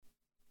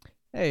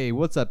Hey,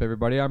 what's up,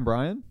 everybody? I'm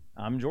Brian.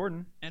 I'm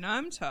Jordan. And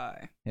I'm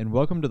Ty. And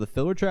welcome to the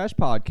Filler Trash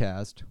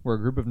Podcast, where a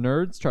group of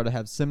nerds try to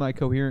have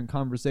semi-coherent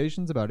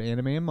conversations about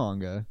anime and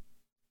manga.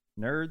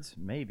 Nerds,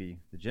 maybe.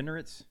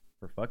 Degenerates,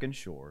 for fucking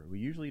sure. We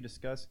usually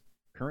discuss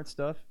current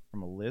stuff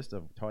from a list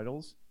of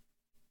titles,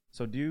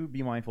 so do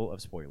be mindful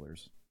of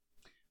spoilers.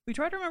 We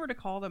try to remember to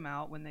call them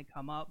out when they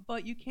come up,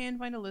 but you can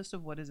find a list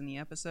of what is in the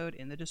episode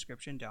in the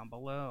description down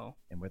below.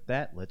 And with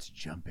that, let's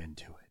jump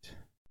into it.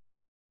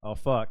 Oh,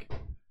 fuck.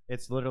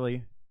 It's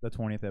literally the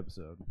 20th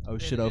episode. Oh,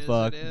 shit, oh,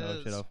 fuck.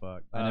 No shit, oh,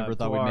 fuck. I never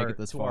thought we'd make it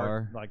this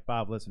far. Like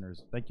 5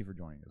 listeners, thank you for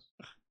joining us.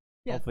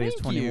 Yeah, hopefully it's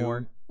 20 you.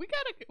 more. We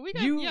got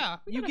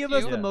You give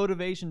us the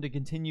motivation to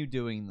continue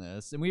doing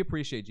this, and we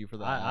appreciate you for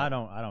that. I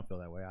don't feel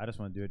that way. I just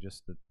want to do it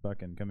just to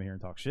fucking come in here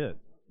and talk shit.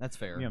 That's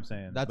fair. You know what I'm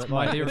saying? That's But, my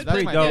like, favorite. it's That's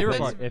pretty my dope. favorite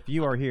part. If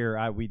you are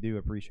here, we do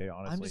appreciate it,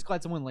 honestly. I'm just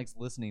glad someone likes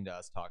listening to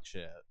us talk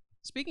shit.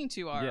 Speaking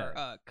to our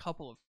Yeah.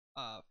 couple of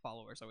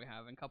followers that we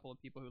have and couple of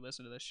people who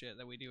listen to this shit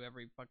that we do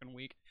every fucking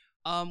week,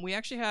 we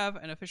actually have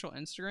an official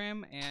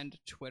Instagram and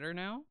Twitter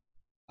now.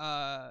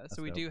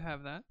 So we dope. do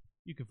have that.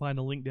 You can find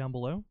a link down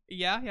below.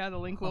 Yeah, the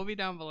link will be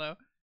down below.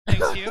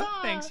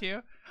 Thanks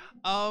you.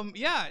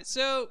 Yeah,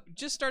 so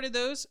just started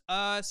those.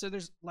 So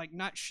there's like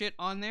not shit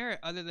on there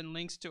other than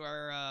links to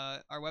our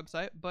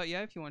website. But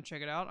yeah, if you want to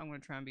check it out, I'm gonna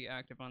try and be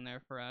active on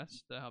there for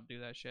us to help do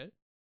that shit.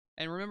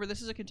 And remember,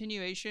 this is a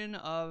continuation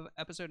of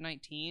episode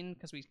 19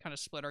 because we kind of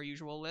split our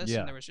usual list, Yeah.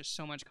 and there was just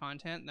so much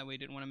content that we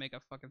didn't want to make a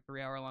fucking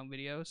 3-hour long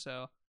video.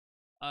 So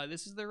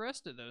this is the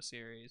rest of those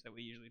series that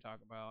we usually talk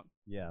about.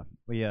 Yeah.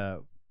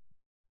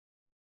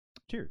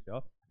 Cheers,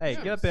 y'all. Hey,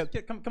 Cheers. get up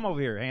here. Come over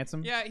here,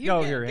 handsome. Yeah, Go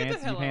over get here, the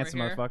handsome. hell You over handsome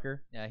here. motherfucker.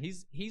 Yeah,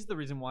 he's the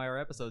reason why our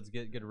episodes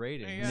get good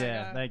ratings. Yeah, Yeah,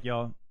 yeah. thank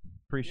y'all.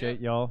 Appreciate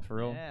y'all for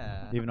real.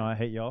 Yeah. Even though I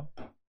hate y'all,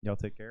 y'all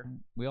take care.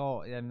 We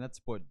all, and that's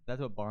what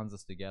bonds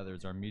us together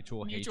is our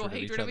mutual Mutual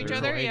hatred hatred of each of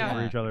other. each other, Mutual hatred yeah.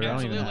 for each other. I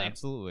don't even Absolutely.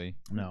 Absolutely.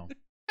 No,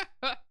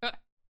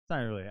 it's not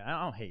really.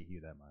 I don't hate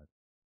you that much.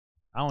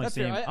 I only That's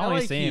see fair. him. I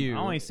like you. I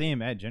only see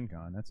him at Gen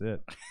Con. That's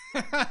it.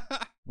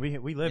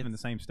 We live in the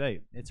same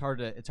state. It's hard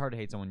to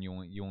hate someone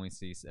you only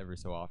see every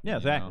so often. Yeah, you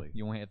exactly. know?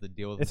 You only have to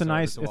deal with. It's a them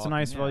nice. so It's a often.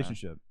 nice Yeah.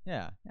 relationship.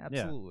 Yeah,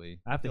 absolutely.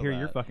 I have to feel hear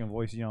your that. fucking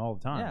voice, all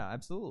the time. Yeah,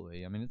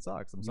 absolutely. I mean, it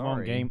sucks. I'm You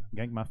sorry. won't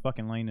gank my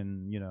fucking lane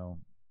and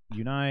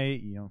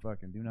unite. You don't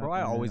fucking do nothing. Bro,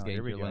 I always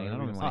Here gank we your go, lane. I here don't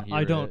we even go. want to hear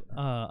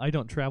I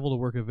don't it. travel to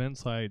work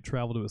events. I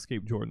travel to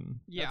escape Jordan.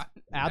 Yeah,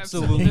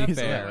 Absolutely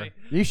fair.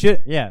 You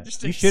should, yeah.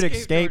 Just You should escape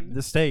escape Jordan.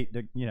 the state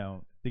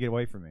to get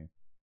away from me.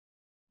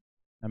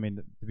 I mean,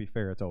 to be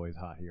fair, it's always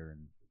hot here,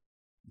 and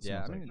it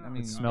Yeah, smells I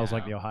mean, it smells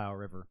like yeah. the Ohio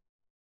River.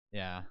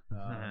 Yeah.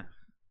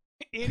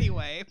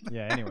 Anyway,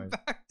 Yeah. Anyways,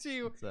 back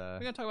to It's, we're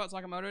gonna talk about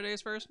Sakamoto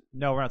days first.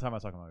 no, we're not talking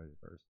about Sakamoto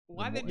first.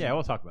 Why did Yeah, you-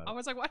 we'll talk about I it.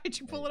 was like, why did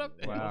you pull it up?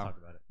 Yeah, Wow. We'll talk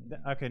about it.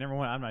 Okay, number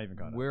one, I'm not even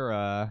caught up.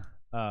 we're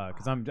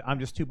Because I'm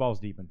just 2 balls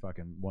deep in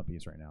fucking One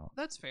Piece right now.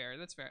 That's fair.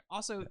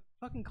 Also,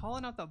 fucking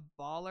calling out the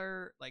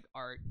baller like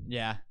art.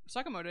 yeah.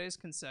 Sakamoto days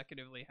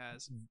consecutively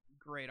has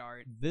great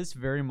art. This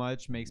very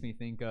much makes me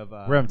think of.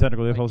 We're having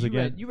technical like, difficulties you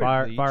again. read- you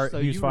read Bleach, Fire. so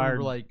He's you fired.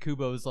 remember like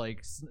Kubo's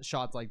like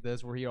shots like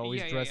this where he always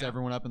Yeah, yeah, dressed yeah.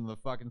 everyone up in the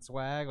fucking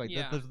swag. Like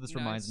Yeah, that's what this no,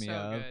 reminds it's me so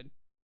of. Good.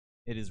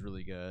 It is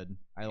really good.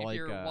 I If like.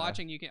 you're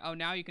watching, you can. Oh,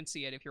 now you can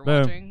see it. If you're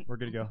Boom. watching, We're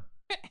good to go.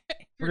 if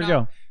We're you're good not, to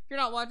go. if you're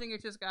not watching,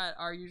 it's just got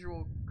our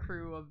usual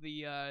crew of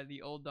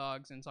the old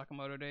dogs in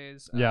Sakamoto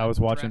days. Yeah, I was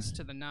watching. dressed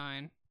to the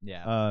 9.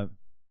 Yeah.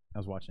 I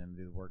was watching him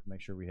do the work,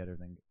 make sure we had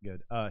everything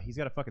good. He's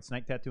got a fucking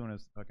snake tattoo on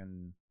his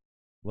fucking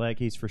leg.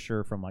 He's for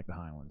sure from like the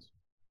Highlands.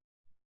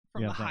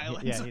 From You the know what I'm saying?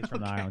 Highlands. Yeah, he's from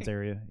the Okay. Highlands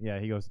area. Yeah,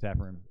 he goes to tap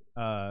room.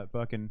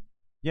 Fucking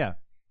yeah.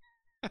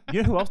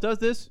 You know who else does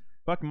this?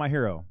 Fucking My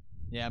Hero.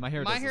 yeah. My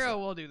hero. My does this. Hero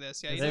will do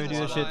this. Yeah, he They does would a do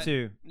lot this of shit that.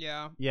 too.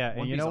 Yeah. Yeah, and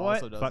One you Piece know what?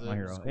 also does Fuck it, My which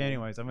Hero. is cool.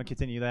 Anyways, I'm gonna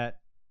continue that.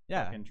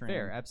 Yeah. fucking trend.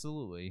 Fair.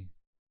 Absolutely.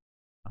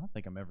 I don't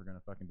think I'm ever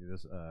gonna fucking do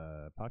this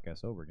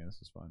podcast over again.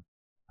 This is fun.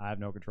 I have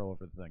no control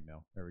over the thing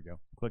though. There we go.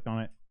 Clicked on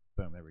it.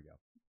 Boom. There we go.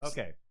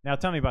 Okay. Now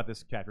tell me about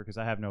this chapter because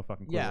I have no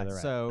fucking clue Yeah. where they're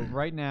at. So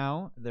right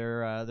now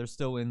they're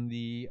still in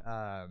the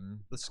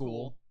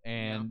school,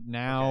 and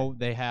now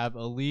they have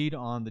a lead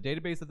on the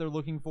database that they're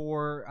looking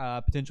for.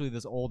 Potentially,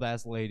 this old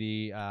ass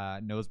lady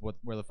knows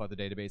where the fuck the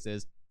database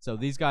is. So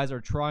these guys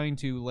are trying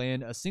to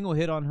land a single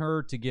hit on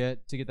her to get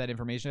that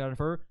information out of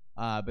her.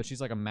 But she's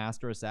like a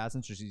master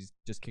assassin, so she's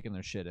just kicking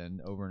their shit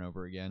in over and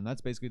over again.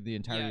 That's basically the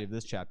entirety Yeah. of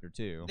this chapter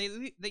too.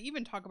 They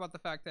even talk about the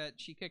fact that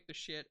she kicked the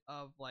shit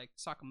of like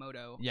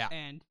Sakamoto Yeah.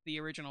 and the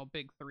original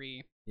big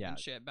 3 Yeah. and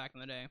shit back in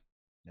the day.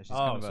 Yeah, she's Oh,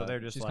 kind of so a, they're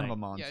just she's kind of a like-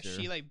 monster. Yeah,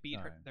 she like beat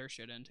Alright. their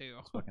shit in too.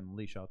 fucking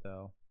Lee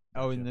Chatel.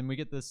 Oh, and then we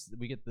get this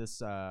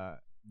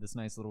this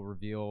nice little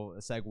reveal, a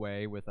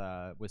segue with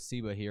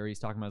Siba here. He's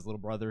talking about his little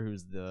brother,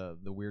 who's the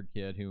weird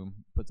kid who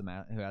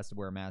who has to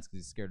wear a mask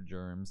because he's scared of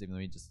germs, even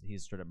though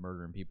he's straight up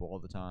murdering people all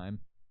the time.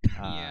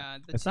 Yeah,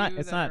 the It's two not.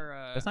 It's that not.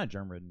 are, It's not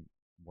germ-ridden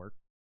work.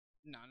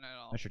 No, not at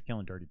all. Unless you're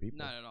killing dirty people.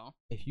 Not at all.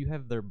 If you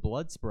have their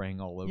blood spraying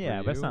all over Yeah,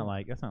 you, but that's not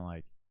like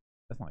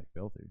That's not like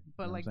filthy.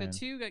 But You know like what the I'm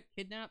saying? two got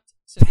kidnapped.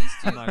 So these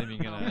two. I'm not even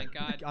Oh gonna. my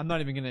god. I'm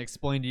not even gonna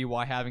explain to you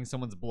why having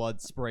someone's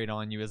blood sprayed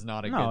on you is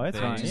not a No, good it's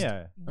thing. fine.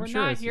 Yeah, We're I'm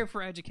sure not it's, here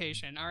for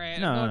education. All right.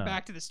 No, I'm going no.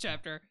 back to this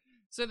chapter.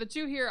 So the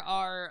two here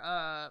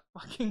are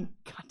fucking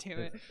god damn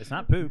it. It's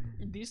not poop.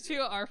 These two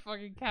are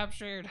fucking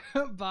captured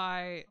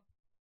by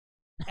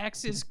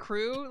X's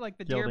crew, like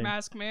the Killed Deer him.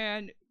 Mask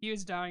Man. He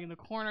was dying in the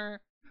corner.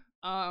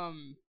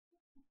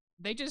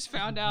 They just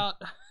found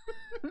out.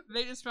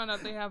 They just found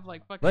out they have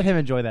like fucking. Let him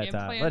enjoy that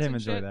time. implants Let him and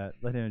enjoy shit. that.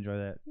 Let him enjoy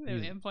that. They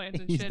have He's- implants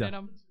and he's shit done. in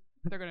them.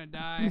 They're gonna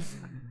die.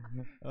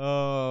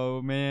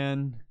 Oh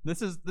man,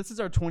 this is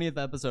our 20th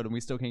episode and we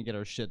still can't get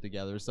our shit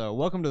together. So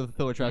welcome to the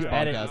Filler Trash You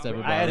added- podcast,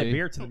 everybody. I added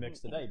beer to the mix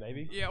today,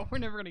 baby. Yeah, we're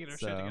never gonna get our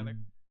shit together.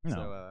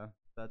 No.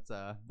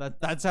 So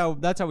that's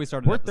how we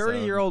started. We're the episode.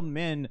 30-year-old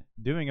men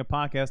doing a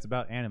podcast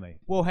about anime.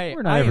 Well, hey,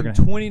 We're not I ever am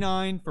gonna-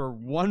 29 for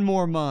one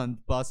more month,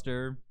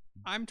 Buster.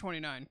 I'm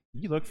 29.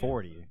 You look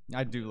 40.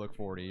 I do look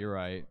 40. You're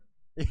right.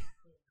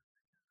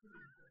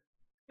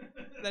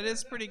 That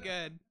is pretty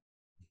good.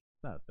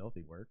 It's not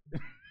filthy work.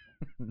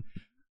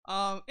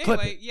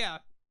 Anyway, yeah.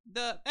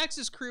 The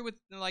X's crew with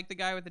like the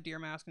guy with the deer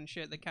mask and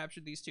shit, they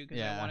captured these two because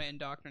Yeah. they want to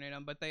indoctrinate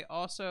them, but they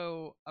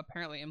also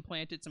apparently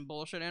implanted some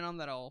bullshit in them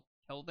that'll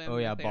kill them. Oh,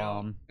 yeah, if they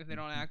bomb. Don't, if they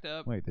don't act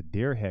up. Wait, the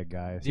deer head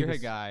guy. Is he Deerhead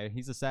this- guy,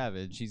 he's a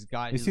savage. He's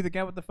got. You his, see the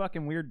guy with the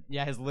fucking weird...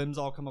 yeah, his limbs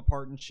all come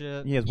apart and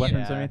shit. He has Yeah.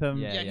 weapons underneath him?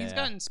 Yeah, he's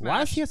gotten smashed. Why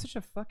does he have such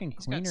a fucking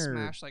He's got cleaner...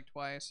 smashed like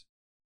twice.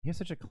 He has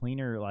such a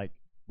cleaner, like...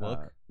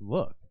 Look?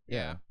 Look.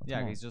 Yeah. What's Yeah,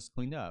 wrong? he's just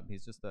cleaned up.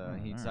 He's just Oh,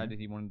 he alright. decided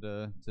he wanted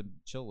to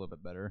chill a little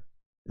bit better.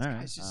 This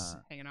Alright. guy's just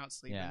hanging out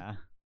sleeping. Yeah.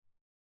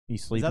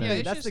 He's Is sleeping. that Yeah, the,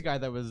 it's that's just- the guy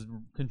that was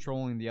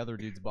controlling the other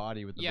dude's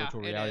body with the Yeah,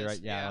 virtual it reality, is, right?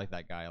 Yeah, yeah. I like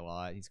that guy a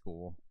lot. He's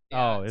cool.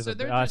 Yeah, Oh, is so it?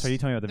 they're Oh, just, so you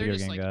told me about the they're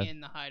video just game like guy.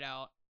 in the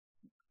hideout.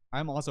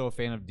 I'm also a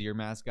fan of Deer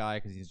Mask guy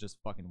because he's just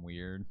fucking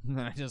weird.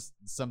 He's just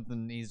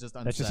unsettling.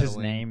 That's just his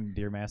name,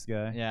 Deer Mask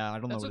guy. Yeah, I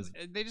don't know That's what his.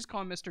 what, they just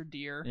call him Mr.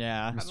 Deer.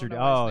 Yeah. I don't Mr. know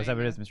Oh, his is that what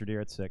name, it is, Mr.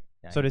 Deer? It's sick.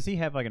 Yeah, So does he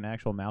have like an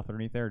actual mouth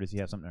underneath there, or does he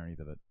have something underneath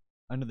of it?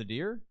 Under the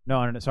deer? No,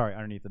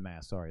 underneath the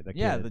mask. Sorry, the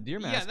Yeah, kid. the deer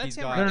Yeah, mask. that's he's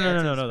him got. right no, there.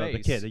 no, no, it's no, his no, the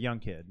face. kid, the young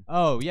kid.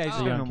 Oh yeah, he's Oh.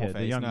 got a The young normal kid, the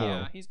face. young no. boy.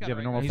 Yeah, he's got Does he have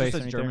a a normal He's face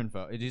just a underneath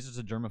germaphobe. He's just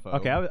a germaphobe.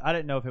 Okay, I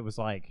didn't know if it was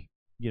like,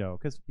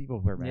 because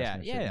people wear masks. Yeah,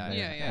 and shit, yeah, and they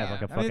yeah, have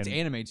like a yeah. I mean, it's fucking.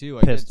 anime too.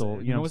 Like, pistol,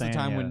 It's, you know what most I'm of the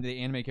time saying? when Yeah. the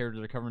anime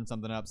characters are covering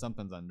something up,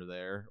 something's under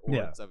there, or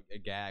Yeah. it's a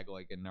gag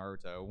like in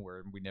Naruto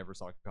where we never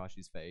saw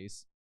Kakashi's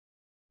face.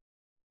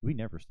 We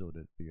never still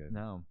did. You guys.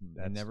 No, they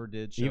That's- never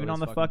did. Show Even his on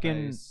the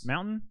fucking face.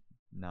 mountain.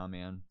 Nah,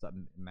 man, it's a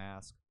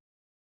mask.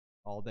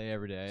 All day,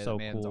 every day. So That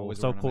man's cool. always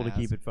So wearing a cool to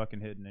keep mask. it fucking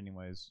hidden,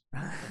 anyways.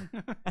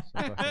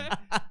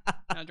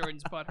 Now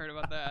Jordan's butthurt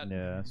about that.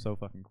 Yeah, so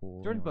fucking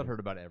cool. Jordan's anyways. butthurt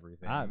about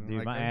everything. Dude,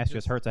 Like, my I ass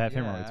just hurts. I have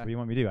hemorrhoids. yeah. What do you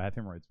want me to do? I have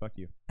hemorrhoids. Fuck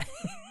you.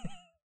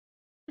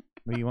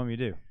 What do you want me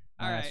to do?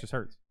 My ass Alright. just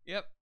hurts.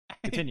 Yep.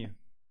 Continue.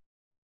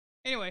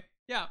 Anyway,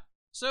 yeah.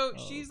 So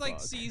Oh, she's like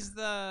fuck. sees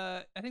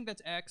the. I think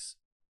that's X.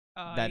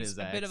 That he's is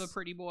a bit of a X.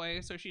 pretty boy,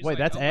 so she's Wait, like,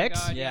 that's oh my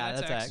X? God, Yeah,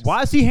 that's that's X.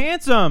 Why is he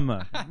handsome?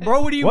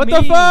 Bro, what do you What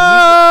mean? the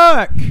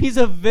fuck? He's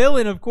a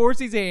villain. Of course,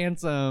 he's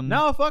handsome.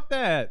 No, fuck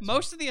that.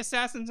 Most of the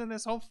assassins in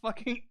this whole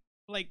fucking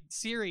like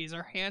series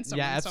are handsome.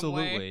 Yeah, in some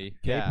way. absolutely.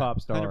 K-pop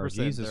Yeah, star. 100%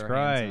 Jesus they're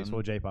Christ. handsome.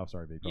 Well, J-pop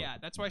star. Big Yeah,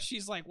 that's why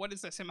she's like, "What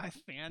is this? Am I a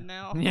fan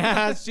now?"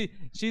 Yeah,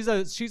 she's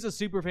a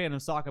super fan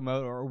of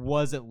Sakamoto, or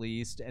was at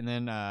least, and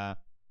then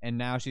and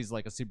now she's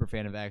like a super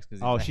fan of X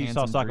because Oh, she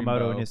saw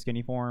Sakamoto in dreamboat. his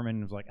skinny form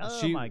and was like, "Oh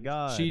She- my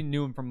god." She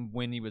knew him from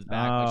when he was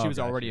back. Like, she Oh, was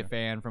already a gotcha.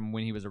 fan from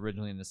when he was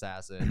originally an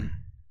assassin.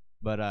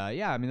 But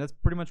yeah, I mean that's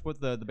pretty much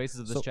what the basis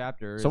of this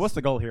chapter is. So what's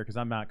the goal here? Because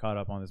I'm not caught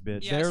up on this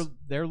bitch. Yeah. Yes.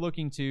 They're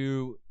looking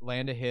to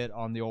land a hit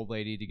on the old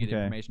lady to get Okay.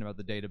 information about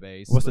the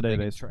database. What's so the that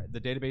they can database?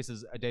 the database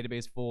is a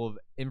database full of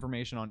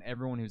information on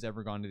everyone who's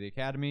ever gone to the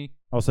academy.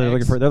 Oh, so they're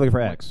X, looking for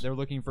like, X. They're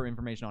looking for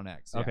information on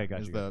X. Okay, yeah,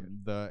 gotcha, Is gotcha.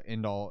 the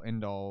end all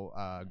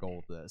goal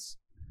of this.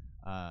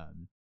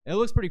 It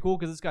looks pretty cool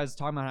because this guy's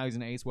talking about how he's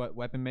an ace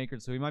weapon maker,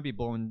 so he might be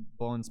blowing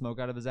smoke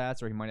out of his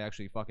ass, or he might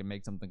actually fucking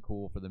make something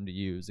cool for them to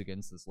use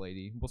against this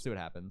lady. We'll see what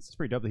happens. It's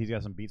pretty dope that he's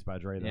got some Beats by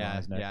Dre there on Yeah,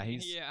 his neck. yeah,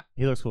 he's yeah.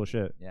 He looks cool as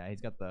shit. yeah, he's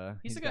got the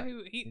He's the guy got-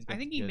 who he's I got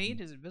think he good- made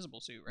his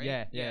invisible suit,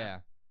 right? Yeah.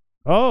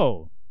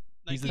 Oh,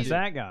 Like, He's the he's dude.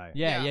 that guy.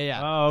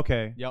 Yeah. Oh,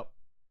 okay. Yep.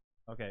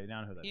 Okay, now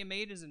I know who that He is.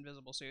 made his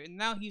invisible suit, and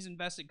now he's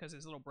invested because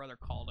his little brother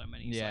called him,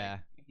 and he's Yeah.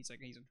 like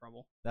he's in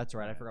trouble. That's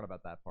right. I Right. forgot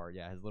about that part.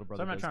 Yeah, his little So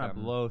brother. I'm not does trying to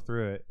come- blow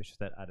through it. It's just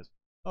that I just.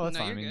 Oh, that's No,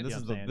 fine. I you're mean, good. this Yeah,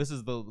 is I'm the saying. this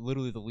is the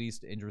literally the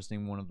least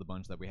interesting one of the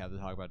bunch that we have to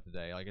talk about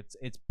today. Like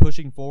it's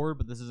pushing forward,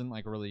 but this isn't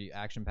like a really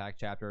action packed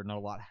chapter. Not a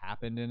lot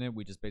happened in it.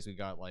 We just basically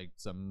got like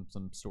some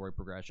story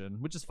progression,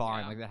 which is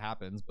fine. Yeah. Like that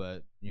happens,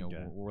 but you know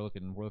Okay. we're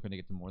looking to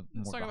get to more Let's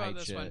more talk the about hype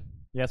this shit. one.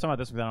 Yeah, some about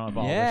this because I don't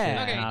know about Yeah. all this shit, and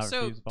I Okay, so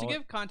refuse to follow it.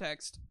 give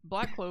context,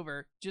 Black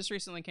Clover just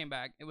recently came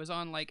back. It was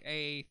on like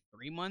a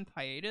 3-month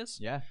hiatus.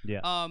 Yeah.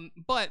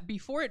 But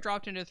before it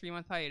dropped into a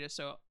 3-month hiatus,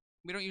 so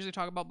we don't usually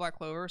talk about Black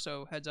Clover,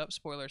 so heads up,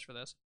 spoilers for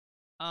this.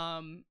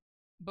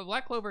 But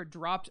Black Clover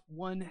dropped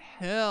one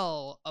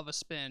hell of a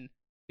spin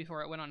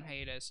before it went on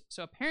hiatus.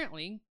 So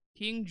apparently,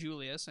 King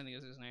Julius, I think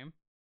is his name,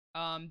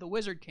 the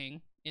Wizard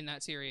King in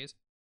that series,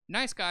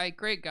 Nice guy,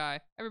 great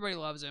guy. Everybody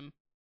loves him.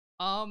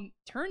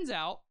 Turns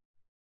out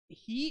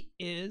he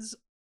is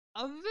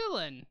a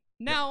villain.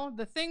 Now,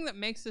 the thing that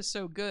makes this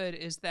so good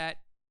is that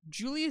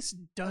Julius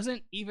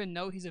doesn't even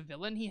know he's a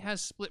villain. He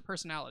has split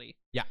personality.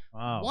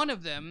 Wow. One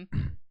of them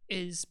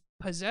is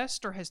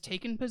possessed or has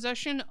taken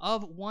possession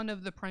of one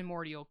of the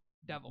primordial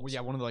devils. Well, yeah,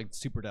 one of the like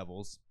super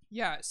devils.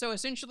 Yeah, so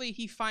essentially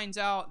he finds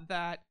out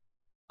that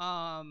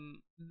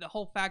the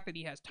whole fact that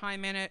he has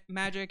time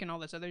magic and all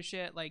this other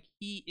shit, like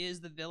he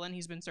is the villain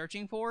he's been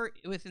searching for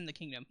within the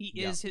kingdom. He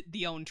is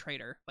the own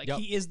traitor. Like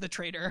he is the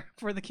traitor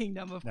for the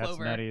kingdom of That's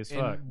Clover. nutty as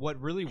fuck. And what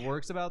really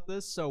works about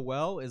this so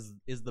well is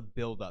the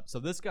build up. So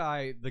this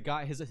guy,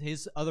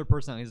 his other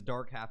personality, his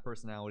dark half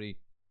personality,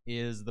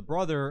 is the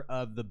brother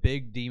of the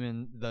big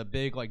demon, the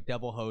big like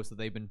devil host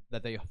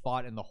that they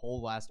fought in the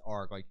whole last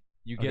arc. Like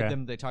you get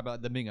them, they talk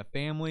about them being a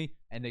family,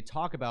 and they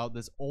talk about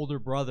this older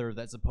brother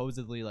that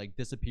supposedly like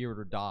disappeared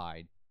or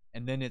died,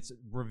 and then it's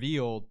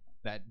revealed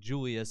that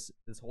Julius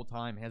this whole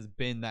time has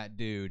been that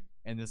dude,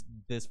 and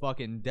this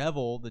fucking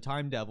devil, the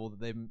time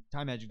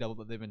magic devil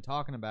that they've been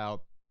talking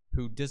about,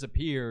 who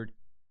disappeared,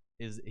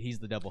 he's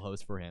the devil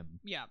host for him.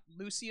 Yeah,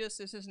 Lucius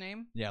is his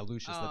name. Yeah,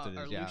 Lucius. That's what it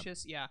is. Or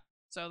Lucius, yeah.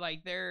 So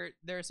like they're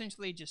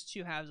essentially just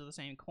two halves of the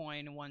same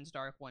coin. One's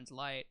dark, one's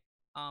light.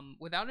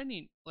 Without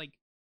any like.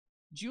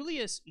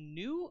 Julius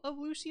knew of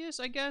Lucius,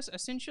 I guess,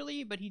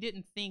 essentially, but he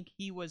didn't think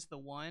he was the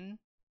one.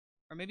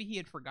 Or maybe he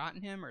had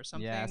forgotten him or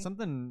something. Yeah,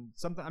 something.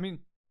 I mean,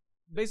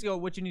 basically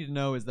what you need to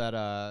know is that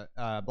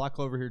Black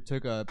Clover here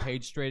took a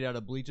page straight out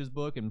of Bleach's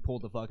book and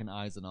pulled the fucking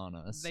Eisen on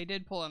us. They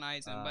did pull an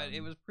Eisen, but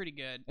it was pretty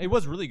good. It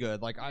was really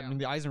good. Like I Yeah. mean,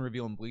 the Eisen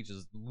reveal in Bleach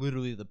is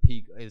literally the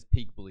peak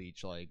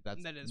Bleach. Like that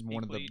is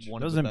one of the Bleach.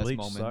 one of the Doesn't best Bleach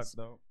moments. suck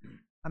though?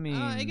 I mean,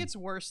 It gets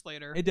worse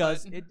later. It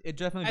does. but It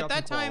definitely at drops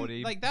that in time,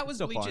 quality. like that It's was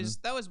still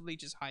fun.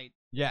 Bleach's height.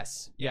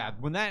 Yes. Yeah.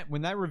 Yeah.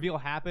 When that reveal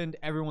happened,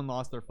 everyone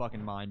lost their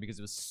fucking mind because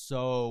it was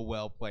so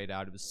well played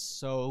out. It was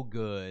so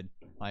good.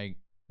 Like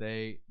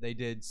they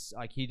did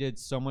like he did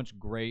so much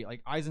great.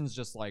 Like Eisen's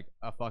just like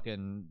a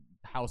fucking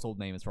household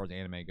name as far as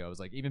anime goes.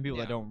 Like even people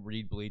that don't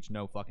read Bleach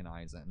know fucking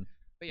Eisen.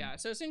 But yeah,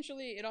 so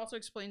essentially it also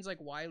explains like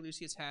why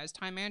Lucius has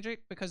time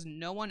magic, because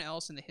no one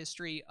else in the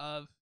history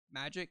of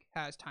magic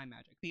has time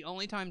magic. The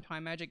only time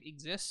time magic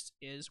exists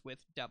is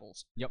with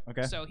devils. Yep.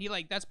 Okay. So he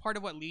like that's part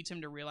of what leads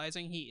him to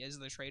realizing he is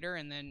the traitor,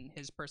 and then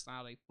his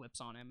personality flips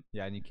on him.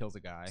 Yeah, and he kills a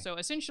guy. So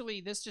essentially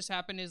this just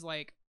happened is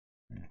like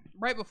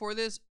right before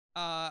this,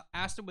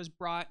 Asta was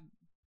brought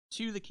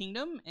to the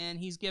kingdom and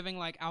he's giving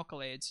like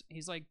accolades.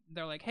 He's like,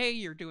 they're like, hey,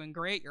 you're doing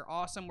great, you're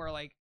awesome, we're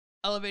like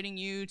elevating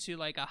you to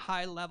like a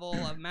high level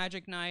of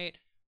magic knight.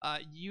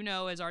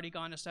 Has already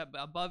gone a step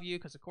above you,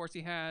 because of course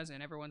he has,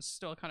 and everyone's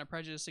still kind of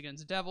prejudiced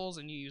against devils,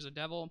 and you use a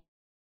devil.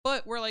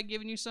 But we're like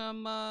giving you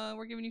some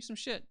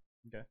shit.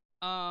 Okay.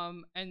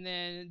 And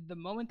then the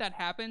moment that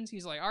happens,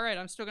 he's like, all right,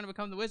 I'm still gonna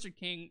become the Wizard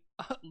King.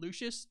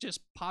 Lucius just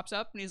pops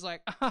up and he's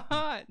like,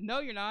 no,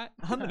 you're not.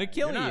 I'm gonna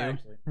kill You're not, you.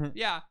 actually.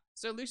 Yeah.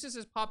 So Lucius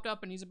has popped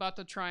up and he's about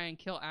to try and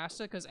kill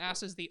Asta, because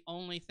Asta's the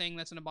only thing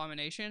that's an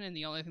abomination and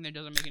the only thing that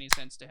doesn't make any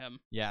sense to him.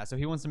 Yeah, so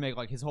he wants to make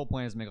like his whole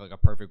plan is to make like a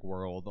perfect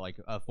world, like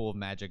full of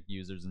magic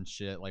users and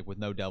shit, like with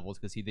no devils,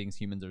 because he thinks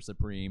humans are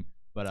supreme.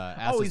 But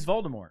He's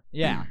Voldemort.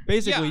 yeah,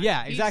 basically, yeah,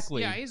 he's-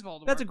 exactly. Yeah, he's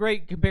Voldemort. That's a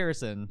great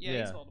comparison. Yeah,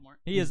 Yeah. he's Voldemort.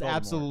 He He's is Voldemort.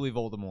 absolutely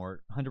Voldemort,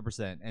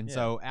 100%. And Yeah.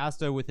 so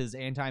Asta with his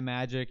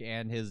anti-magic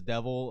and his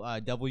devil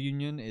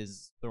union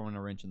is throwing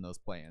a wrench in those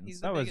plans. He's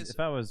If the I was, biggest. if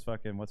I was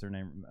fucking, what's her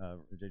name?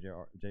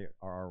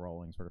 J.R.R.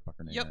 Rowling's whatever the fuck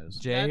her name Yep. is.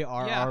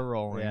 J.R.R. Yeah.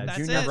 Rowling. Yeah, That's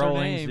Junior it.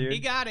 Rowling, Name. dude. He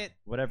got it.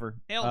 Whatever.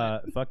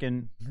 Nailed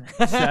Fucking.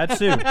 I'd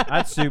sue.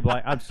 I'd sue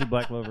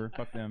Black Clover.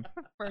 Fuck them.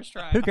 First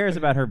try. Who cares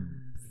about her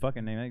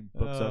fucking name? That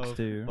book sucks Oh,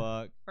 too.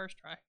 Fuck. First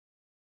try.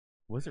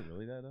 Was it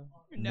really that though?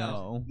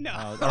 No.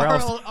 Oh,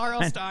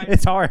 R.L. Stein.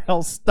 It's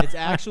R.L. Stein.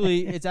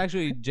 It's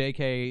actually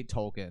J.K.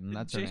 Tolkien.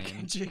 That's her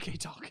name. J.K.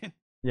 Tolkien.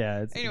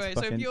 Yeah. It's Anyway,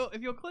 fucking, so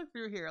if you'll click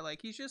through here, like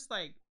he's just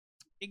like,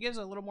 it gives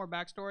a little more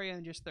backstory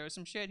and just throws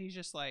some shit. He's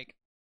just like,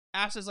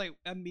 Asta's like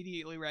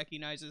immediately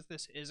recognizes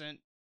this isn't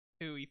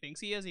who he thinks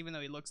he is, even though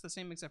he looks the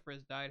same except for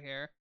his dyed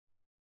hair.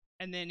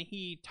 And then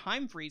he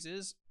time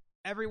freezes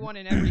everyone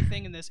and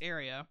everything in this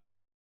area.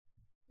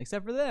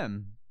 Except for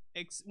them.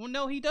 Well,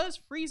 no, he does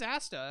freeze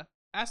Asta.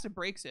 Asta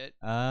breaks it.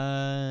 You're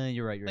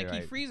right. You're Like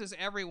right. he freezes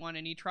everyone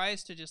and he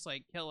tries to just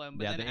like kill him.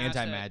 But Yeah, then the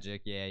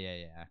anti-magic.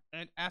 Yeah.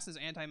 And Asta's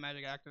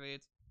anti-magic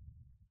activates.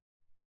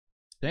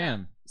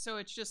 Damn. So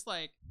it's just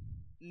like,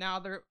 now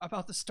they're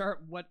about to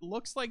start what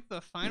looks like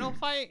the final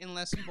fight,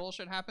 unless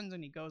bullshit happens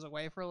and he goes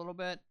away for a little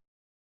bit.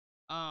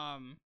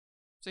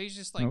 So he's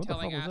just like What the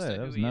telling fuck was Asta that? That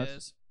who was he nuts.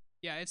 is.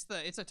 Yeah,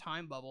 it's a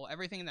time bubble.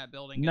 Everything in that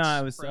building. No, gets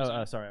I was.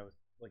 frozen. Sorry, I was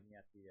looking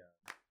at the.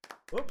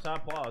 Whoops! I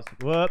paused.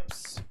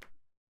 Whoops.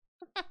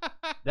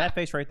 That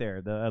face right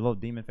there, the little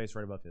demon face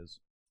right above his.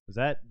 Is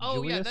that Oh,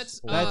 Julius? yeah,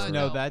 that's, or- That's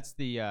no. that's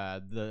the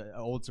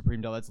old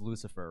Supreme Devil. That's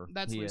Lucifer.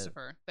 That's He,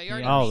 Lucifer. They he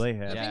already. Oh, beat, they the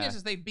have. thing Yeah.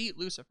 is they beat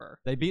Lucifer.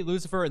 They beat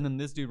Lucifer, and then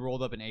this dude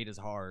rolled up and ate his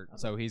heart.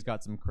 So he's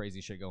got some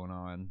crazy shit going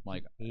on.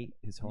 Like, ate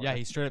his heart. yeah,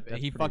 he straight up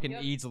That's he pretty-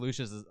 fucking eats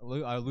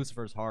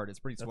Lucifer's heart. It's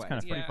pretty That's sweat. kinda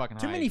It's pretty Yeah. fucking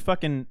Too hype. many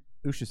fucking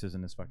Luciuses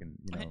in this fucking,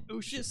 you know.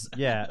 Lucius.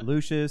 Yeah,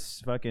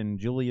 Lucius, fucking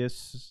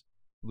Julius,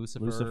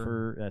 Lucifer.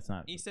 Lucifer. That's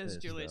not. He says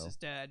this, Julius though. is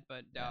dead,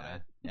 but doubt Yeah.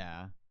 it.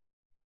 Yeah.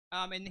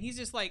 And he's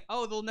just like,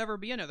 oh, there'll never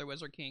be another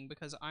Wizard King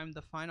because I'm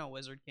the final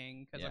Wizard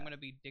King because I'm Yeah. going to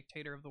be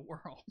dictator of the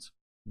world.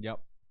 Yep.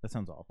 That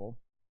sounds awful.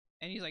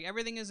 And he's like,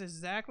 everything is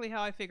exactly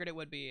how I figured it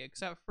would be,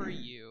 except for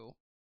you.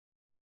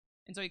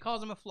 And so he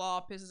calls him a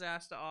flaw, pisses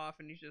Asta off,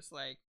 and he's just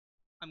like,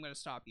 I'm going to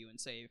stop you and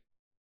save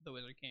the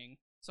Wizard King.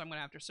 So I'm going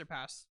to have to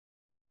surpass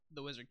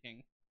the Wizard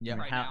King. Yeah.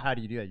 Right how, now. how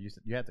do you do that?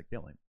 You have to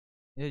kill him.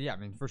 Yeah. I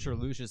mean, for sure,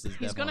 Lucius is.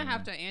 He's going to definitely-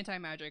 have to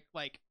anti-magic,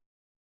 like,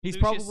 He's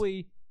Lucius-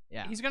 probably.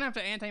 Yeah. he's going to have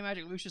to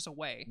anti-magic Lucius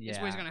away. Is what he's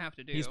Yeah. going to have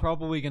to do. He's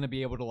probably going to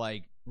be able to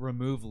like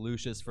remove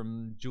Lucius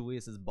from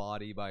Julius's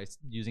body by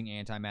using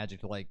anti-magic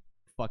to like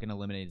fucking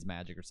eliminate his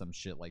magic or some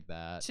shit like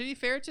that. To be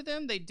fair to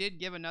them, they did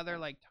give another,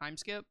 like, time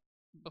skip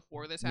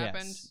before this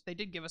happened. Yes. They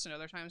did give us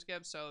another time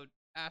skip, so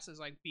Ass is,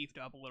 like, beefed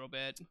up a little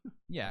bit.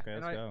 Yeah. Okay,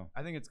 and let's I, go.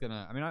 I think it's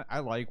gonna. I mean, I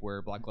like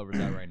where Black Clover's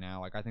at right now.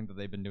 Like, I think that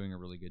they've been doing a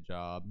really good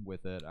job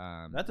with it.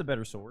 That's a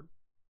better sword.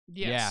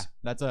 Yes. Yeah.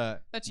 That's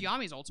a. That's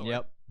Yami's old sword.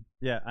 Yep.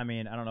 Yeah, I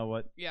mean, I don't know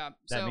what Yeah.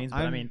 that so means, but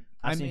I I'm- mean,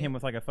 I I've seen mean- him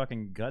with like a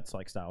fucking guts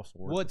like style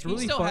sword. Well, it's he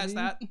really still funny has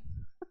that.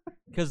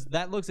 because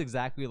that looks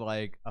exactly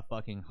like a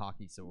fucking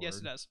hockey sword. Yes,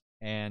 it does.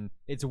 And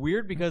it's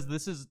weird because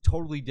this is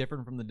totally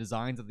different from the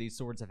designs that these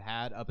swords have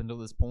had up until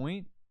this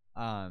point.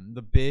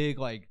 The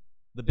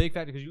big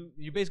factor because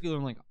you basically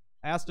learn like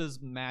Asta's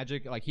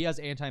magic, like he has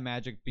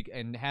anti-magic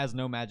and has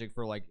no magic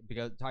for like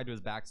because tied to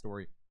his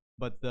backstory.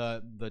 But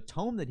the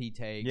tome that he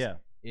takes yeah,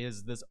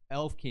 is this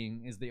Elf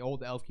King, is the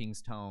old Elf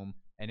King's tome,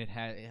 and it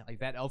had like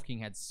that Elf King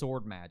had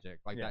sword magic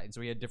like Yeah. that, and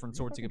so he had different You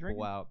swords he fucking could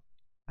pull drinking? out.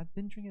 I've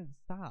been drinking.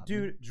 Stop,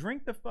 dude,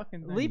 drink the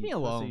fucking thing. Leave me you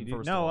alone, pussy, dude.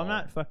 first No, of I'm all.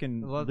 not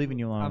fucking Let- leaving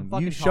you alone. I'm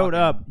fucking You showed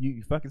talking. up.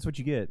 You fucking. That's what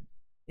you get.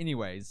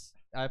 Anyways,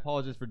 I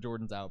apologize for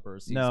Jordan's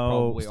outburst. He's No, probably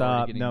already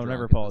stop. getting No, drunk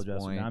never at this apologize.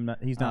 point. I'm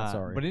not. He's not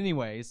sorry. But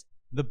anyways,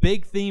 the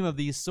big theme of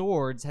these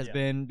swords has Yeah.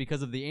 been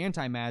because of the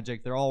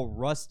anti-magic. They're all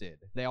rusted.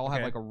 They all have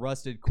Okay. like a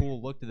rusted,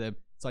 cool look to them.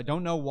 So I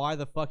don't know why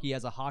the fuck he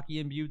has a hockey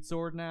imbued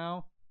sword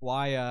now.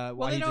 Why? Well,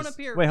 Why they he don't just,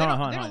 appear. Wait, they hold on,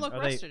 don't, hold they on, don't look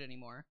hold on. Are they- rusted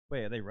anymore.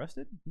 Wait, are they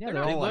rusted? Yeah, They're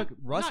they're not all like anymore.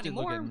 rusted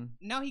Not anymore. looking.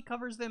 Now he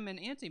covers them in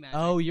anti-magic.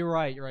 Oh, you're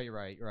right. You're right. You're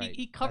right. You're right.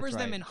 He covers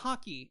That's them right. in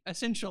hockey,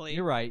 essentially.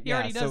 You're right. He yeah,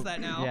 already does so- that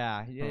now.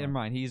 Yeah. Huh. Never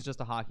mind. He's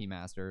just a hockey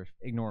master.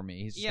 Ignore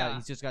me. He's just Yeah. got,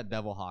 he's just got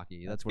devil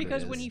hockey. That's what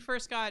Because it is. when he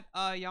first got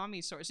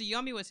Yami's sword, so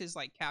Yami was his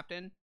like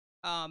captain.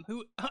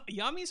 Who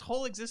Yami's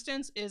whole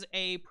existence is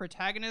a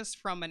protagonist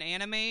from an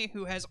anime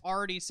who has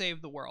already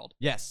saved the world.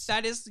 yes,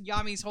 That is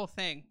Yami's whole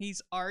thing.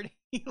 He's already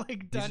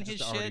like he's done just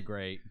his already shit.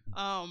 great.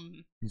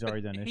 He's but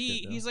already done his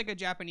shit. Though. He's like a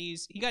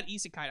Japanese. He got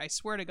isekai. I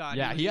swear to God.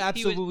 Yeah, was- he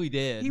absolutely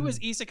did. He was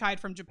isekai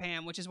from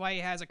Japan, which is why he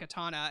has a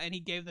katana, and he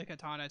gave the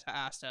katana to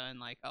Asta in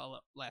like a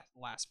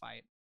last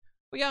fight.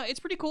 But yeah, it's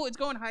pretty cool. It's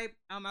going hype.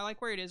 I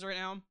like where it is right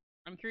now.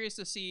 I'm curious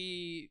to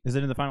see. Is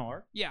it in the final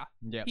arc? Yeah,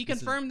 Yeah, he this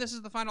is- confirmed this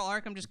is the final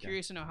arc. I'm just Okay.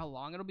 curious to know how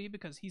long it'll be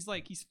because he's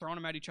throwing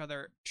them at each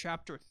other.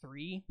 Chapter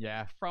 3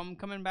 Yeah, from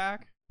coming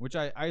back. which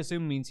I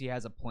assume means he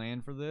has a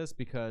plan for this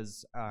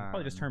because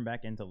Probably just turn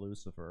back into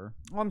Lucifer.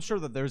 Well, I'm sure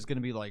that there's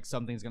gonna be like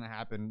something's gonna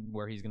happen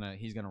where he's gonna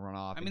run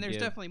off. I mean, and there's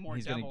give- definitely more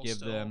He's gonna devils give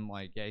still. them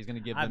like he's gonna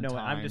give I have them no.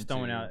 time. I'm just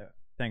throwing to- out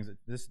things.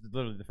 This is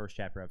literally the first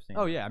chapter I've seen.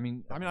 Oh yeah, I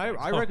mean, I Black I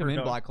Clover, recommend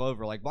no. Black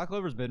Clover. Like Black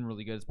Clover's been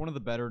really good. It's one of the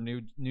better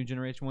new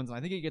generation ones, and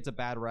I think it gets a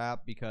bad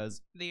rap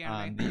because The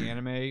anime. the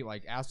anime,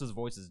 like Asta's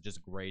voice is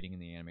just grating in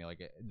the anime.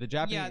 Like the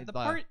Japanese,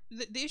 Yeah,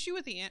 the issue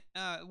with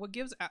what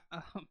gives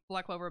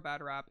Black Clover a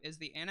bad rap is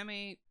the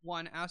anime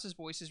one. Asa's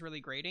voice is really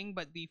grating,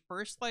 but the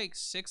first like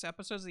 6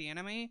 episodes of the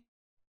anime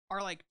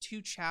are like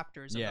 2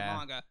 chapters of the Yeah.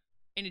 manga,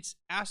 and it's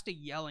Asta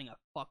yelling a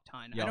fuck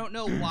ton. Yep. I don't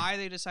know why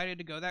they decided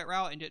to go that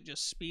route and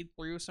just speed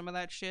through some of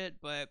that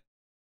shit, but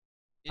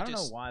I don't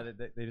know why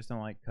they just don't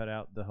like cut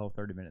out the whole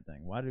 30-minute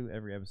thing. Why do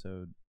every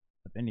episode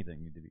of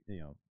anything need to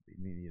be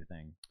need a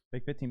thing?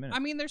 Make 15 minutes. I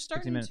mean, they're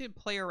starting minutes. to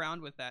play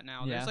around with that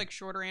now. Yeah. There's like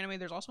shorter anime.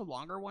 There's also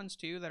longer ones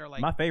too that are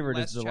like my favorite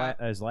less is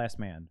chap- is Last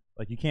Man.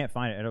 Like you can't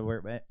find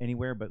it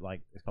anywhere, but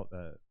like it's called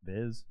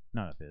Viz.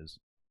 Not a Viz.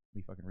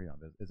 We fucking read on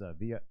Viz. It's a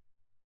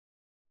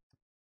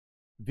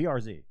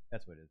VRZ.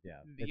 That's what it is. Yeah.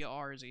 It's-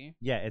 VRZ.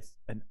 Yeah, it's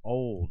an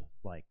old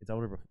it's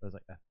older.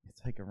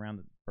 It's like around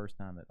the first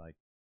time that like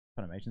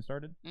Funimation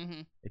started.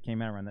 Mm-hmm. It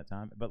came out around that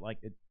time, but like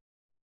it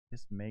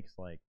just makes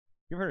like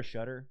you ever heard of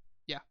Shudder?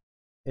 Yeah.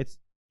 It's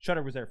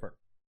Shudder was there first,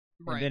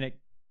 Right. and then it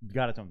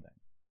got its own thing.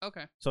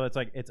 Okay. So it's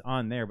like it's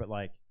on there, but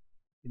like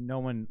no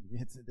one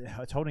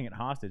it's holding it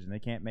hostage, and they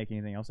can't make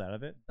anything else out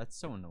of it. That's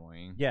so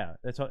annoying. Yeah,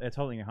 it's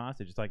holding it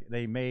hostage. It's like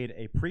they made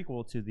a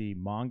prequel to the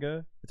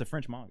manga. It's a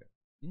French manga.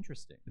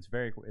 Interesting. It's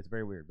very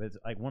weird, but it's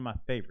like one of my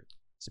favorites.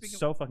 Speaking It's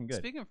so fucking good.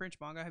 Speaking of French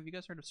manga, have you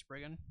guys heard of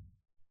Spriggan?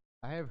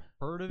 I have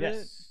heard of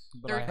Yes.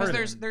 it, but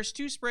Because I there's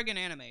two Spriggan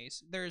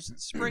animes. There's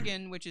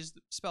Spriggan, which is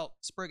spelt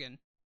Spriggan,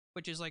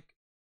 which is like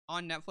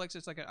on Netflix.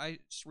 It's like I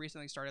just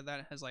recently started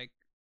that. It has like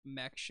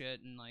mech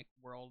shit and like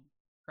world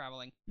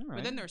traveling.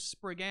 But then there's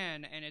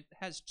Spriggan, and it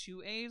has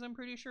 2 A's. I'm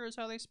pretty sure is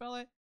how they spell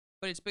it.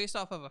 But it's based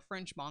off of a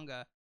French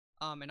manga,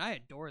 and I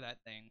adore that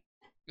thing.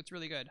 It's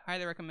really good.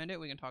 Highly recommend it.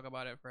 We can talk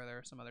about it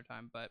further some other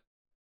time, but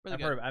really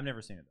good. I've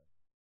never seen it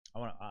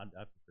though. I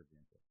prefer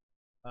being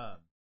into it.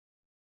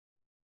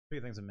 Speaking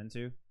of things I'm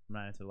into, I'm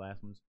not into the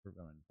last ones. We're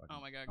going to fucking, Oh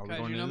my god, Are we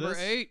going Kaiju into number this?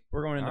 8.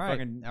 we're going into All right,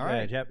 fucking all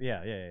right.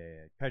 yeah.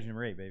 Kaiju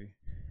number 8, baby.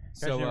 Kaiju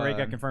So, number 8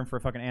 got confirmed for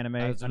a fucking anime.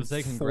 I was gonna say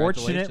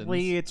Unfortunately,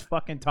 congratulations. it's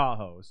fucking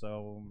Tahoe,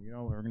 so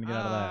we're gonna get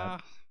out of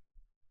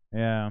that.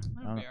 Yeah,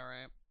 That'll be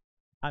alright.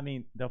 I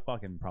mean they'll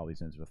fucking probably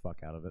censor the fuck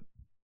out of it.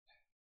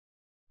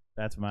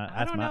 That's my.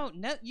 I don't know.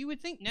 You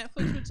would think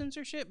Netflix would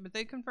censor shit, but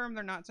they confirmed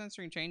they're not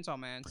censoring Chainsaw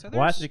Man. So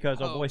Well, that's there's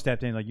because our hope. boy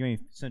stepped in like you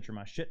ain't censor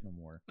my shit no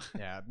more.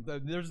 Yeah,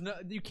 there's no.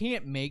 You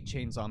can't make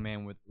Chainsaw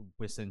Man with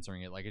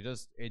censoring it. Like it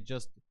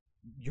just.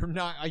 You're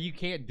not. You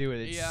can't do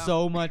it. It's Yeah.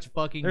 so much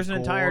fucking. There's an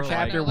entire gore,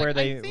 chapter know, like, where I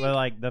they think- where,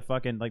 like the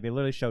fucking like they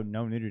literally showed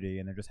no nudity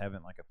and they're just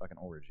having like a fucking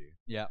orgy.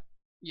 Yeah.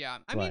 Yeah,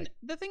 I mean, Like-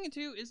 the thing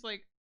too is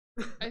like,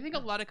 I think a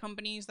lot of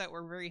companies that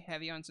were very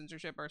heavy on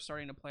censorship are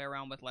starting to play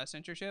around with less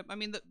censorship. I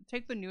mean,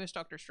 take the newest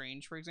Doctor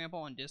Strange, for example,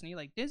 on Disney.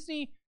 Like,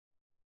 Disney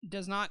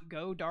does not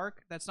go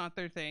dark. That's not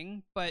their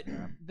thing. But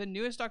the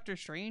newest Doctor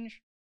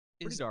Strange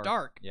is Pretty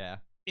dark. Yeah.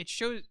 It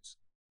shows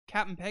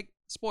Captain Peg.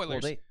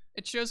 Spoilers. Well,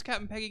 It shows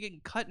Captain Peggy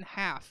getting cut in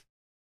half,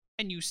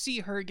 and you see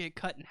her get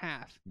cut in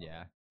half.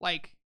 Yeah.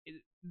 Like,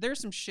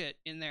 there's some shit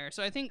in there.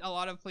 So I think a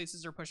lot of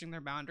places are pushing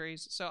their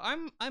boundaries. So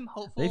I'm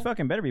hopeful. They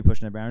fucking better be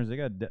pushing their boundaries. They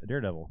got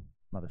Daredevil,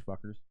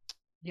 motherfuckers.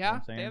 Yeah, I'm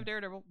they saying? have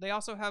Daredevil. They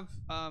also have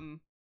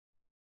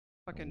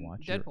fucking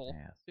Watch your Deadpool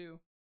ass. too.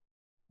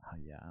 Oh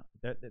yeah,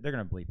 they're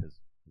gonna bleep his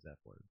F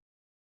word,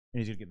 and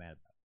he's gonna get mad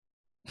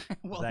about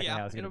Well, Exactly how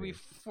yeah, it's gonna it'll be be.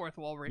 fourth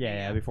wall it. breaking.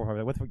 Yeah, before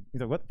like, what the fuck?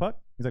 He's like, what the fuck?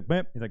 He's like,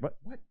 bam. He's like, what?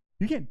 What?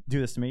 You can't do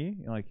this to me.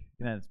 And like,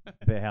 and that's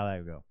how that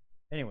would go.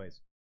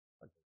 Anyways,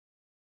 we're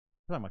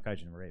talking about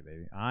Kaiju number 8,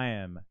 baby. I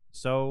am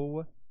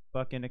so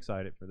fucking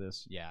excited for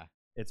this. Yeah.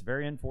 It's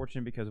very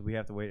unfortunate because we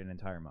have to wait an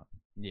entire month.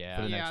 Yeah.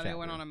 For the Yeah, next they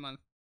went chapter. on a month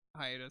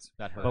hiatus.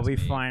 That hurts. But we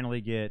me.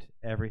 finally get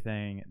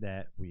everything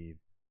that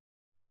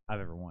I've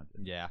ever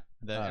wanted. Yeah.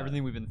 Uh,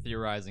 Everything we've been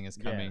theorizing is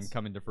coming yes.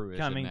 coming to fruition.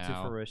 Coming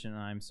now. to fruition, and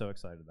I'm so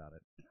excited about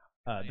it.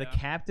 The Yeah.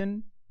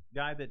 captain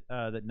guy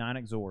that Nine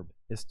absorbed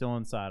is still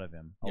inside of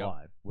him, Yep.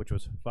 alive, which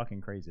was fucking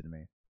crazy to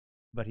me.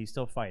 But he's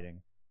still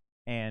fighting,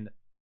 and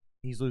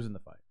he's losing the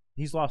fight.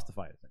 He's lost the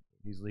fight.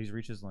 Essentially, he's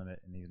reached his limit,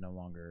 and he's no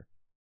longer,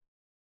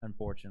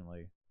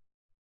 unfortunately,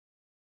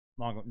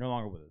 no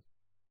longer with us.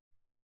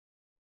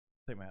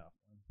 Take my hat off.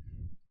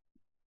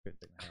 Good,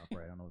 take my hat off.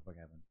 Right, I don't know what the fuck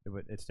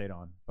happened. It stayed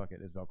on. Fuck it,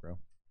 it's Velcro.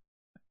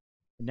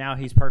 Now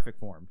he's perfect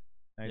formed.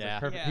 Now he's Yeah.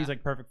 like perfect, Yeah. he's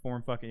like perfect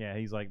form. Fucking yeah,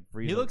 he's like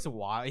Frieza. He looks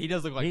wild. He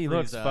does look like he Frieza.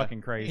 looks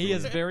fucking crazy. He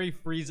is very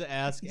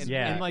Frieza-esque, and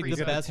yeah, in like he's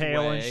the got best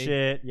tail way. and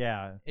shit.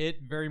 Yeah,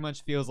 It very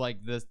much feels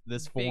like this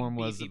Big, form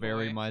was beefy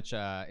very boy. much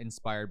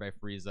inspired by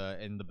Frieza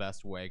in the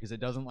best way, because it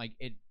doesn't like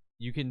it.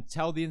 You can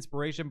tell the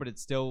inspiration, but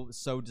it's still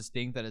so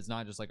distinct that it's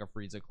not just like a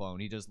Frieza clone.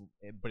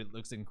 But it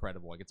looks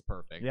incredible. Like it's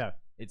perfect. yeah.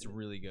 It's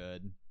really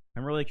good.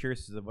 I'm really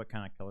curious as to what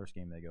kind of color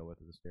scheme they go with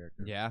this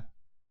character. Yeah.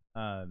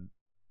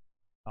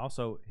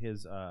 Also,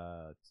 his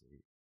let's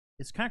see.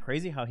 It's kind of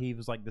crazy how he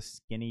was like the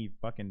skinny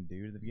fucking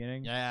dude at the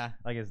beginning. Yeah.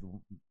 Like his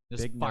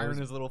Just big firing nose.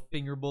 his little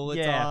finger bullets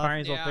yeah, off. firing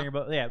his little Yeah. finger.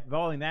 But yeah,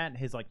 following that,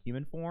 his like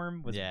human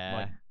form was Yeah.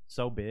 like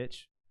so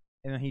bitch,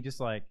 and then he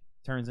just like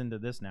turns into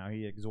this now.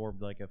 He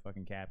absorbed like a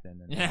fucking captain.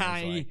 And Yeah,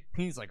 he's like,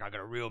 he's like, I got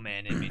a real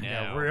man in me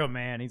now. yeah, real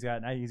man. He's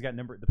got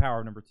the power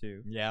of number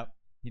 2. Yep.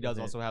 He does With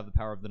it. also have the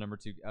power of the number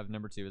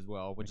two as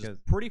well, which Because-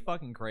 is pretty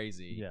fucking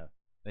crazy. Yeah.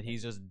 That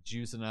he's just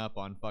juicing up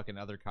on fucking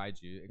other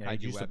kaiju Yeah, he kaiju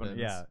juiced up on- weapons.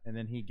 yeah, and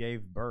then he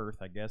gave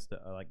birth, I guess, to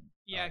like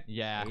Yeah,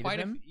 Yeah. Eight of quite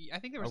a. them? I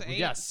think there was Oh, 8.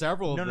 yeah,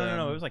 several no, of no, them.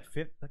 no, no. It was like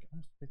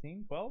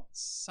 15, 12.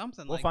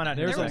 Something We'll like find that. out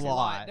in a There's There a was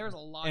lot. There was a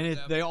lot. and of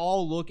them. they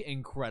all look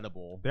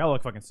incredible. They all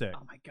look fucking sick.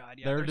 Oh my god,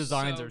 yeah. Their they're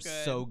designs so are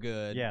good. so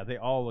good. Yeah, they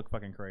all look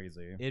fucking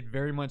crazy. It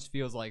very much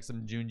feels like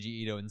some Junji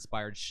Ito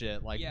inspired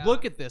shit. Like, Yeah.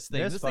 look at this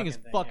thing. This This thing is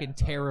fucking thing, fucking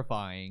yeah.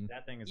 terrifying.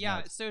 That thing is Yeah,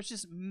 nuts. so it's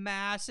just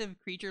massive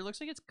creature.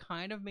 Looks like it's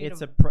kind of made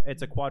It's of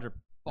it's a quadruped.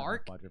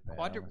 bark.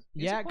 Quadruped.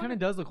 Yeah, it kind of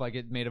does look like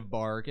it made of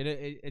bark.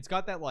 It's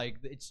got that like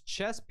its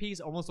chest piece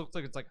almost looks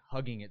like it's like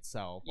hugging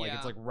itself. Like Yeah.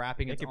 it's like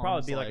wrapping It its could probably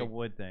arms, be like a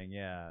wood thing.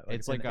 Yeah,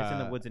 It's in, like it's in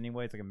the a- woods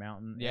anyway. It's like a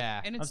mountain.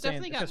 Yeah. And I'm it's saying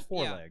definitely it got has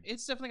 4 yeah, legs.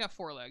 It's definitely got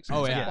 4 legs.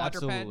 Oh It's a yeah, quadruped,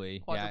 absolutely.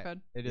 Quadruped.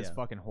 Yeah, it is Yeah.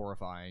 fucking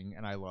horrifying,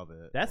 and I love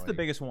it. That's the Like,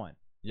 biggest one.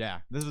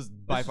 Yeah, this is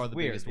by This far is the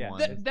weird, biggest yeah.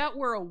 one. That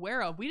we're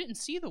aware of. We didn't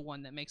see the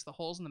one that makes the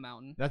holes in the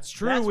mountain. That's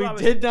true. That's We what I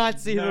was- did not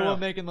see No, the no, one no.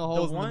 making the holes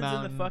the in the ones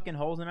mountain. in the fucking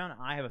holes in the mountain.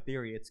 I have a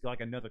theory. It's like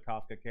another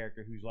Kafka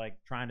character who's like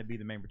trying to be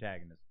the main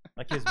protagonist.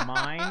 Like his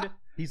mind,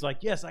 he's like,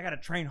 yes, I got to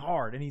train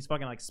hard, and he's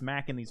fucking like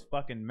smacking these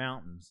fucking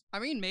mountains. I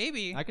mean,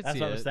 maybe. I could That's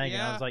see what I it. was thinking.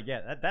 I Yeah. was like,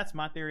 yeah, that's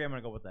my theory. I'm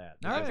gonna go with that.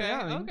 All right, okay, yeah,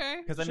 I mean, okay.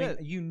 Because I mean,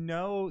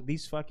 Shit.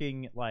 these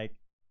fucking like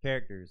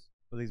characters,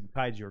 but these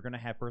kaiju are gonna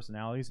have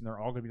personalities, and they're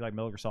all gonna be like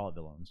Metal Gear Solid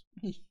villains.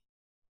 You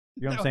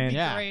know what I'm That would saying? be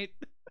Yeah. Great.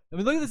 I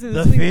mean, look at this. The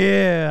This thing,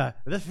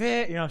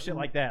 fear, you know, shit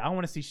like that. I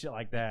want to see shit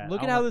like that. look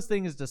I at how want- this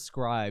thing is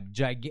described.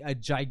 A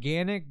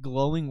gigantic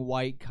glowing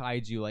white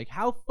kaiju. Like,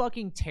 how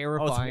fucking Oh,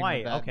 terrifying it's white.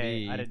 would that Okay,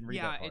 be? I didn't read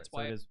Yeah, that part. it's So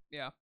it white. is-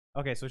 Yeah.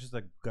 Okay, so it's just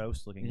a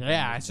ghost-looking. thing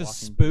Yeah, it's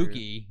just walking through.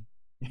 spooky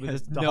with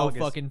His its no dog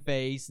is fucking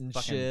face and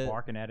fucking shit.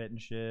 barking at it and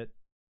shit.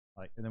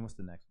 Like, and then what's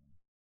the next one?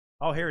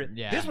 Oh, here it.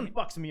 Yeah. This one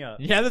fucks me up.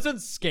 Yeah, this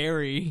one's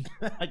scary.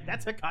 Like,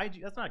 that's a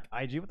kaiju. That's not a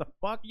kaiju. What the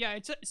fuck? Yeah,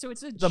 it's a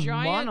It's a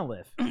giant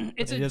monolith.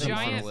 it's It a is a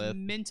giant monolith.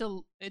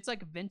 mental. It's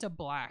like Venta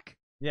Black.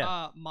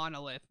 Yeah,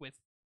 Monolith with.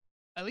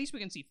 At least we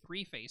can see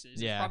 3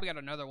 faces. Yeah. It's probably got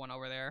another one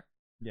over there.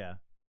 yeah.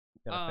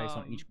 Got a face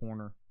on each Um,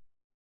 corner.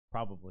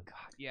 Probably. God,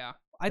 yeah.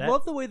 I That-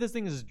 love the way this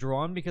thing is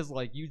drawn because,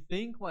 like, you'd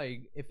think,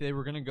 like, if they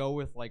were gonna go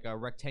with like a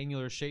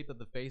rectangular shape, that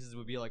the faces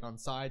would be like on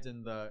sides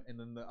and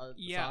then the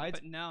Yeah, sides.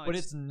 but no, But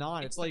it's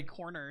not. It's the like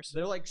corners.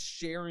 they're like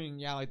sharing.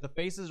 Yeah, like the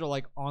faces are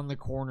like on the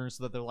corners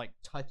so that they're like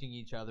touching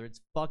each other. It's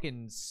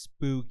fucking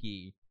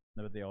spooky.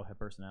 No, but they all have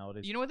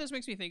personalities. You know what this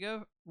makes me think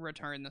of?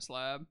 Return the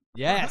Slab.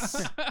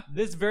 Yes,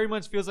 this very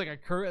much feels like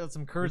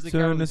some Courage the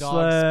Return Cowardly the Dog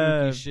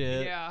Slab. spooky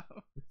shit. Yeah.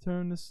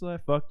 Turn the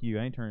slap. Fuck you.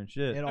 I ain't turning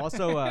shit. It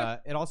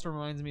also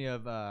reminds me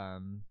of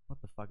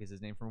what the fuck is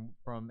his name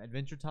from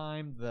Adventure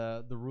Time,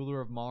 the ruler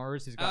of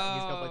Mars. He's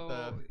got like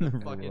the Ruler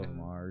of fucking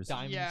Mars.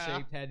 diamond Yeah.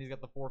 shaped head. He's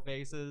got the 4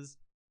 faces.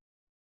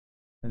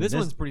 And This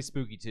one's pretty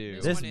spooky too.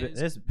 This one is-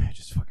 this bitch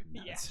is fucking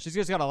nuts. Yeah. She's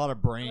just got a lot of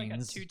Like a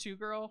brains. tutu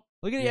girl.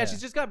 Look at it. Yeah. Yeah, she's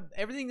just got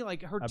everything.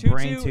 Like her A tutu,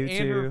 brain and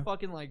her tutu.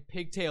 fucking like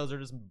pigtails are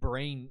just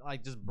brain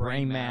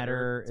Brain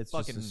matter. It's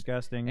fucking just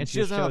disgusting. And she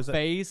doesn't have a up.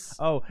 face.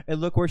 Oh,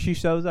 and look where she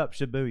shows up,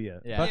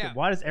 Shibuya. Yeah. Fuck it, Yeah.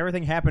 why does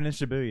everything happen in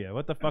Shibuya?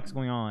 What the fuck's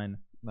going on?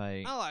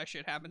 Like A lot of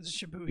shit happens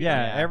in Shibuya.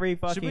 Yeah, every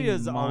fucking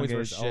Shibuya's manga always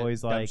where is shit,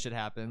 always dumb like, shit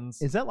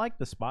happens. is that like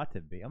the spot to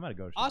be? I'm gonna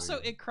go to Shibuya. Also,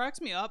 it cracks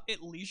me up.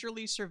 It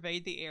leisurely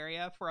surveyed the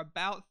area for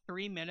about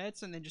 3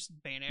 minutes and then just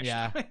vanished.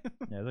 Yeah.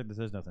 yeah, look,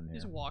 there's nothing here.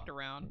 Just walked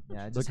around.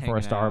 Yeah, just Looking for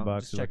a hanging out, Starbucks,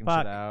 just like, checking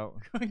fuck. shit out.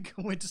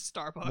 Went to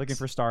Starbucks. Looking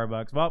for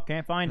Starbucks. Well,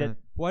 can't find it.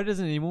 Why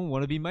doesn't anyone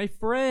want to be my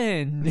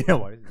friend? Yeah,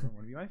 why does he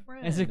want to be my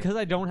friend? Is it because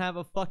I don't have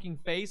a fucking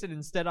face and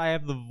instead I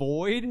have the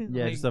void?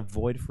 Yeah, Like, just a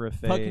void for a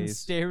fucking face.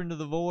 stare into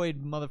the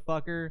void,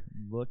 motherfucker.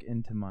 Look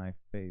into my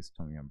face.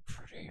 Tell me I'm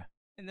pretty.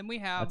 And then we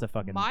have That's a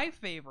fucking- my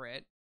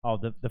favorite. Oh,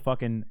 the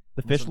fucking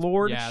the fish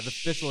lord. Yeah, the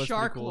fish lord's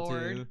Shark pretty cool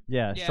Lord. too.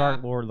 Yeah, Yeah.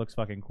 Shark Lord looks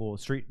fucking cool.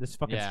 This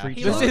fucking Yeah, street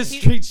He this shark. looks- is he-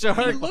 Street Shark.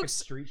 he Fucking looks-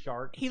 street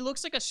shark. He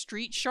looks like a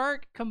street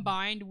shark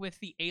combined with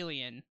the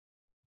alien.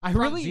 I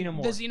From really,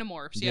 Xenomorph. The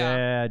xenomorphs,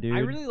 yeah. dude. I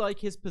really like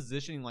his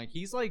positioning. Like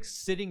he's like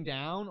sitting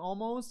down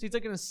almost. He's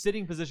like in a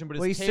sitting position, but his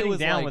well, he's tail sitting is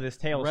down like with his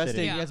tail resting.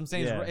 sitting. Yeah. Yes, I'm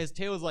saying Yeah. his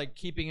tail is like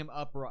keeping him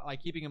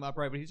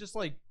upright, but he's just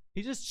like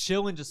he's just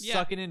chilling, just Yeah,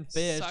 sucking in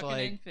fish. Sucking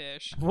like in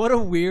fish. what a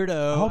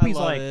weirdo. I hope he's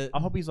love like. it. I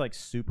hope he's like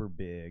super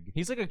big.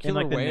 He's like a In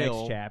killer like the whale.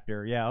 next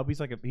chapter, yeah. I hope he's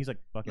like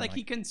fucking Like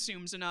he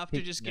consumes enough he-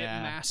 to just get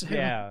yeah. massive.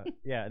 yeah,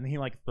 yeah, and then he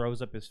like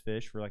throws up his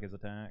fish for like his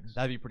attacks.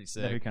 That'd be pretty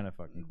sick. That'd be kind of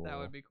fucking cool. That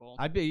would be cool.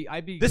 I'd be.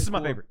 This is my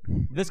cool. favorite.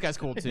 This guy's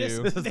cool too. This-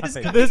 This is my this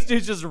favorite. This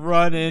dude's just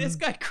running. This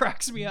guy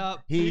cracks me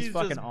up. He's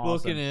fucking just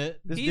awesome. booking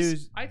it. This He's-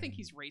 dude's I think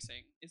he's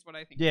racing. Is what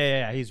I think.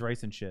 yeah, he's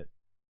racing shit.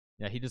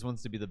 Yeah, he just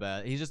wants to be the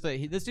best. He's just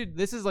this dude.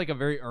 This is like a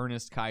very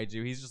earnest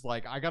kaiju. He's just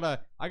like, I gotta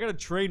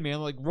train,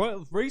 man. Like,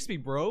 race me,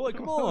 bro. Like,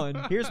 come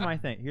on. Here's my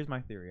thing. Here's my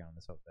theory on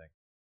this whole thing: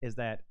 is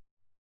that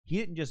he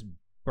didn't just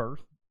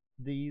birth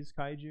these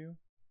kaiju;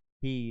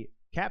 he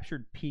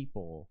captured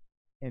people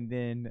and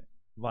then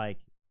like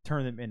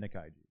turned them into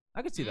kaiju.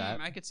 I could see that.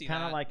 I could see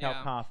Kind that. of like yeah.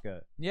 how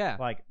Kafka Yeah.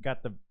 like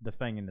got the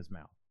thing in his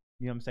mouth.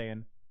 You know what I'm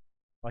saying?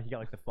 Like he got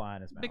like the fly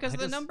in his mouth. Because I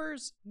the just-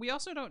 numbers, we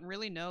also don't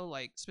really know,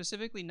 like,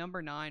 specifically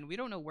number 9, we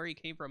don't know where he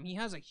came from. He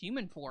has a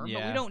human form, but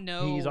we Yeah. don't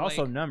know. he's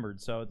also like,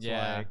 numbered, so it's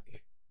Yeah.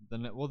 like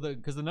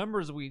Because the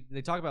numbers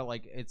they talk about,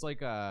 like, it's like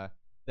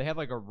they have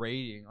like a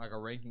rating, like a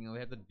ranking. They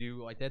have to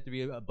do like they have to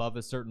be above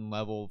a certain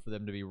level for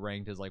them to be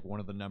ranked as like one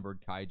of the numbered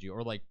kaiju,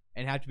 or like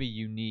and have to be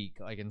unique,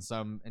 like in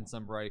some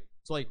variety.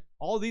 So like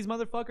all these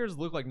motherfuckers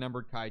look like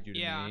numbered kaiju to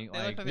Yeah, me. they look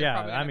Like, like they're yeah.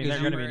 probably I mean, gonna they're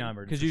be gonna be numbered.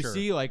 numbered because for you sure.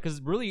 see, like,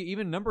 because really,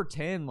 even number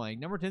 10, like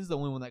number 10 is the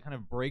only one that kind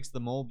of breaks the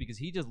mold because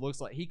he just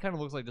looks like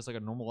just like a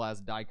normal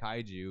ass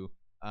daikaiju.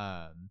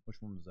 Which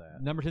one was that?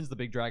 Number 10 is the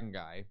big dragon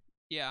guy,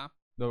 Yeah.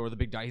 or the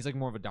big he's like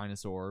more of a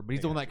dinosaur, but he's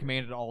I the one got that you.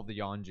 commanded all of the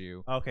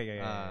Yonju. Okay,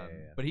 yeah.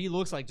 But he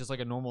looks like just like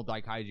a normal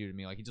daikaiju to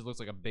me. Like he just looks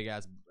like a big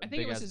ass. I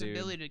think it was big-ass his dude.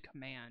 ability to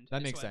command. That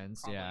is makes what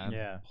sense, probably yeah.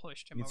 Yeah.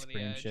 Pushed him You over the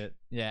scream edge. shit.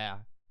 Yeah.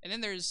 And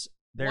then there's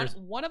There's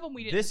one of them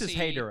we didn't this is see.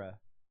 Hedorah.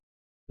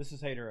 This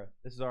is Hedorah.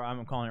 This is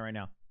I'm calling it right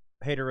now.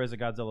 Hedorah is a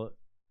Godzilla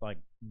like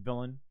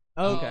villain.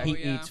 Oh, okay. He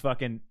yeah. eats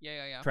fucking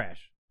Yeah.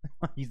 trash.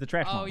 He's the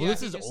trash Oh, monster. yeah. Well, this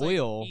he is just,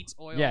 oil. Like, eats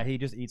oil. Yeah, he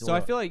just eats. So oil.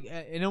 I feel like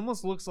it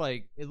almost looks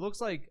like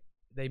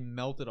they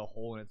melted a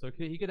hole in it. So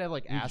he could have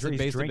like He's acid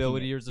based drinking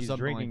ability it. or He's something like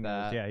drinking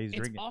that. those. Yeah, he's It's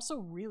drinking. also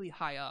really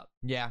high up,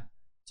 Yeah.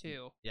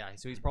 too. Yeah.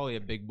 So he's probably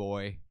a big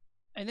boy.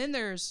 And then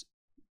there's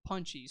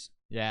Punchies.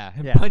 Yeah.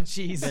 Yeah.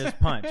 Punchies. There's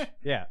Punch.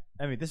 Yeah,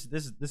 I mean this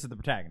is the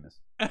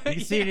protagonist. You can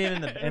see it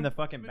even in the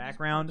fucking With his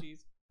background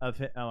punchies.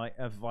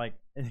 of like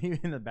even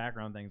in the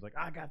background things like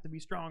I got to be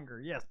stronger.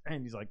 Yes,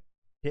 and he's like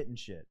hitting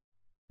shit.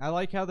 I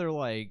like how they're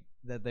like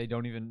that. They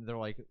don't even. They're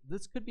like,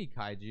 this could be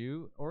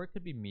kaiju or it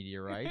could be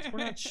meteorites. We're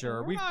not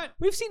sure.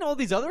 We've seen all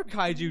these other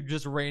kaiju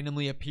just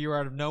randomly appear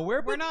out of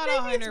nowhere. We're but not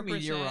maybe it's 100%.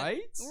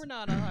 meteorites. We're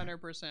not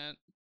 100%.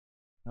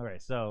 Okay,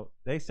 so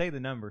they say the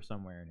number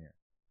somewhere in here.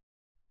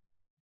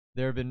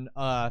 There have been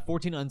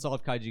 14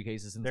 unsolved kaiju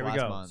cases since There we last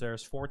go. month. So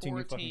there's 14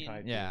 new fucking 14.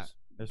 kaijus. Yeah.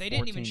 There's They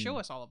didn't even 14 show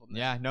us all of them.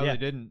 Yeah, no, Yeah. they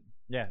didn't.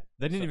 Yeah,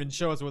 They didn't even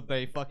show us what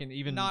they fucking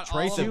even Not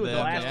trace all of of them. the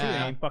last two yeah.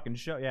 they ain't fucking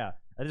show. Yeah,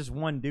 that's just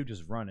one dude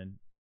just running.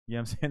 You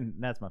know what I'm saying?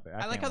 That's my favorite.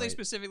 I like can't how they wait.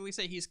 specifically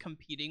say he's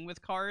competing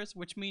with cars,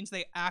 which means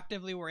they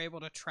actively were able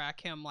to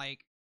track him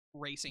like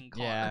racing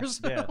Yeah,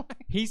 cars. yeah.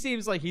 He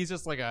seems like he's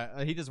just like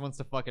he just wants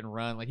to fucking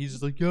run. Like he's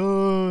just like,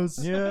 yes,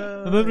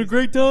 Yeah, I'm having a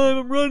great time.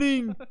 I'm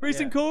running,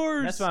 racing Yeah.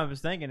 cars. That's what I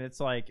was thinking. It's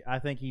like I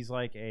think he's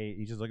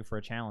just looking for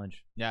a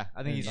challenge. Yeah,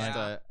 I think he's Yeah. just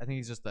I think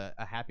he's just a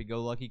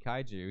happy-go-lucky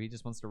kaiju. He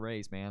just wants to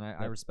race, man.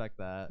 I Yep. respect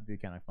that. It'd be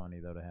kind of funny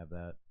though to have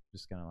that.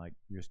 Just kind of like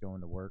you're just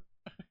going to work,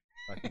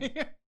 fucking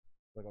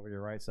look over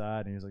your right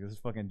side, and he's like this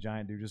fucking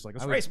giant dude, just like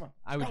let's I would- race one.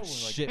 I would Let's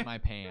go. Like, shit my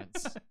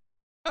pants.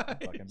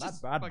 fucking,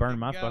 Just I'd burn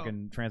my go.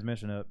 fucking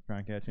transmission up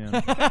trying to catch him.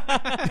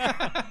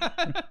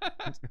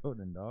 Let's go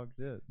then, dog.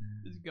 Shit.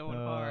 Just going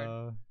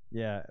hard.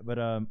 Yeah, but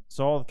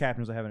so all the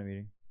captains are having a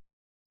meeting,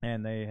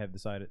 and they have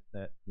decided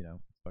that it's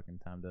fucking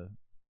time to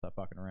stop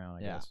fucking around.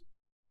 I Yeah. guess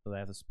so they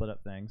have to split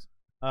up things.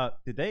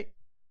 Did they?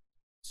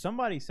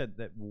 Somebody said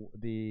that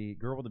the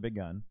girl with the big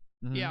gun,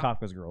 Mhm. Yeah.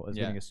 Kafka's girl, is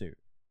Yeah. getting a suit.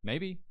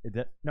 Maybe.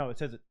 No, it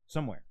says it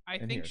somewhere. I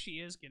in think here. she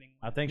is getting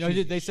I one. think No,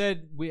 she's, they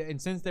said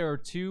and since there are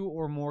 2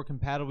 or more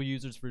compatible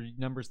users for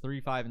numbers 3,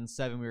 5, and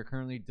 7, we are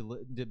currently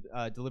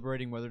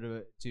deliberating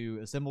whether to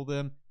assemble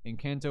them in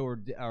Kanto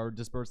or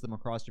disperse them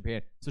across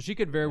Japan. So she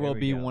could very There well we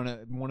be go.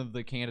 one of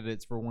the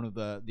candidates for one of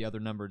the other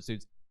numbered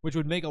suits, which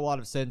would make a lot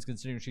of sense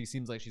considering she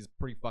seems like she's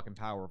pretty fucking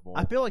powerful.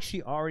 I feel like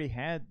she already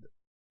had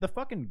the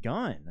fucking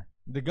gun.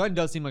 The gun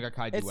does seem like a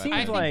kaiju It weapon. I seems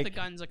think like- the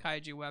gun's a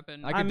kaiju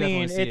weapon. I I could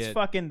mean, definitely see it's it.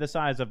 fucking the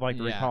size of like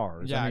 3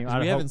 cars. Yeah, I mean, 'cause I'd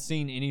we hope- haven't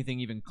seen anything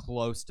even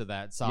close to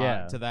that size.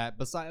 Yeah. To that.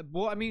 Besides,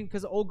 well, I mean,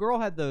 because old girl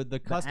had the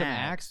custom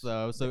axe axe.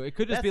 though, so it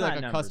could just That's be like not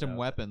a numbered, custom though.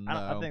 weapon.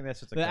 I Though. think that's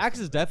just a The axe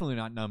custom is definitely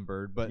not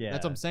numbered, but that's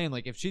what I'm Yeah. saying.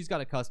 Like, if she's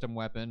got a custom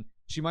weapon,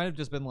 she might have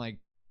just been like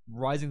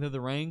rising through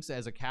the ranks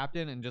as a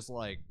captain, and just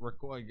like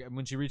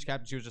when she reached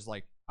captain, she was just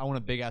like, "I want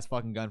a big ass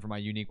fucking gun for my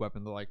unique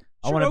weapon." They're like,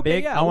 I "Sure, want a okay,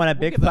 big, yeah, I want a we'll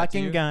big give that to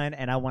fucking you." gun,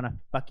 and I want a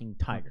fucking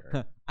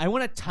tiger. I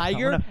want a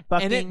tiger, I want a and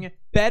fucking it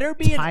better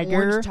be an tiger.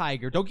 orange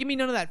tiger. Don't give me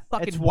none of that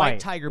fucking It's white white.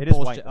 tiger It is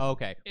bullshit. white, though. Oh,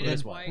 okay, It Re-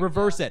 is white,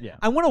 Reverse yeah. it. Yeah.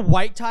 I want a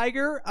white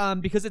tiger,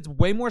 because it's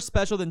way more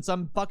special than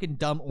some fucking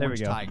dumb There we orange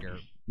go. tiger.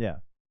 Yeah,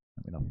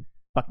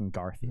 fucking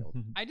Garfield.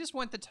 I just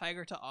want the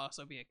tiger to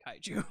also be a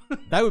kaiju.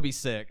 That would be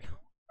sick.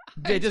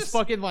 I It just just-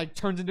 fucking like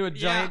turns into a Yeah.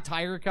 giant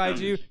tiger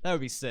kaiju. That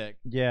would be sick.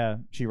 Yeah,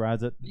 she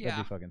rides it. Yeah.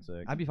 That'd be fucking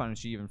sick. I'd be fine if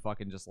she even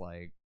fucking just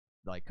like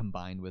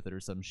combined with it or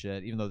some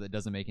shit, even though that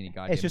doesn't make any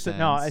goddamn It's just sense.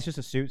 it's just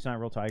a suit. It's not a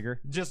real tiger.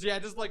 just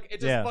like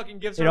it just Yeah. fucking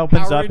gives It her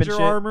opens Power up and Ranger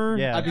shit. armor.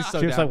 Yeah, I'd be Yeah. so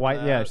she looks down like for white.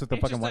 that. Yeah, it's like the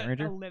It's fucking just White a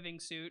Ranger. living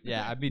suit.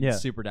 Yeah, I'd be Yeah.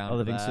 super down A for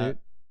living that. suit.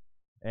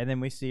 And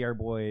then we see our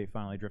boy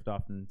finally drift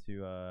off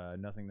into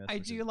nothingness. I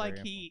which do is like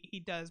very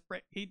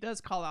he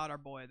does call out our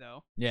boy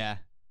though. Yeah.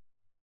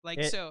 Like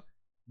It- so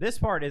This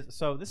part is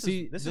so. This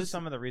See, is this-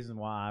 some of the reason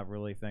why I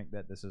really think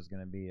that this is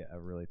going to be a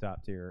really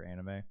top tier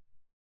anime,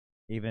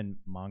 even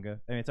manga.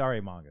 I mean, it's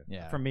already manga.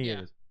 Yeah. For me, Yeah.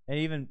 it is, and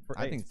even for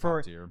I think it's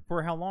for top tier.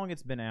 for how long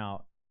it's been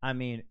out. I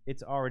mean,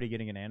 it's already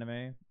getting an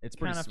anime. It's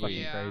pretty Kind of sweet.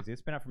 fucking Yeah. crazy.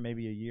 It's been out for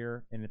maybe a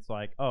year, and it's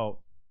like, oh,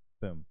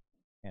 boom,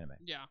 anime.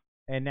 yeah.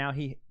 And now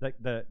he like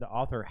the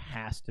author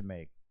has to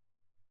make,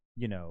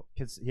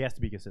 because he has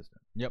to be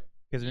consistent. Yep.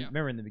 Because Yeah.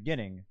 remember in the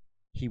beginning,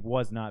 he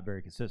was not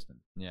very consistent.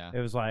 Yeah. It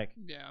was like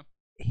Yeah.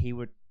 he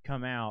would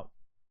come out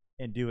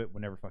and do it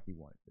whenever fuck he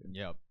wanted to.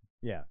 Yep.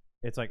 Yeah,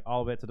 it's like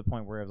all the way to the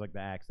point where it was like the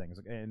axe thing. It's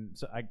like, and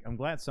so I'm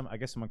glad I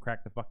guess someone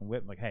cracked the fucking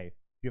whip. Like, hey,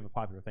 you have a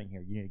popular thing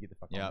here. You need to get the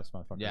fuck on Yep. this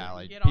motherfucker. Yeah,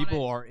 like Get on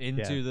people it. are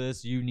into Yeah.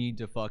 this. You need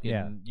to fucking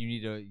Yeah. you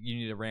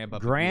need to ramp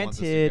up. if you want this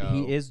to Granted, go.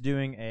 he is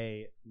doing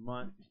a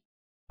month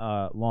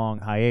long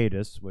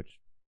hiatus, which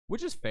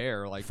which is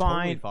fair. Like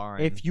fine, totally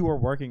fine. if you are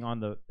working on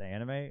the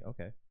anime.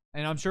 Okay,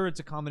 And I'm sure it's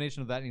a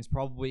combination of that. And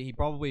he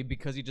probably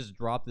because he just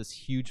dropped this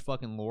huge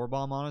fucking lore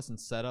bomb on us and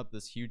set up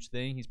this huge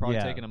thing. He's probably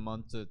Yeah. taken a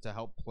month to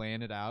help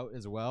plan it out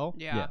as well.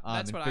 Yeah. Yeah.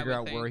 That's and what figure I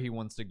out would where think. he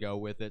wants to go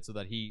with it, so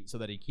that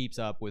he keeps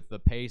up with the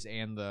pace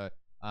and the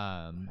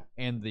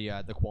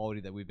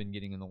quality that we've been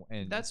getting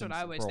That's what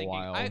I was for a thinking.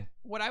 while.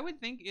 What I would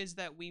think is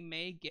that we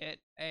may get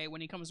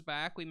when he comes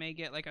back, we may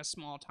get like a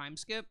small time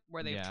skip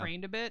where they've Yeah.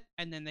 trained a bit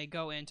and then they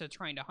go into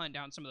trying to hunt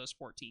down some of those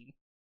 14.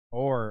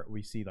 or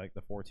we see like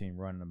the 14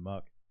 running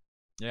amok.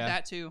 Yeah,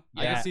 That too.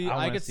 I Yeah, could see. I I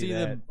wanna could see see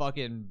them that.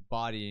 fucking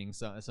bodying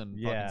some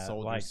Yeah, fucking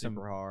soldiers like some-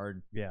 super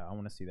hard. Yeah, I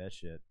want to see that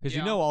shit. Because Yeah.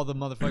 you know all the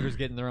motherfuckers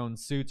getting their own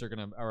suits are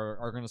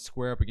gonna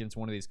square up against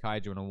one of these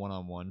kaiju in a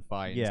 1-on-1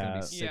 fight. And Yeah. it's gonna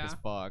be sick Yeah. as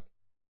fuck.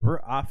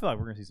 I feel like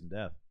we're gonna see some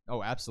death.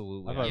 Oh,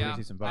 absolutely. I thought Yeah.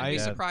 we'd see some I'd fucking be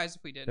death. surprised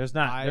if we did. There's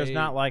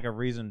not like a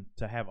reason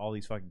to have all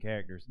these fucking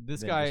characters. This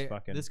than guy, just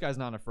fucking, this guy's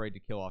not afraid to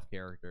kill off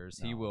characters.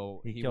 He No.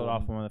 will. He killed will,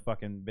 off one of the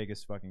fucking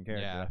biggest fucking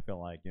characters. Yeah. I feel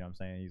like, you know what I'm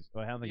saying?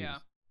 I don't think Yeah.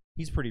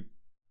 he's pretty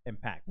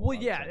impactful. Well, I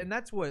would yeah, say. and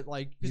that's what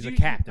like 'cause He's a you-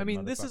 captain, I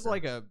mean, this is motherfucker.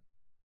 like a.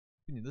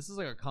 This is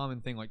like a common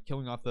thing, like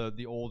killing off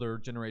the older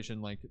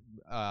generation, like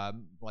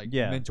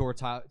Yeah. mentor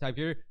type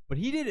character. But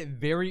he did it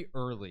very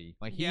early.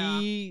 Like Yeah.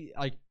 he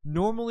like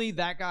normally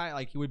that guy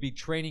like he would be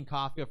training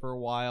Kafka for a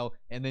while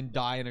and then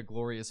die in a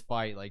glorious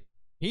fight. Like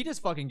he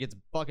just fucking gets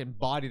fucking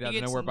bodied He out of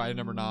gets nowhere by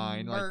number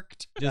 9. Like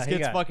murked. just he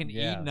gets got- fucking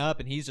yeah. eaten up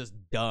and he's just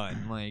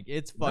done. Like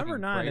it's fucking number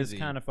 9 crazy. is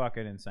kind of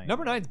fucking insane.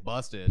 Number 9's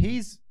busted.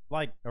 He's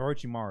like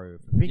Orochimaru.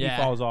 If the pinky Yeah.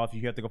 falls off,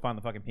 you have to go find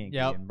the fucking pinky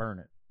Yep. and burn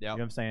it. You know Yep.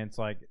 what I'm saying? It's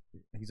like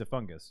he's a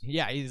fungus.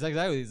 Yeah, he's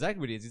exactly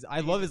what he is. I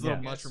love his little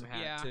Yeah. mushroom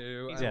hat Yeah,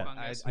 too. he's a I,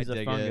 fungus. I He's a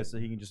dig fungus, it. so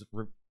he can just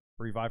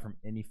revive from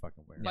any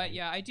fucking where. But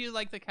yeah, I do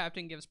like the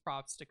captain gives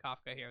props to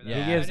Kafka here. Though.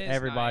 Yeah. He gives That is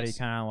everybody nice.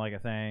 kind of like a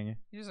thing.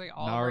 He's like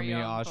Oliver Naruto,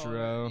 Young,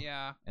 Ashuro,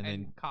 yeah, and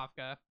and then-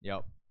 Kafka.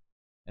 Yep.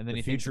 And then The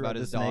he thinks future about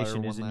of his this daughter nation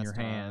one is in last your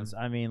time. hands.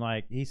 I mean,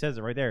 like he says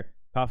it right there.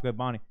 Kafka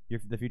Bonnie,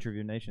 the future of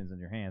your nation is in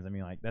your hands. I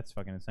mean, like that's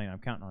fucking insane. I'm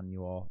counting on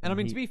you all. And I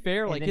mean, to be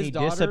fair, and like then his he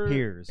daughter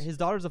disappears. His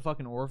daughter's a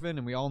fucking orphan,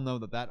 and we all know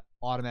that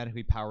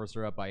automatically powers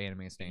her up by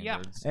anime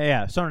standards.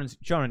 yeah,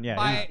 Shonen, yeah.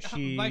 By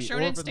she, by Shonen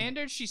orphan-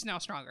 standards, she's now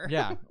stronger.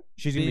 Yeah.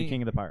 she's gonna be being-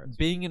 king of the pirates.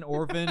 Being an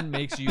orphan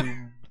makes you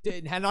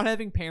not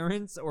having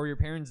parents or your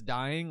parents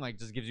dying like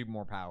just gives you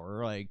more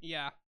power. Like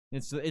yeah.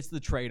 it's the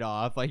trade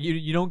off. Like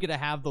you don't get to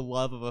have the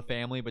love of a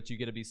family, but you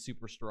get to be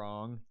super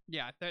strong.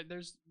 Yeah,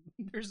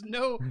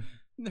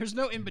 there's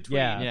no in between.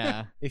 Yeah.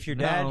 Yeah. If your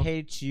dad No.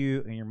 hates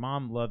you and your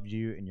mom loved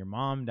you and your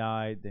mom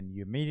died, then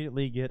you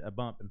immediately get a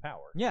bump in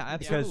power. Yeah,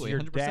 Because absolutely. your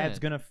 100%. dad's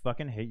gonna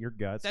fucking hate your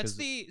guts. That's 'cause-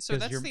 the 'cause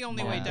that's your the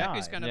only way mom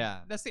Deku's died. gonna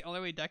Yeah. that's the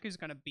only way Deku's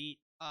gonna beat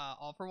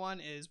All for One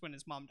is when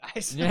his mom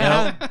dies.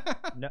 Yeah.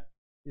 No,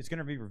 it's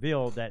gonna be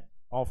revealed that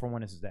All for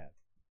One is his dad.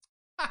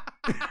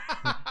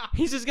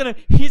 he's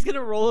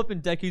gonna roll up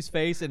in Deku's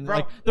face and Bro.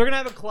 like they're gonna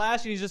have a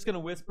clash and he's just gonna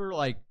whisper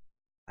like,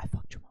 "I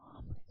fucked your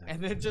mom,"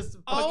 and then just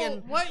Oh,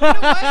 fucking. what? You know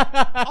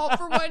what? All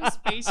for One's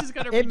face is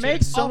gonna. It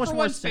makes so All much for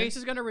more One's face sense.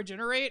 is gonna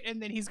regenerate,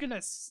 and then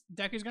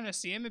Deku's gonna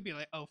see him and be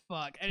like, "Oh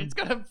fuck!" And it's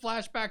gonna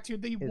flash back to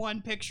the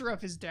one picture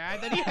of his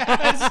dad that he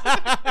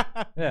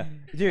has. Yeah,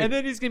 dude. And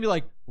then he's gonna be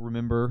like,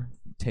 "Remember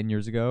 10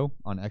 years ago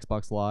on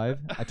Xbox Live,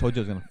 I told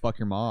you I was gonna fuck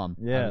your mom.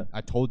 Yeah.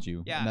 I told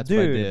you. Yeah. and that's what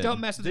I Dude. did." Don't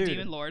mess with the Dude.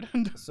 Demon Lord.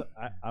 So,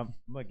 I'm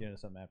gonna get into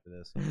something after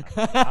this.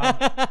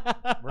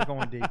 We're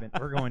going deep.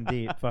 We're going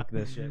deep. Fuck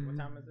this shit. What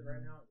time is it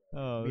right now?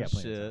 Oh We got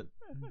plenty of shit.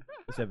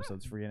 This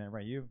episode's free in it,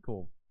 right? You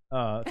cool?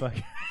 Fuck.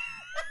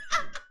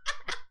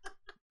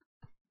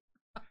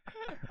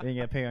 You ain't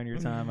gotta pay on your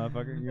time,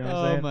 motherfucker. You know what I'm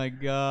Oh saying? my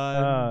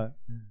god.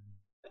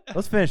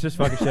 Let's finish this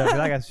fucking show because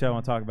I got shit I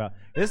want to talk about.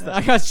 This is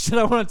I got shit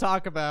I want to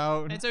talk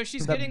about. And so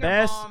she's the getting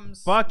best her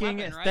mom's fucking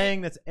weapon, right?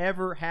 thing that's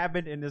ever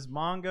happened in this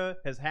manga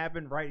has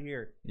happened right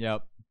here.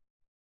 Yep.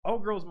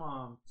 Old girl's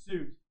mom,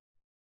 Suit.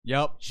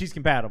 Yep. She's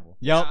compatible.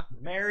 Yep. Yeah.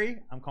 Mary,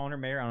 I'm calling her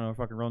Mary. I don't know her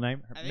fucking real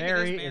name. I think it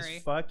Mary is Mary.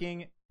 is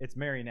fucking. It's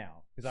Mary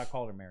now because I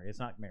called her Mary. It's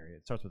not Mary.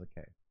 It starts with a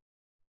K.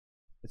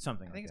 It's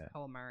something I think like it's that.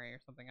 calamari or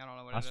something. I don't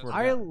know what I it is. swear to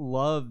I God.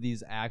 love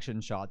these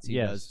action shots he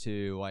Yes. does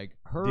too. Like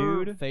her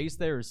Dude. face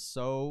there is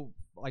so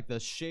like the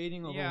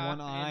shading over Yeah, one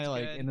it eye, is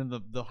like good. and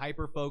then the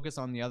hyper focus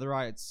on the other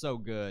eye. It's so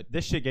good.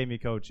 This shit gave me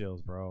cold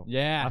chills, bro.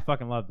 Yeah. I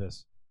fucking love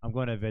this. I'm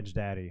going to avenge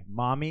daddy.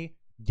 Mommy,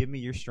 give me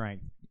your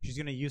strength. She's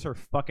gonna use her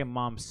fucking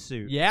mom's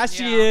suit. Yeah,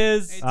 she Yeah,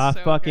 is. it's I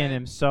so fucking good.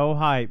 am so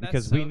hyped That's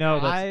because so we know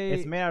good. that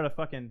it's made out of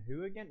fucking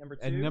who again? Number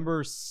 2. And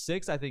number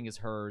 6, I think, is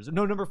hers.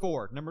 No, number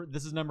 4.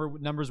 This is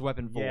numbers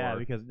weapon 4. Yeah,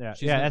 because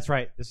She's gonna- that's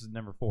right. This is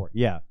number 4.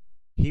 Yeah,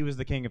 he was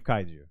the king of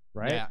kaiju,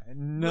 right? Yeah.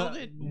 No,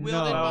 Wielded no.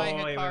 by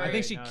wait, Hikari. I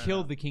think she No, no,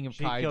 killed no. the king of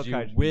She killed kaiju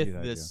Kaiju with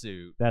Kaiju. this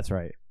suit. That's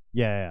right.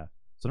 Yeah.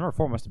 So number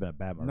 4 must have been a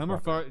bad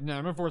motherfucker.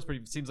 Number 4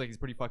 is seems like he's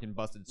pretty fucking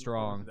busted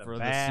strong for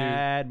the suit.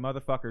 bad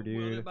motherfucker,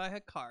 Wielded dude. by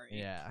Hikari.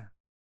 Yeah.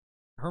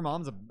 Her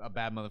mom's a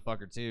bad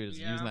motherfucker too, just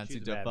Yeah. using that She's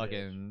suit a to bad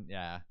fucking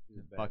She's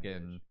a bad fucking,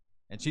 bitch.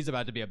 and she's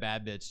about to be a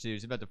bad bitch too.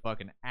 She's about to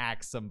fucking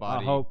axe I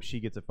somebody. hope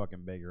she gets a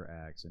fucking bigger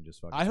axe and just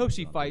fucking. I hope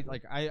she stomps on fight. people.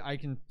 Like I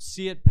can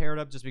see it paired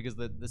up just because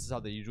this is how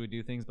they usually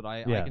do things. But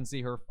I Yeah. can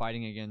see her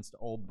fighting against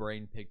old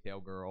brain pigtail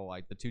girl,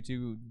 like the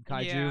Tutu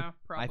kaiju. Yeah, I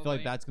feel like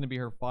probably. that's gonna be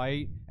her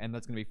fight, and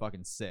that's gonna be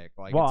fucking sick.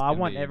 Like, Well, it's I gonna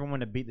want be- everyone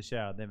to beat the shit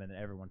out of them and then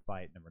everyone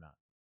fight number 9.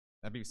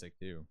 That'd be sick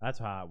too. That's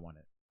how I want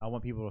it. I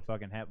want people to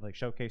fucking have like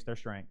showcase their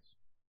strengths.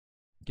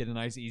 Get a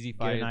nice easy Get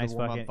fight. a nice the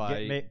warm-up fucking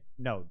fight.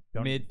 no,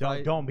 don't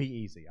Mid-fight? don't be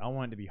easy. I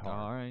want it to be hard.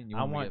 All right, you I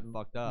want, want to get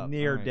fucked up.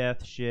 Near All right.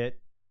 death shit,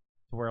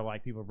 to where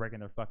like people breaking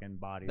their fucking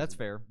bodies. That's and-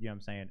 fair. You know what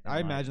I'm saying? I And,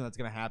 like, imagine that's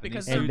gonna happen.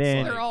 Because These And they're, suits,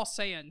 then- they're like- all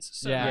Saiyans,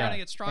 so Yeah. they're gonna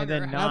get stronger.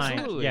 And then 9,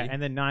 Absolutely. yeah,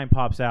 and then 9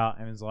 pops out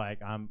and is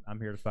like, I'm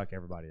here to fuck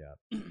everybody up.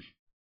 I'm here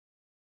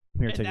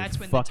to And take that's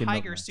your when the fucking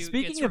tiger movement. suit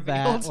Speaking gets of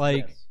that, revealed.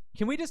 like, Yes.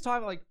 can we just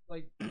talk like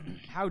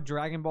how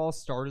Dragon Ball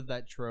started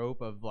that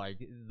trope of like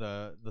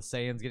the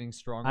Saiyans getting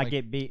strong? I like,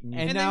 get beaten.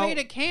 and and now- they made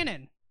a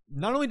canon.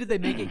 not only did they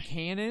make it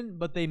canon,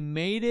 but they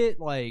made it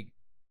like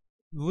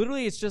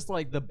literally it's just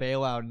like the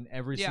bailout in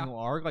every single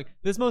arc. Like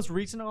this most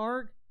recent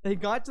arc, they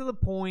got to the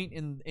point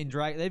they've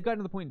gotten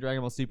to the point in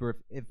Dragon Ball Super.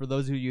 If for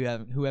those of you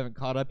who haven't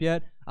caught up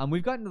yet,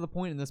 we've gotten to the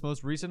point in this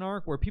most recent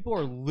arc where people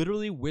are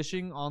literally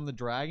wishing on the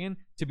dragon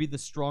to be the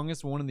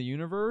strongest one in the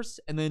universe,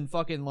 and then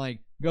fucking like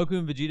Goku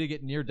and Vegeta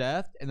get near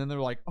death, and then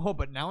they're like, oh,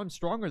 but now I'm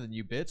stronger than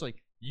you, bitch.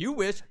 Like you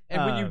wish,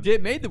 and when you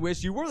made the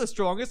wish, you were the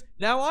strongest.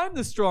 Now I'm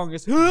the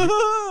strongest.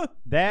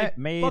 That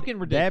made fucking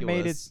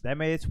ridiculous. That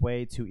made its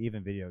way to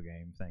even video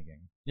game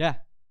thinking. Yeah,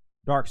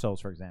 Dark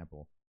Souls, for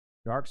example.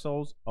 Dark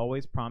Souls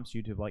always prompts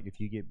you to, like, if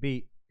you get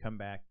beat, come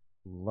back,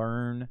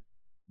 learn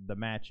the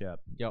matchup,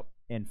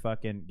 and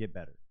fucking get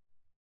better.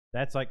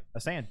 That's like a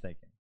Sans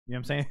thinking. You know what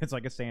I'm saying? It's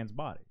like a Sans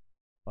body.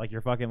 Like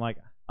you're fucking like,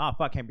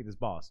 fuck, can't beat this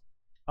boss.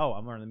 Oh,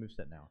 I'm learning the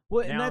moveset now.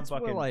 Well, now and that's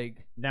what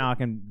like now I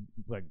can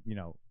like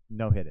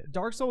no hit it.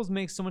 Dark Souls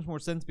makes so much more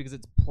sense because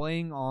it's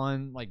playing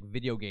on like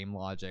video game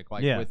logic,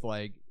 like with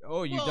like,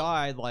 oh, you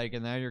died, like,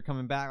 and now you're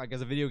coming back, like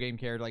as a video game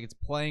character, like it's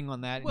playing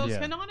on that. Well,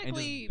 and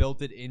canonically, just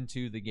built it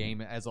into the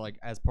game as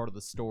part of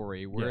the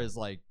story. Whereas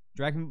like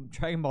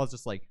Dragon Ball is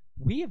just like,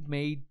 we have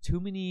made too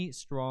many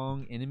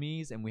strong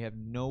enemies and we have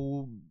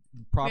no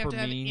proper we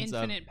have to means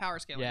have infinite power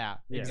scaling. Yeah,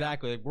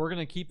 exactly. Like, we're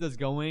gonna keep this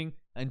going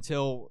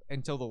until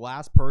the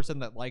last person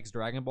that likes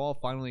Dragon Ball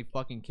finally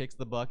fucking kicks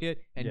the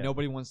bucket and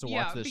nobody wants to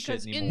watch this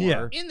shit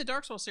anymore. In the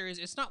Dark Souls series,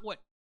 it's not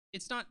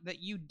that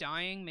you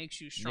dying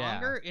makes you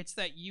stronger. It's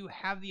that you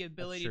have the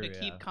ability to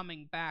keep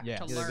coming back to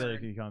learn. The ability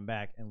to keep coming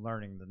back and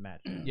learning the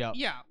match.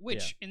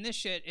 Which in this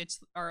shit,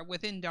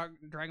 within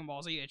Dragon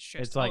Ball Z, it's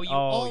just, it's like, you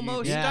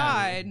almost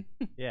died.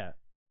 Yeah.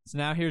 So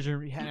now here's your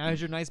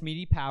nice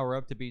meaty power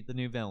up to beat the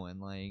new villain,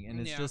 like,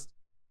 and it's just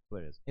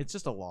what it is. It's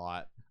just a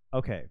lot.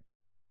 Okay.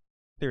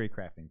 Theory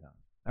crafting time.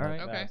 All right.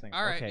 Okay.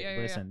 All right. Okay.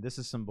 Listen, this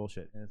is some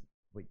bullshit. And it's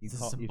what you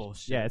call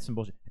bullshit. Yeah, it's some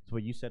bullshit. It's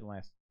what you said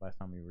last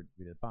time we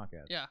did the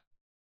podcast. Yeah.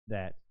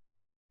 That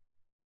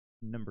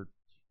number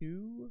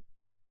 2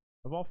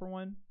 of All for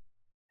One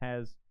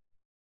has,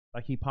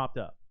 like, he popped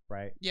up,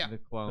 right? Yeah. The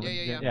clone.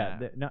 Yeah.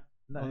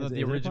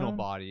 The original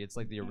body. It's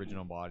like the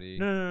original body.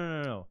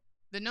 No.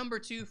 The number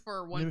 2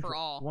 for One for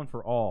All. One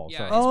for All.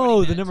 Yeah,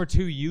 sorry. The number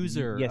 2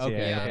 user. Yes.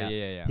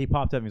 Okay. Yeah. He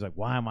popped up and he's like,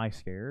 "Why am I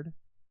scared?"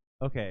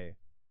 Okay.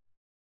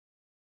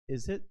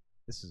 Is it?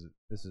 This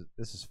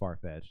is far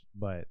fetched,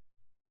 but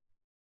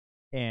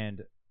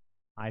and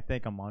I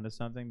think I'm onto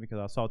something because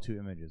I saw 2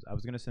 images. I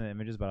was gonna send the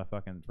images, but I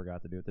fucking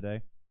forgot to do it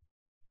today.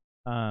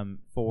 I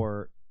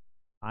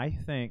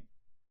think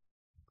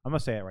I'm gonna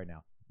say it right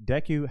now.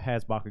 Deku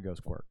has Bakugo's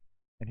quirk,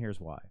 and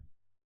here's why.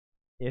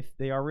 If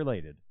they are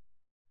related,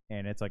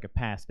 and it's like a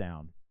pass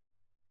down,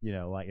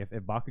 like if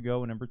Bakugo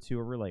and number 2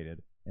 are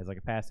related, it's like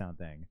a pass down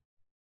thing,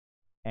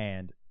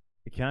 and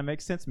it kind of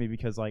makes sense to me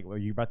because, like, are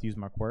you about to use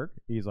my quirk?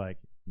 He's like,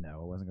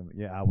 no,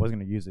 I wasn't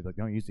gonna use it, but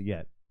don't use it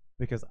yet.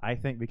 Because I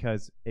think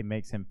because it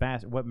makes him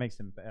fast. What makes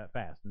him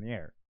fast in the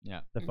air? Yeah.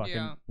 The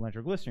fucking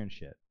nitroglycerin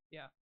shit.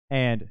 Yeah.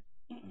 And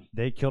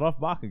they killed off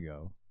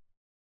Bakugo.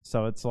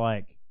 So it's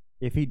like,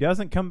 if he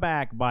doesn't come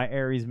back by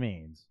Ares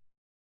means,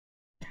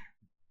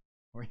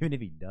 or even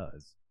if he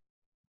does,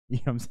 you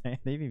know what I'm saying?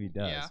 Even if he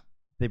does,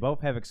 they both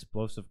have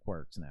explosive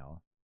quirks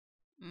now.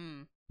 You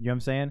know what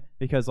I'm saying?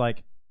 Because,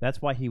 like,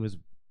 that's why he was.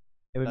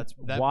 Why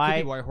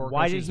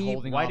did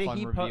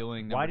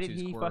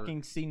he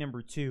fucking see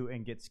number 2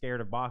 and get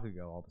scared of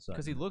Bakugo all of a sudden?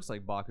 Because he looks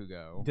like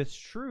Bakugo. That's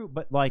true,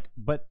 but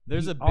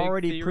there's he's a big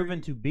already theory.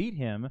 proven to beat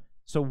him.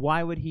 So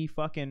why would he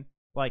fucking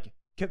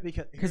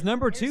because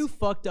number 2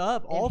 fucked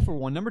up All for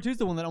One. Number 2's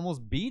the one that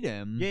almost beat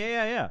him.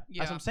 Yeah.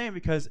 That's what I'm saying,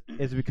 because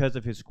it's because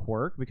of his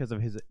quirk, because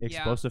of his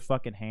explosive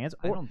fucking hands.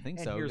 I don't think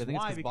so. Here's I think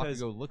why, it's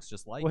because Bakugo looks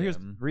just like him. Here's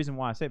the reason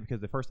why I say it,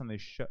 because the first time they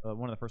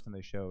one of the first time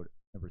they showed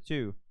number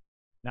 2.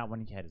 Not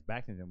when he had his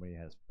back to him, when he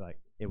has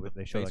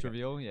they showed face like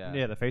reveal,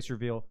 the face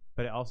reveal.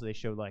 But also they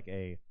showed like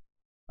a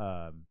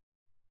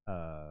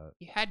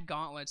he had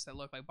gauntlets that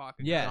looked like Bakugo.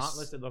 Yes.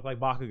 Gauntlets that look like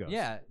Bakugo.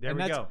 Yeah, there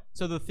we go.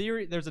 So the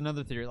theory, there's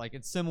another theory, like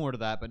it's similar to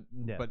that,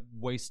 but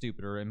way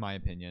stupider in my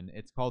opinion.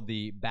 It's called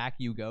the back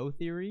you go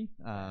theory,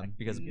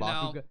 because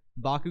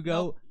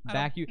Bakugo,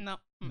 back you. No.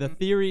 The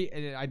theory,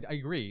 and I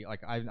agree.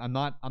 Like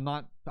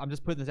I'm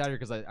just putting this out here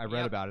because I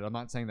read about it. I'm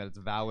not saying that it's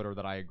valid or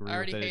that I agree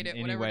with it in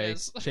any way,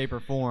 shape, or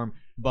form.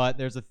 But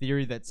there's a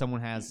theory that someone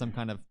has some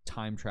kind of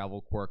time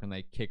travel quirk and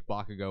they kick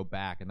Bakugo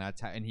back, and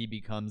that's how, and he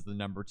becomes the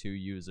number 2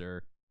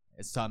 user.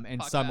 Some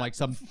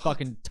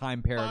fucking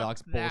time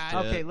paradox bullshit.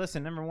 Okay,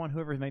 listen. Number 1,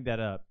 whoever made that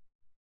up.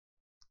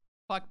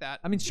 Fuck that.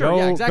 I mean,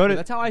 sure, exactly.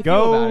 That's how I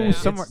feel about it.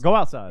 Somewhere, go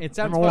outside. It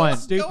sounds number 1.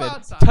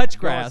 stupid. Touch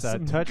grass.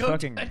 Touch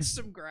fucking touch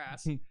some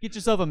grass. Get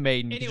yourself a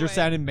maiden. Because you're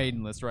sounding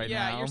maidenless right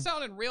now. Yeah, you're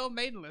sounding real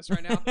maidenless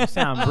right now. You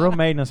sound real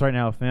maidenless right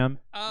now, fam.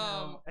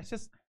 No, it's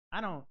just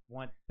I don't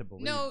want to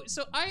believe. No,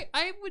 so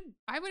I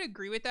would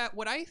agree with that.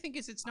 What I think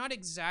is it's not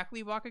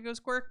exactly Bakugo's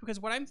quirk, because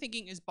what I'm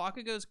thinking is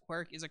Bakugo's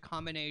quirk is a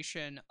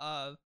combination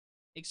of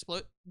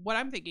What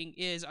I'm thinking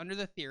is, under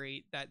the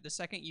theory that the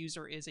second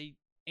user is a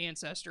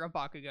ancestor of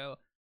Bakugo,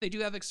 they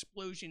do have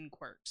explosion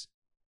quirks.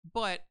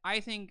 But I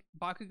think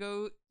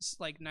Bakugo's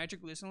like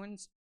nitroglycerin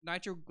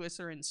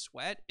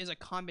sweat is a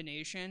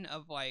combination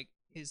of like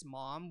his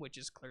mom, which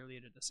is clearly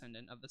a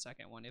descendant of the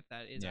second one, if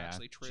that is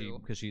actually true,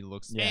 because she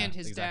looks and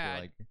his exactly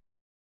dad. like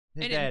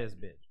His And dad is a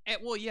bitch.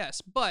 Well,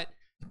 yes, but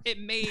it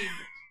made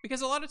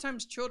because a lot of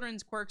times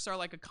children's quirks are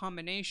like a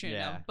combination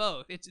of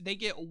both. They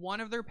get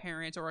one of their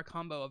parents or a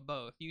combo of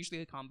both,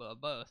 usually a combo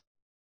of both.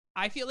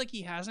 I feel like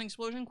he has an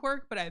explosion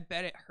quirk, but I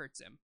bet it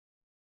hurts him.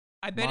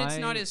 I bet it's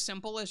not as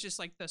simple as just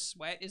like the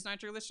sweat is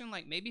nitroglycerin.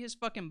 Like maybe his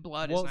fucking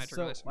blood is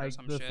nitroglycerin so, like, or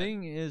some the shit.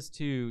 thing is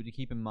to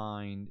keep in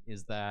mind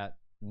is that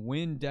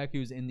when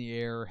Deku's in the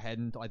air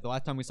heading, like the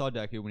last time we saw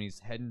Deku when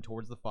he's heading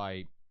towards the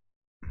fight,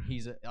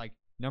 he's like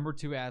number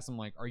 2 asks him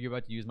like, "Are you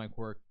about to use my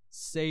quirk?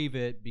 Save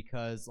it,"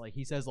 because like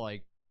he says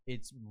like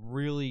it's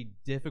really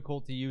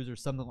difficult to use or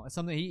something.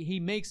 He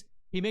makes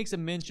a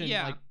mention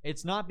like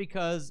it's not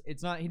because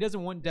he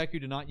doesn't want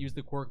Deku to not use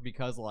the quirk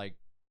because like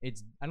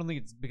I don't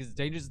think it's because it's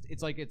dangerous.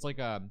 It's like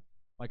a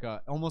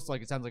almost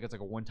like it sounds like it's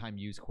like a one-time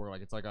use quirk.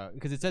 Like it's like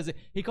because it says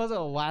he calls it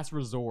a last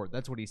resort.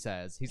 That's what he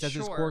says. He says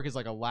his quirk is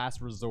like a last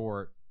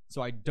resort.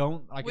 So I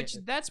don't like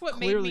that's what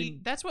made me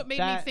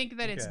think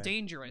that it's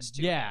dangerous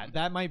to him.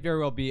 That might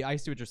very well be. I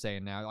see what you're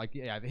saying now. Like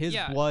his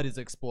blood is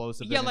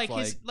explosive. Yeah, like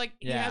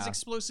he has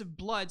explosive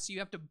blood, so you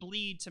have to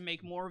bleed to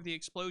make more of the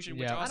explosion,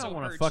 which also I don't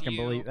want to fucking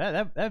believe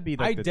that'd be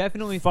like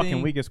definitely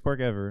fucking weakest quirk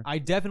ever. I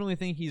definitely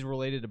think he's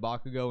related to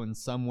Bakugo in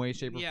some way,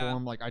 shape, or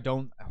form. Like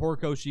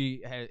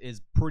Horikoshi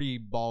is pretty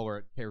baller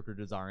at character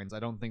designs. I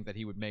don't think that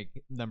he would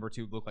make number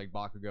 2 look like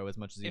Bakugo as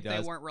much as he does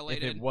if they weren't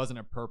related. If it wasn't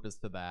a purpose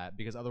to that,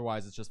 because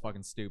otherwise it's just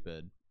fucking stupid.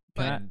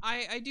 But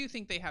I do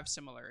think they have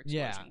similar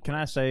explosion quirks. Can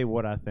I say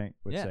what I think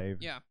would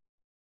save? Yeah.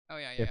 Oh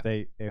yeah.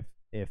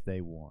 If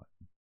they won,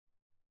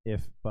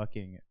 if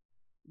fucking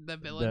the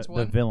villains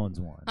the villains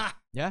won.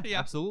 Yeah,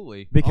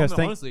 absolutely. Because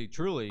honestly,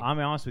 truly, I'm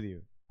honest with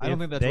you. I don't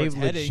think that's where they it's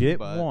heading, legit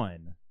but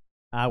won.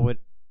 I would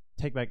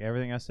take back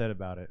everything I said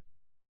about it,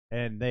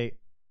 and they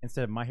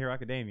instead of My Hero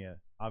Academia,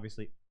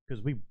 obviously,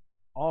 because we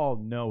all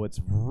know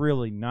it's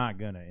really not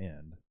gonna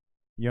end.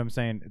 You know what I'm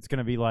saying? It's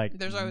gonna be like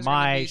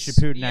my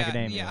Shippuden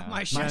Academia. Yeah,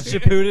 my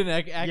Shippuden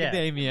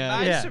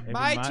Academia.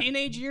 My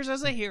teenage years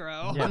as a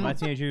hero. Yeah, my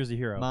teenage years as a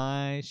hero.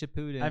 My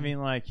Shippuden. I mean,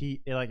 like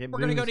we're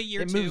gonna go to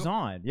year 2. It moves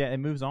on. Yeah, it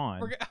moves on.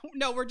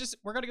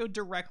 We're gonna go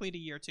directly to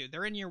year 2.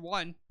 They're in year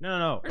 1.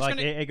 No. Like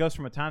it goes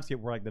from a time skip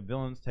where like the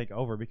villains take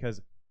over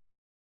because,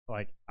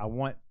 like, I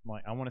want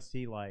to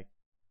see like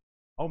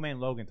Old Man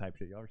Logan type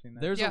shit. You ever seen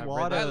that? There's a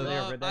lot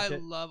of I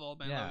love Old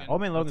Man Logan.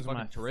 Old Man Logan's one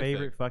of my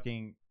favorite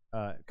fucking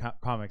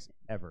comics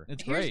ever.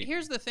 It's great.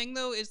 Here's the thing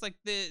though, is like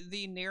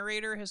the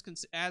narrator as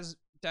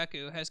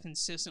Deku has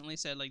consistently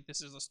said like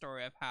this is a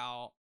story of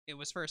how it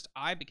was first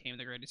I became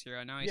the greatest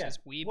hero. Now he says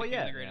we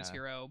became the greatest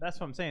hero. That's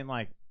what I'm saying.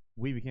 Like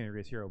we became the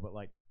greatest hero, but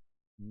like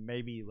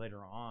maybe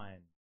later on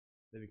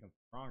they become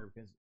stronger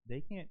because they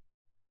can't.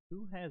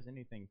 Who has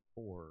anything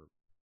for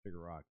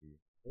Shigaraki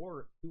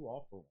or who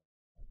all for one?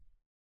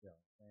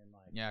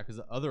 Because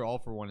the other All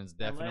for One is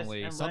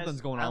definitely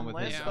something's going on with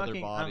his other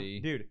body.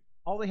 Dude,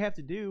 all they have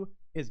to do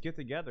is get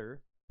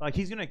together. Like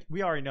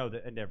we already know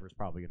that Endeavor's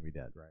probably gonna be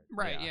dead, right?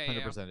 Right, yeah,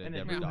 100%. And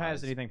then who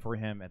has anything for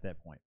him at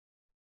that point?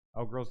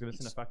 Oh, girl's gonna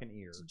listen to fucking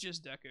ear. It's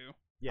just Deku.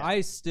 Yeah,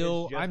 I'm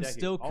still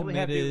committed. All they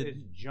have to do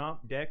is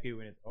jump Deku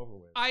and it's over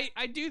with. I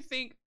do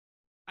think.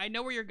 I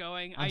know where you're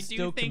going. I'm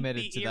still think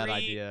committed to that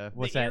idea.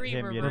 What's that?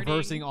 Him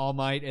reversing All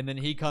Might, and then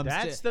he comes.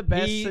 That's the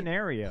best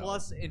scenario.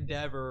 Plus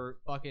Endeavor,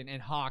 fucking, and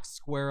Hawk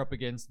square up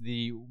against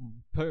the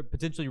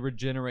potentially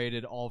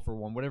regenerated All for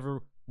One.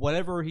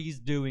 Whatever he's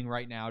doing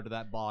right now to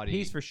that body,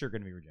 he's for sure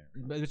going to be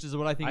regenerated. Which is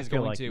what I think he's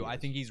going to. I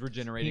think he's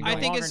regenerating.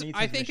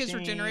 I think his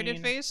regenerated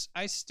face.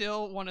 I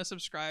still want to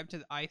subscribe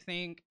to. I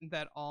think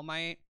that All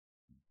Might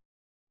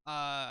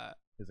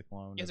is a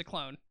clone. Is a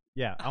clone.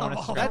 Yeah, I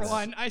want to. That's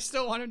one. I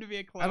still want him to be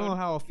a clone. I don't know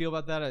how I feel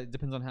about that. It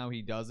depends on how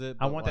he does it.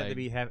 I want that to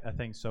be a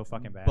thing so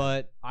fucking bad.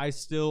 But I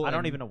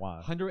don't even know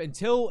why.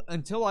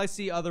 Until I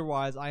see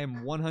otherwise, I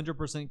am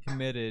 100%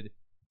 committed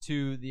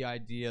to the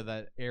idea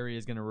that Eri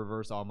is going to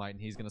reverse All Might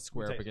and he's going to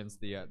square up against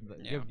the.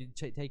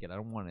 Take it. I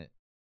don't want it.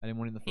 I didn't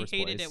want it in the first place. He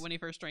hated it when he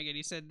first drank it.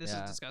 He said, "This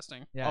is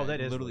disgusting." Yeah, that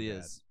literally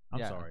is. I'm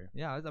sorry.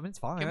 Yeah, I mean it's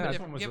fine. This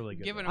one was really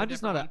good. I'm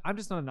just not an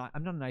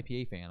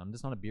IPA fan. I'm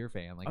just not a beer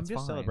fan. Like, I'm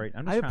just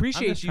celebrating. I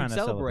appreciate you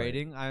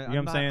celebrating. You know what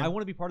I'm saying? I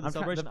want to be part of the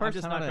celebration. The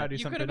first time I tried to do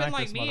you something could have been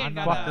like like me and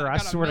fucker, I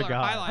swear to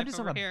God. I'm just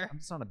not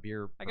a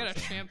beer. I got a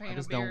champagne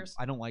of beers.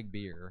 I don't like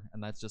beer,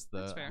 and that's just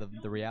the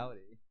reality.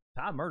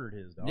 Ty murdered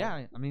his dog.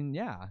 Yeah, I mean,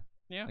 yeah.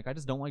 Yeah. Like I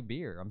just don't like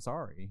beer. I'm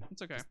sorry.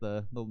 It's okay. Just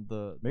the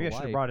maybe I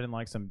should have brought in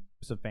like some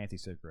fancy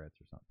cigarettes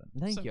or something.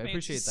 Thank you. I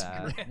appreciate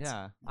that.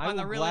 Yeah. I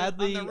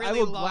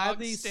will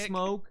gladly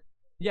smoke.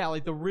 Yeah,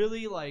 like the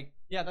really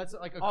that's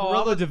like a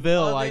Corella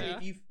Deville.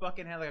 If you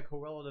fucking had like a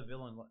Corella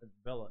Deville,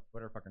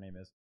 whatever fuck her name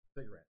is,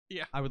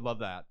 cigarette. I would love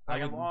that.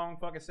 Like I a would, long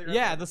fucking cigarette.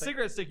 yeah, like the a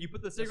cigarette stick. You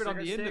put the cigarette on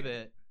the cigarette end of stick?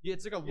 it. Yeah,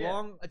 it's like a Yeah.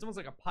 long. It's almost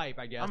like a pipe,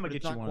 I guess. I'm gonna but get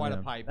it's you not one. quite of a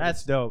them. pipe. but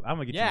That's it's- dope. I'm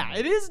gonna get you. Yeah, one.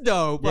 it is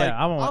dope. Yeah, Like,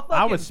 I want. I'll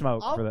I would fucking-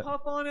 smoke I'll for that.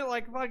 puff on it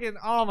like fucking.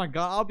 Oh my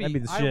god, I'll be. That'd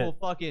be the I shit. will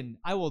fucking.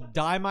 I will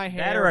dye my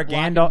hair. That or a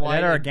black and Gandalf.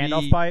 white That or a and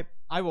Gandalf be- pipe.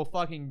 I will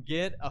fucking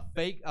get a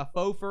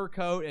faux fur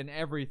coat and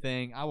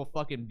everything. I will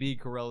fucking be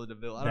Cruella de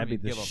Vil. I don't That'd be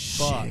even the give a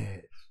fuck.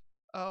 shit.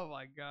 Oh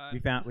my god.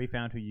 We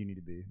found who you need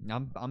to be.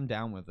 I'm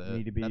down with it. You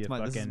need to be That's a my,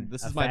 fucking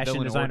this a is my fashion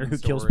villain designer who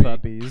origin kills story.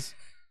 puppies.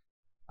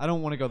 I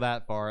don't want to go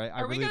that far. I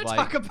Are we really gonna like.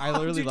 talk about I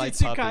literally like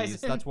Jujutsu puppies.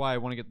 Kaisen? That's why I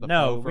want to get the.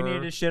 No, faux we fur.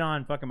 need to shit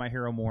on fucking My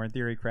Hero more in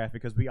Theory Craft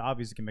because we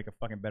obviously can make a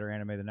fucking better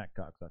anime than that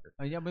cocksucker.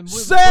 Yeah, but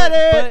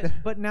Said it!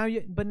 But now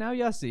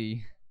you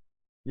see.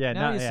 Yeah,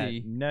 Now now you yeah,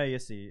 see. now you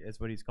see.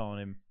 It's what he's calling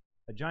him,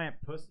 a giant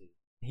pussy.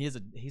 He's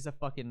a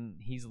fucking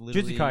he's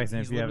literally Kaisen,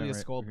 he's if you literally haven't a read-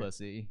 skull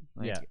pussy.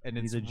 Like, Yeah, and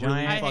he's it's a really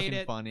giant- I fucking hate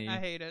it. funny. I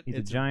hate it. He's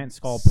It's a giant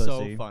skull so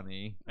pussy.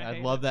 funny. I I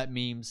hate love that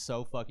meme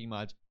so fucking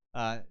much.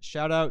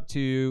 Shout out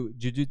to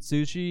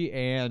Jujutsu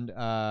and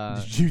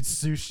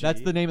Jujutsu.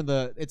 that's the name of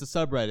the. It's a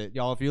subreddit,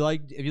 y'all. If you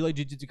like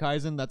Jujutsu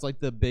Kaisen, that's like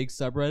the big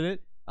subreddit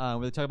where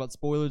they talk about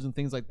spoilers and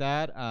things like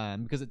that.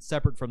 Because it's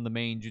separate from the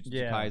main Jujutsu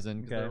Yeah,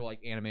 Kaisen because okay. they're like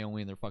anime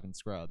only and they're fucking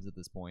scrubs at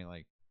this point.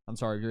 Like, I'm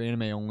sorry if you're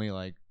anime only,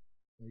 like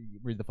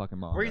read the fucking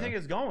manga. Where do you think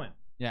it's going?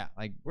 Yeah,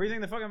 like Where do you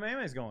think the fucking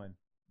anime is going?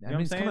 I what mean,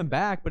 I'm it's saying? coming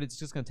back, but it's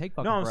just gonna take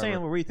fucking. No, I'm forever.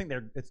 saying where do you think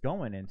it's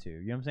going into? You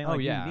know what I'm saying? Oh, Like,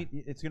 you yeah.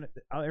 it's gonna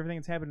everything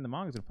that's happening in the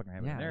manga is gonna fucking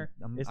happen in there.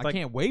 It's I like-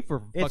 can't wait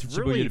for It's fucking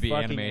really Shibuya to be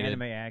fucking animated,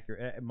 anime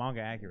accurate,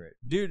 manga accurate.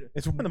 dude.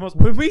 It's one of the most.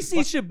 When we see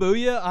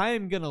Shibuya, I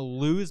am gonna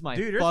lose my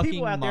Dude, there's fucking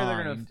people out there that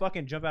are mind. gonna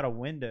fucking jump out of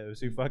windows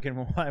who fucking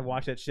want to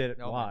watch that shit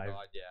Oh live. my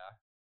god, yeah.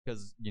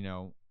 Because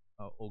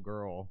old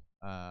girl.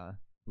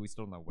 We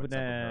still don't know But what's up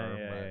with her.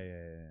 yeah, but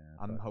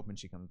yeah. I'm but- hoping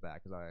she comes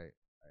back because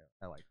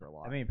I like her a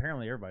lot. I mean,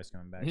 apparently everybody's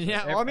coming back.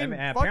 Yeah, so well, I mean,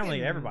 apparently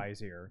fucking everybody's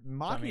here. So,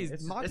 I mean, Maki's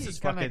this is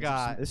kinda fucking-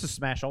 got- This is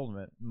Smash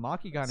Ultimate.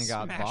 Maki kind of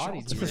got Smash bodied.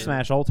 Ultimate. This here. is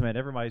Smash Ultimate.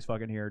 Everybody's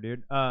fucking here,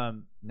 dude. Now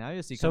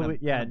you see So, kind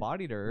of yeah,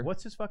 bodied her.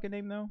 What's his fucking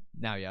name though?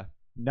 Now yeah.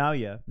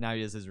 Naoya,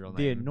 Is his real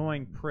the name.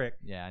 annoying prick,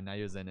 Yeah, now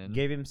you's in.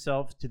 gave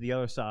himself to the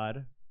other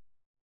side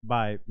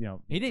by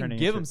He didn't turning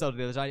give into- himself to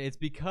the other side. It's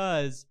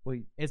because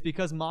Wait,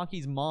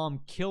 Maki's mom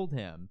killed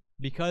him.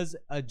 Because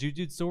a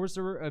Jujutsu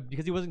sorcerer,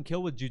 because he wasn't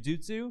killed with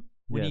Jujutsu,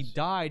 when he Yes.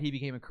 died, he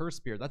became a cursed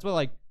spirit. That's what,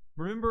 like,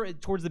 remember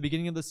towards the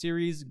beginning of the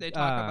series, They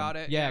talk about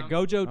it, Yeah, yeah.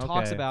 Gojo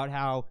talks Okay. about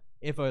how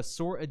if a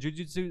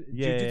Jujutsu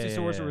Yeah.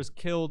 sorcerer is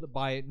killed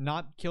by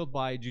not killed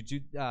by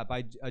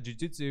by a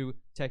Jujutsu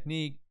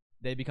technique,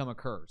 they become a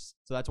curse.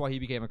 So that's why he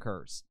became a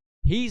curse.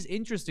 He's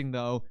interesting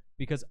though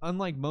because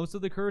unlike most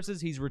of the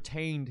curses, he's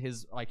retained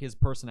his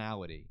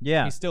personality.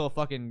 Yeah. he's still a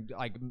fucking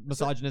like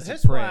misogynistic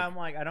That's prick. why I'm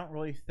like, I don't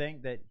really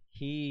think that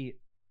he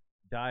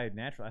died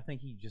naturally. I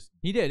think he just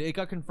He did. It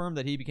got confirmed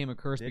that he became a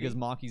curse Did because he?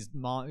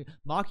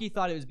 Maki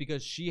thought it was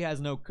because she has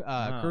no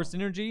cursed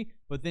energy,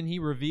 but then he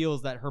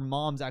reveals that her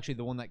mom's actually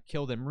the one that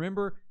killed him.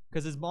 Remember?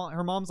 Because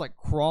her mom's like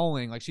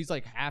crawling, like she's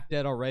like half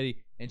dead already,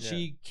 and Yeah.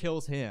 she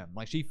kills him.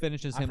 Like she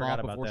finishes I him forgot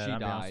off about before that. she I'll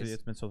be honest with you, dies.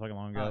 it's been so fucking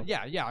long ago.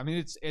 Yeah. I mean,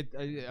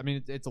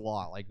 it's a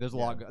lot. Like there's a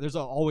Yeah. lot. There's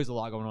always a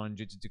lot going on in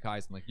Jujutsu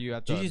Kaisen. Like you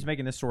have to. Gigi's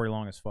making this story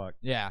long as fuck.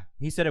 Yeah.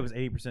 He said it was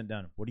 80%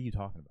 done. What are you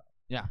talking about?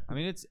 Yeah. I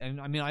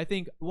mean, I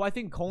think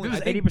Colin. It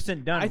was I think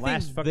 80% done. I think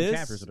Last fucking this,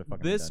 chapters would have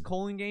fucking this been done.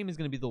 Colin game is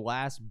going to be the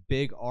last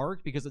big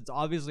arc because it's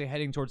obviously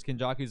heading towards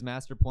Kenjaku's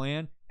master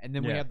plan, and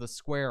then we Yeah. have the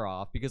square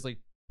off because like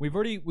we've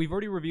already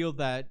revealed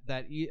that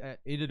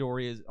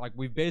Itadori is like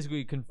we've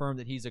basically confirmed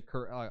that he's a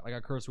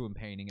curse wound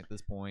painting at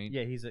this point.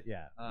 Yeah, he's a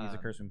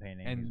curse from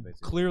painting. He's and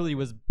basically- clearly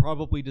was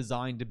probably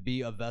designed to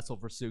be a vessel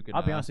for Sukuna.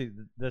 I'll be honest with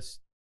you, this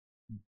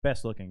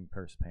best looking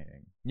curse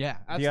painting. Yeah,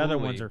 absolutely. The other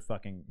ones are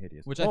fucking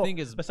hideous. Which I think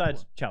is-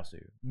 besides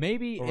Chaosu.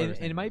 Maybe, Or whatever and his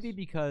it name might is. be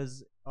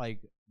because, like,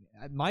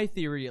 my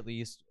theory at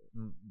least,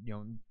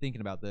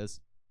 thinking about this,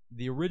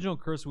 the original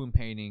Curse Wound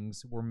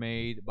paintings were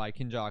made by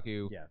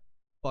Kenjaku, Yeah.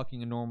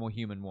 fucking a normal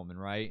human woman,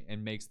 right,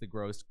 and makes the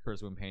gross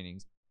Curse Wound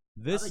paintings.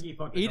 I This think he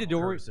fucked a couple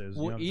Itadori, curses,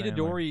 you know well, what I'm saying?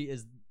 Itadori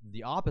is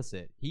the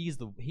opposite. He's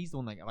the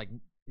one that like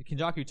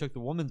Kenjaku took the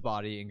woman's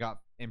body and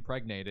got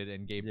impregnated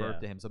and gave birth Yeah.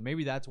 to him. So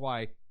maybe that's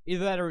why.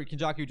 Either that or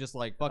Kenjaku just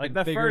like fucking Like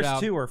the figured first out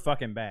two are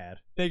fucking bad.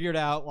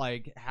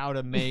 like how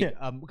to make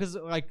because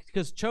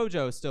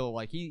Chojo still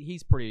like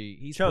he's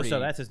pretty Choso,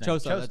 that's his name.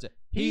 Choso, Choso. that's it.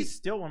 He's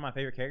still one of my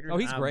favorite characters. Oh,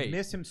 he's and great. I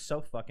miss him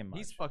so fucking much.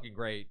 he's fucking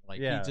great. Like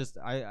Yeah. he just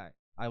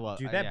I love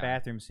Dude, that yeah.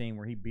 bathroom scene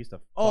where he beats the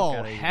fuck Oh,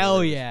 out of hell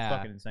Itadori is yeah.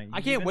 fucking insane. I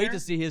You can't been wait there? to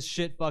see his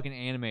shit fucking You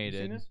seen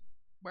animated. this?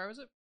 Where was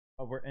it?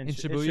 Oh, we're in In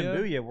Shibuya?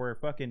 Shibuya? where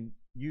fucking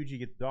Yuji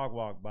gets dog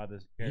walked by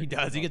this He character.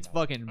 does. He gets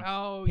fucking.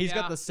 Oh, He's yeah.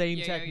 got the same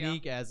Yeah, yeah, yeah.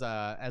 technique as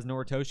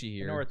Noritoshi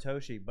here.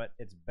 Noritoshi, but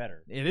it's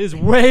better. It is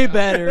way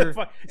better.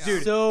 Fuck, Yeah.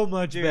 dude, so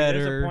much dude,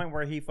 better. there's a point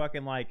where he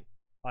fucking like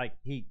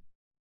he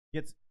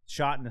gets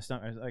shot in the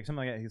stomach, like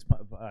something like that. He's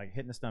like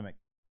hit in the stomach,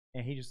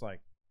 and he just like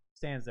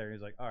stands there and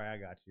he's like, all right, I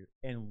got you,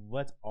 and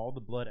lets all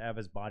the blood out of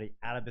his body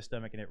out of his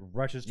stomach, and it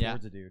rushes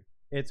towards the dude.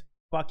 It's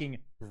fucking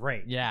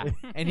great. Yeah,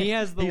 and he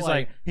has the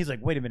he's like,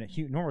 wait a minute,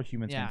 normal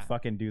humans Yeah. can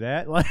fucking do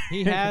that. Like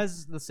he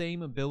has the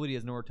same ability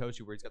as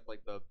Noritoshi, where he's got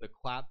like the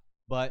clap,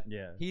 but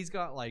yeah, he's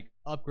got like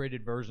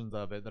upgraded versions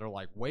of it that are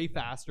like way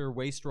faster,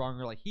 way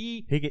stronger. Like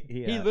he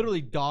he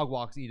literally dog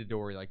walks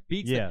Itadori, like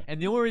beats him. And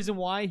the only reason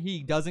why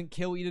he doesn't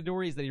kill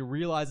Itadori is that he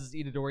realizes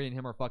Itadori and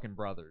him are fucking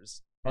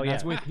brothers. And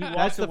that's when he that's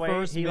walks the away.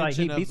 first He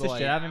mention beats of the the,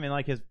 shit out of him, and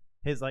like his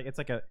like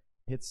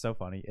it's so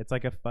funny. It's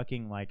like a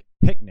fucking like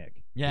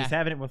picnic. Yeah. He's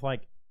having it with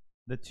like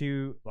the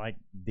two like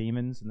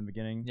demons in the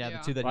beginning. Yeah, Yeah.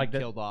 the two that Like he the-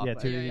 killed off. yeah,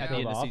 two that he at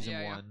killed the end off. of season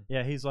Yeah, yeah. 1.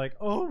 Yeah, he's like,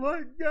 oh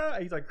my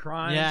god, he's like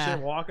crying, Yeah. and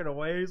shit, walking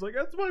away. He's like,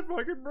 that's my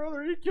fucking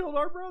brother. He killed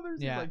our brothers.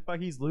 Yeah. He's like, fuck,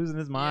 he's losing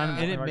his mind.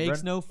 Yeah. And it like, makes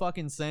run- no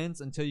fucking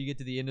sense until you get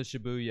to the end of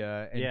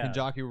Shibuya and Yeah.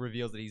 Kenjaku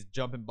reveals that he's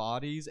jumping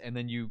bodies, and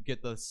then you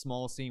get the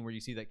small scene where you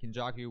see that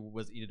Kenjaku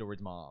was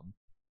Itadori's mom.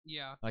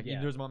 Yeah. Like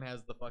Yeah. Itadori's mom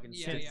has the fucking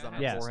Yeah, stitches yeah, on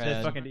her Yeah,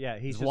 forehead. so fucking yeah.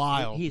 He's It's just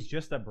wild. He's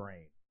just a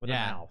brain with a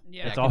Yeah. mouth.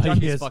 Yeah. That's Yeah, all he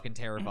Kenjaku's is. fucking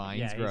terrifying.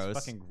 Yeah, he's gross.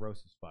 He's fucking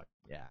gross as fuck.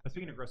 Yeah. But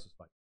speaking of gross as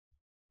fuck,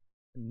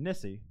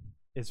 Nissy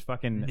is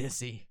fucking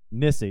Nissy.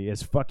 Nissy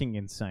is fucking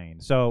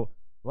insane. So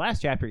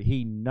last chapter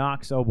he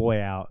knocks oh boy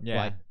out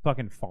Yeah. like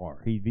fucking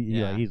far.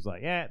 Yeah. He's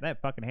like, yeah,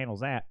 that fucking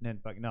handles that.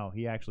 And then no,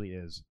 he actually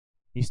is.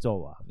 He's still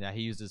alive. Yeah,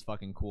 he used his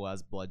fucking cool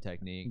ass blood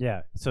technique.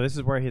 Yeah. So this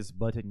is where his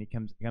blood technique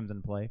comes into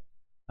play.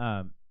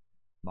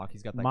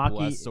 Maki's got that Maki-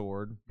 cool ass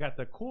sword. Got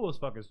the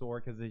coolest fucking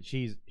sword because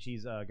she's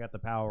got the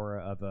power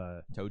of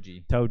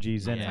Toji.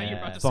 Toji's I and thought you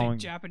were about to flowing-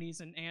 say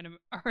Japanese and anime,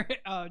 or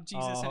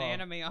Jesus and Oh.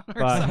 anime on her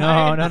Fuck,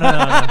 side.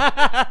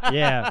 no.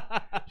 Yeah.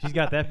 She's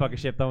got that fucking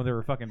shit flowing through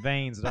her fucking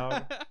veins,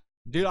 dog.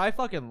 Dude, I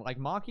fucking like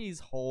Maki's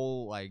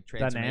whole like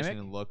transformation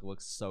Dynamic? and look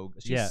looks so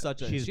good. She's Yeah,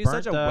 such a she's she's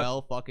such a burnt up.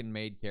 well fucking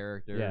made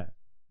character. Yeah.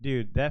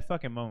 Dude, that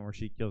fucking moment where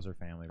she kills her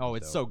family. Oh,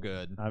 was it's so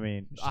good. I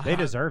mean, Uh, they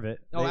deserve it.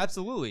 Oh, They-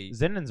 absolutely.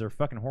 Zenins are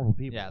fucking horrible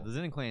people. Yeah, the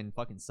Zenin clan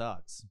fucking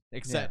sucks.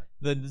 Except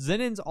the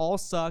Zenins all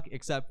suck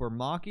except for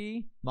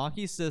Maki,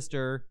 Maki's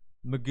sister,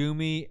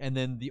 Megumi, and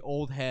then the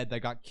old head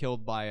that got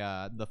killed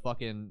by the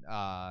fucking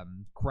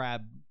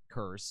crab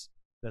curse.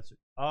 That's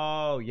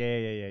yeah.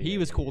 He yeah,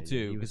 was yeah, cool yeah, yeah.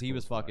 too because he cool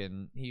was as fuck.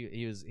 fucking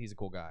he's a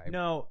cool guy.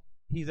 No,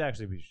 he's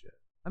actually a piece of shit.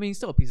 I mean he's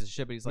still a piece of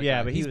shit, but he's like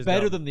Yeah, but he he's was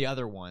better dumb. than the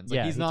other ones. Like,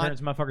 Yeah, he's he not turns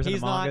motherfuckers he's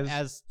into not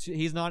mangas.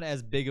 he's not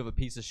as big of a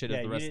piece of shit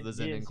as the rest of the you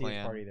Zenin didn't see this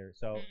clan. part either.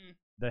 So Mm-mm.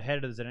 the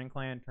head of the Zenin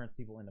clan turns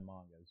people into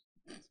mangas.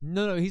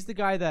 No, he's the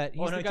guy that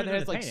Oh, he's no, the he guy turns that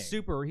has into like painting.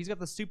 super. He's got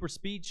the super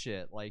speed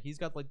shit. Like he's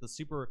got like the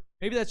super.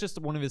 Maybe that's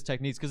just one of his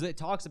techniques because it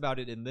talks about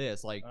it in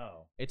this. Like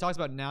Oh. it talks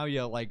about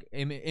Naoya like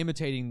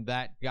imitating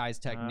that guy's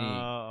technique,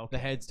 Oh, the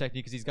okay. head's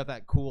technique, because he's got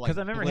that cool. Because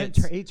Like, I remember him,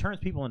 blitz. he turns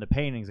people into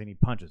paintings and he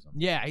punches them.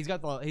 Yeah, he's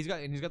got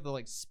the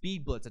like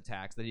speed blitz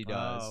attacks that he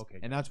does, okay,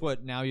 and that's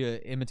what Naoya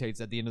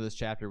imitates at the end of this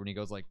chapter when he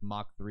goes like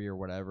Mach 3 or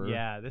whatever.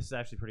 Yeah, this is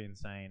actually pretty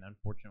insane.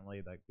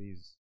 Unfortunately, like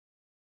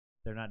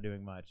they're not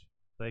doing much.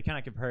 So they kind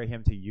of compare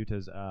him to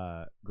Yuta's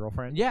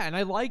girlfriend. Yeah, and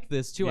I like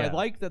this too. I Yeah.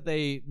 like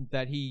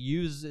that he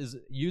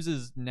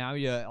uses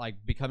Naoya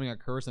like becoming a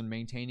curse and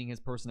maintaining his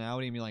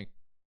personality and be like,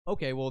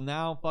 okay, well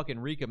now fucking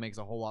Rika makes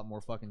a whole lot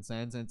more fucking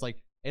sense. And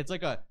it's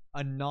like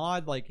a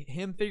nod, like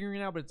him figuring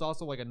it out, but it's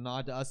also like a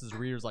nod to us as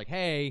readers, like,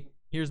 hey,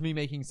 here's me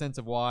making sense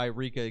of why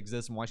Rika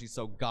exists and why she's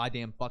so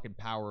goddamn fucking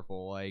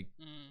powerful. Like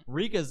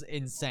Rika's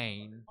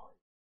insane.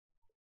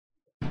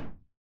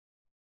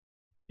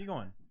 Keep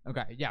going.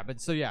 Okay, yeah,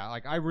 but so yeah,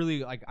 like I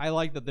really I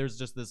like that there's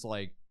just this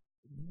like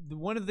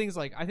one of the things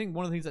I think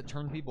one of the things that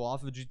turns people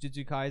off of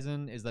Jujutsu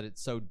Kaisen is that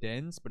it's so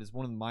dense, but it's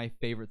one of my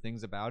favorite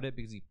things about it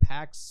because he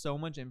packs so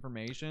much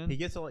information He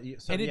gets a lot,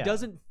 so, and it yeah.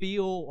 doesn't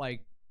feel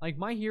like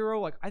My Hero,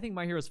 like I think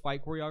My Hero's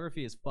fight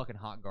choreography is fucking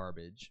hot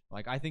garbage.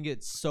 Like I think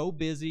it's so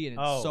busy and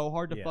it's so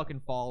hard to yeah.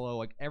 fucking follow.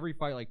 Like every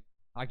fight, like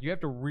you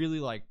have to really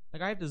like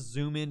I have to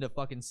zoom in to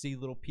fucking see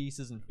little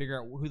pieces and figure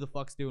out who the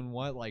fuck's doing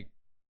what. Like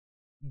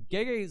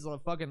Gege's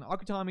fucking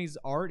Akutami's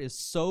art is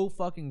so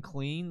fucking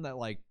clean that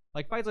like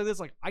fights like this,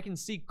 like I can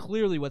see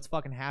clearly what's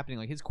fucking happening.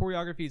 Like his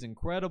choreography is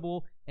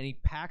incredible and he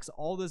packs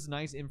all this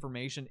nice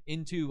information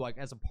into like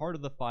as a part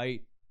of the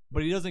fight,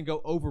 but he doesn't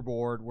go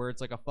overboard where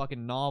it's like a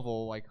fucking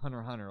novel like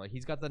Hunter x Hunter. Like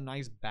he's got the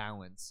nice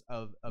balance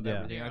of Yeah.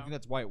 everything. Yeah. I think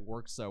that's why it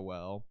works so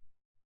well.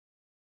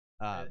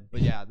 But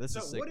yeah, this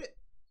is sick.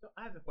 So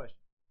I have a question.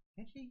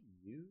 Can she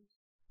use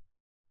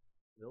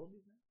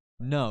abilities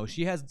now? No,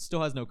 she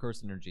still has no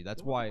curse energy.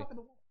 That's why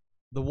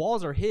the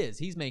walls are his.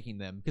 He's making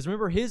them. Because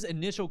remember, his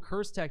initial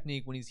curse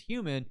technique when he's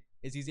human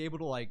is he's able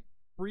to like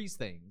freeze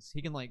things.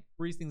 He can like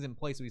freeze things in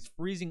place. So he's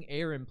freezing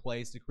air in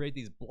place to create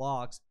these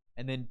blocks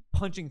and then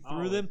punching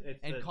through them it's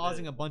and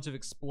causing a bunch of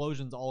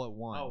explosions all at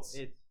once.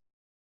 it's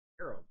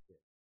arrow.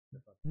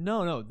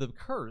 No, the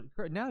curse.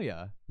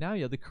 Naoya,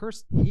 the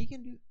curse. He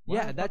can do.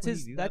 Yeah, that's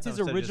his. That's his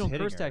original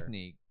curse technique.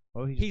 technique.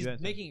 Oh, He's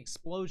making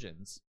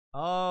explosions.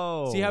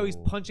 Oh. See how he's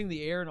punching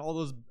the air and all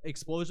those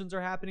explosions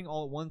are happening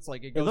all at once?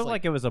 Like it goes It looked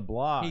like it was a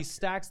block. he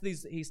stacks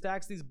these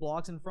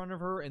blocks in front of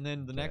her, and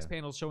then the next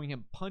panel is showing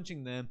him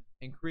punching them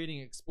and creating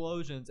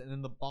explosions, and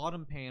then the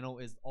bottom panel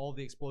is all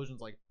the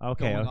explosions like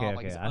going off,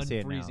 like he's I see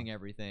it now. unfreezing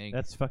everything.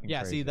 That's fucking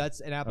yeah, crazy. see,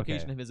 that's an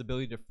application of his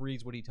ability to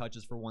freeze what he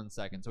touches for 1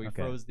 second. So he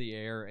froze the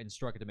air and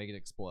struck it to make it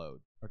explode.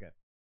 Okay.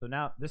 So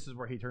now this is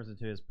where he turns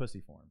into his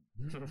pussy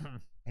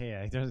form.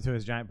 Yeah, he turns into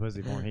his giant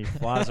pussy form. He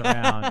flies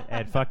around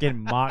at fucking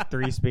Mach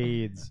 3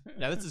 speeds.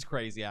 Yeah, this is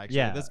crazy. Actually,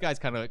 Yeah. This guy's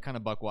kind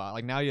of buck wild.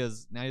 Like now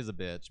he's a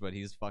bitch, but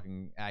he's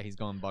fucking he's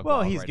going buck Well,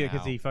 wild. he's right good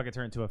because now. he fucking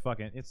turned into a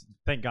fucking. It's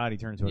thank God he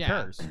turned into a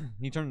curse.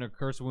 He turned into a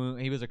curse womb.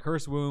 He was a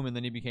curse womb, and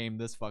then he became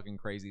this fucking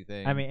crazy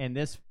thing. I mean, and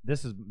this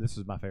is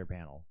my favorite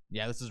panel.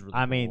 yeah, this is really.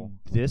 I cool. mean,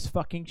 this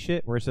fucking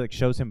shit where it like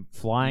shows him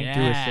flying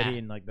through a city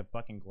and like the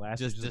fucking glass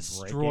just is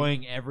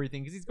destroying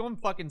everything because he's going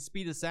fucking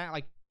speed of sound.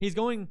 Like he's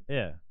going.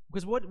 Yeah.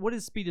 Because what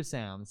is speed of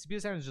sound? Speed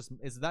of sound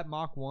is that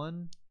Mach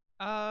 1?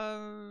 I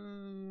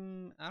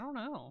don't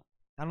know.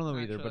 I don't know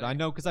either, but I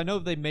know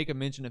they make a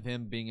mention of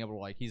him being able to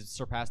like he's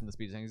surpassing the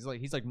speed of sound.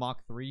 He's like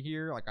Mach 3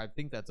 here. Like I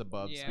think that's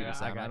above speed Yeah. of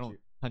sound. I don't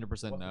 100%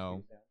 What's the know.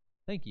 speed of sound?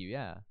 Thank you.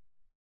 Yeah,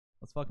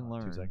 let's fucking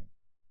learn. 2 seconds.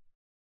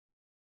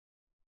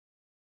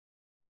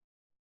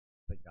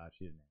 Thank God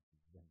she didn't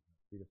answer.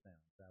 Speed of sound.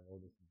 Travel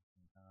distance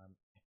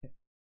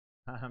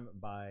in time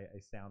by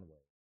a sound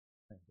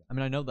wave. I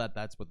mean, I know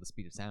that's what the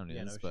speed of sound is,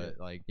 Yeah, no but shit.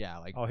 like, yeah,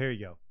 like. Oh, here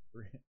you go.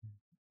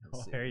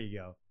 Oh, see. there you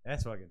go.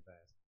 That's fucking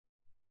fast.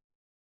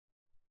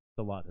 It's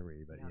a lot to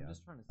read, but Yeah, yeah. I'm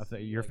just trying to I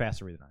think see, you're like-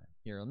 faster reading than I am.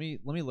 Here, let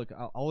me look.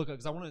 I'll look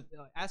because I want to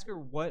ask her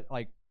what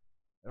like,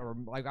 or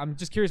like I'm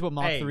just curious what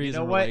Mach 3 you is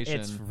know in what? relation.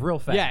 It's real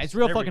fast. Yeah, it's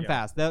real There we fucking go.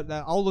 fast. That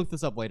I'll look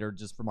this up later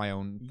just for my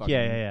own. Fucking,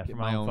 Yeah, for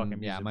my my own own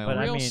fucking yeah, music. my But own.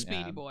 I Real mean,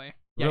 speedy boy.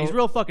 Yeah, he's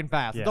real fucking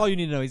fast. That's Yeah. all you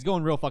need to know. He's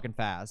going real fucking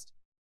fast,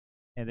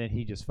 And then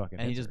he just fucking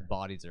and he hits just her.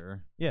 bodies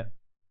her.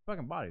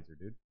 fucking bodies her,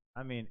 dude.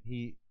 I mean,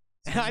 he.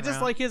 And I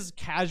just like his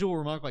casual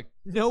remark, like,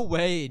 "No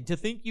way! To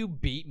think you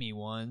beat me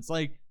once,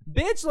 like,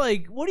 bitch,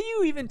 like, what are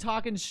you even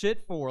talking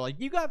shit for?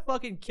 Like, you got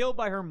fucking killed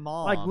by her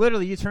mom. like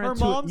literally you turn her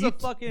into mom's you a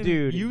fucking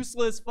dude.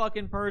 useless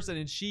fucking person,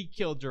 and she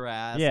killed your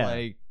ass. Yeah.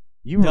 Like,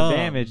 You were dumb.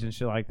 damaged and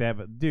shit like that,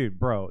 but dude,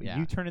 bro, Yeah.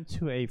 you turn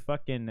into a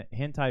fucking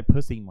hentai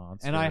pussy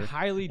monster. and I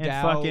highly and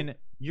doubt. fucking,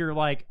 you're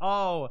like,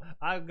 oh,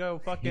 I go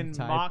fucking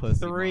Hentai Mach pussy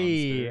 3.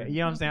 monster. You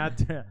know what I'm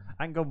saying?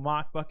 I can go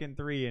Mach fucking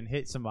 3 and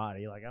hit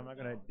somebody. Like I'm not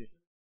gonna.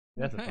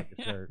 That's a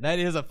fucking shirt. That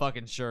is a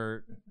fucking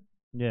shirt.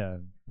 Yeah.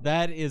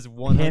 That is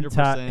 100%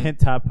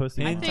 Hentai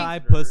pussy. I think-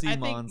 hentai pussy I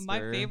think monster. my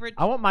favorite.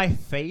 I want my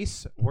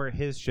face where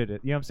his shit is.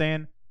 You know what I'm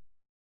saying?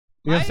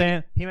 You know what I'm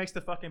saying? He makes the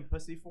fucking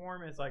pussy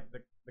form. It's like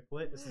the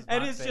clit. This is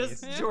And my it's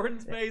face. just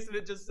Jordan's face, and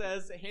it just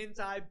says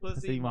hentai pussy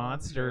pussy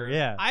monster.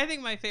 Yeah. I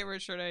think my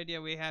favorite shirt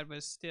idea we had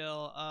was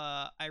still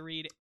I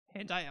read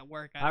hentai at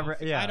work. I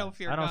I don't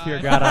fear I don't God. fear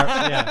God.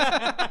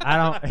 I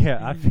don't.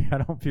 Yeah. I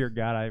don't fear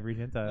God. I read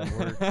hentai at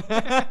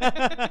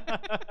work.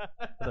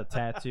 With a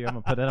tattoo. I'm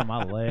gonna put that on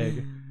my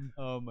leg.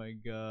 Oh my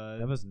god.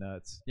 That was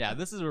nuts. Yeah,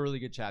 this is a really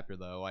good chapter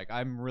though. Like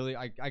I'm really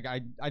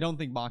I don't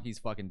think Maki's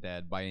fucking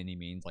dead by any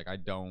means. Like I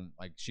don't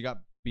like she got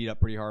beat up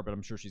pretty hard, but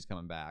I'm sure she's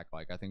coming back.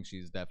 Like I think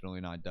she's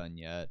definitely not done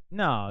yet.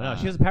 No,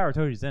 she has the power of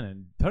Toji's in it.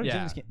 Toji's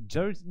Yeah. in it.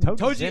 Toji's in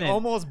Toji it.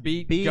 almost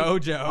beat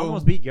Gojo.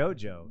 Almost beat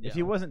Gojo. If Yeah.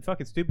 he wasn't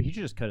fucking stupid, he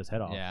should just cut his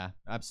head off. Yeah, If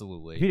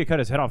absolutely. he'd have cut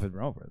his head off, it'd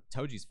been over.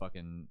 Toji's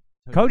fucking.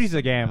 Koji's a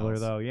something gambler,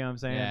 else. though. You know what I'm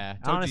saying? Yeah,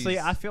 Honestly,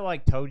 Toji's- I feel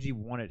like Toji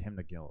wanted him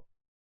to kill.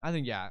 I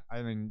think yeah.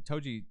 I mean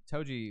Toji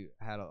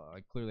had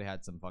clearly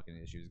had some fucking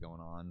issues going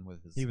on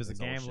with his. He was a his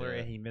whole gambler shit.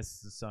 and he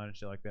missed his son and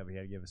shit like that, but he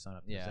had to give his son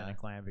up to Yeah. the Zenin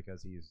clan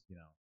because he's,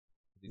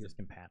 He's just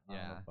compatible.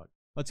 yeah. Well,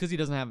 it's because he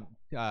doesn't have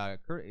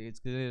it's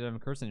because he doesn't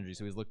have curse energy,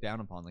 so he's looked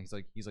down upon. Like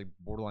he's like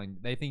borderline.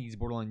 They think he's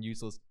borderline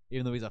useless,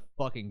 even though he's a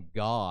fucking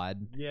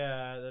god.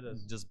 Yeah, that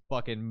is. Just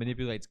fucking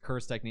manipulates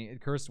curse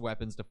curse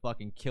weapons to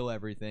fucking kill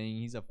everything.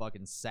 He's a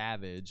fucking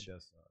savage.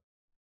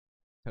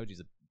 Toji's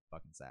a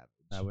fucking savage.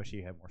 I wish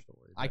he had more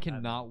stories. I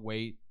cannot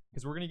wait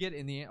because we're gonna get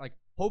in the like.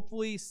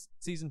 Hopefully,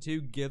 season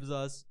 2 gives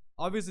us.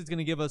 Obviously, it's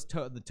gonna give us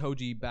the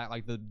Toji back,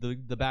 like the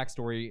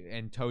backstory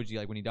and Toji,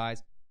 like when he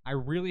dies. I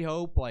really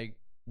hope like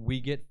we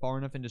get far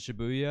enough into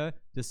Shibuya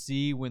to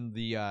see when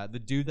the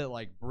dude that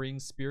like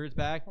brings spirits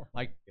back,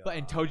 like,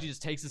 and Toji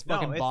just takes his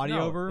fucking body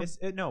over.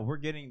 No, we're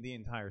getting the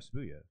entire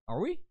Shibuya. Are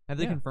we? Have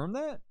they Yeah. confirmed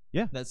that?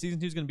 Yeah. That season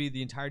 2 is gonna be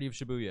the entirety of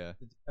Shibuya.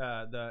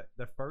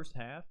 The first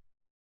half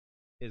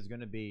is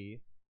gonna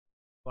be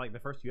like the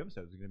first 2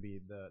 episodes are gonna be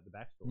the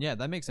backstory. Yeah,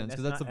 that makes And sense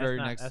because that's the very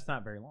next. That's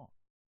not very long.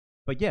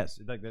 But yes,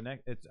 like the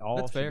next, it's all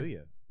That's fair.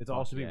 Shibuya. It's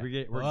all Fuck Shibuya. yeah. We're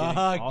getting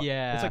Fuck all,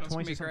 yeah. It's like That's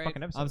gonna 20 be some great.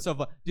 fucking episodes. I'm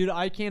so dude.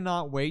 I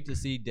cannot wait to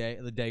see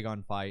the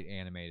Dagon fight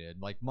animated.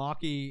 Like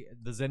Maki,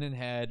 the Zenin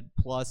head,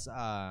 plus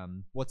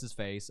what's his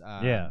face?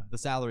 Yeah. The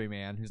salary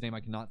man, whose name I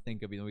cannot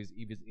think of,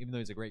 even though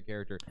he's a great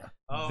character.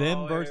 Oh,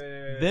 them wait, versus wait,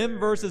 wait, them wait,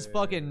 versus wait, wait,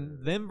 fucking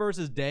wait. them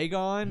versus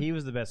Dagon. He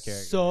was the best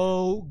character.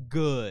 So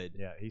good.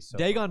 Yeah, he's so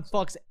Dagon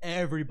fucks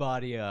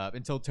everybody up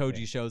until Toji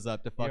Yeah. shows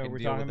up to You know fucking what we're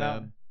deal talking with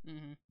about? them.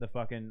 Mhm. The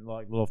fucking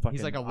like little fucking.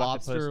 He's like a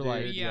octopus lobster, dude.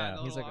 like- Yeah, the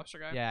he's little like lobster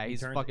guy. Yeah, He he's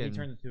turns, fucking. He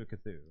turns into a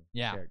Cthulhu.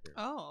 Yeah. Character.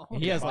 Oh,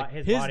 He has His like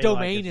his his body, like,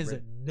 domain is is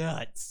ripped.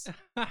 nuts.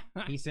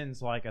 He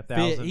sends like a Fi-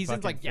 thousand. he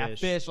sends fucking like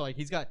fish. Like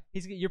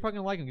you're fucking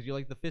gonna like him because you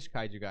like the fish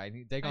kaiju guy. And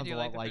I Dagon's do a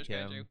like lot the like fish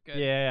him. kaiju. Good.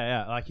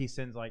 Yeah. Like he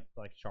sends like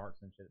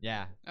sharks and shit.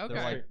 Yeah.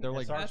 Okay. They're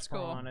like sharks, That's cool.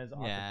 piranhas, Yeah.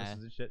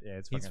 octopuses and shit. Yeah,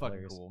 it's he's fucking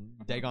fucking hilarious. cool.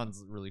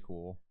 Dagon's really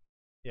cool.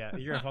 Yeah,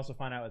 you're gonna also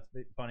find out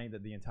it's funny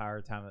that the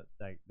entire time that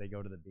like they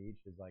go to the beach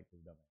is like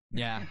his domain.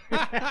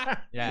 Yeah.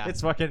 Yeah.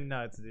 It's fucking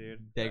nuts,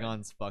 dude.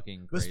 Dagon's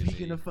fucking But crazy.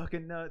 speaking of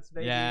fucking nuts,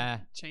 baby. yeah,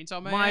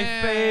 Chainsaw Man. My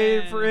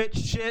favorite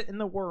shit in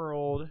the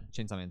world.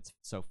 Chainsaw Man's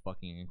so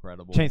fucking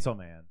incredible. Chainsaw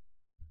Man.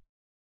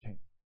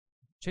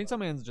 Chainsaw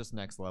Man's just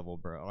next level,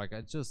 bro. Like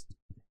I just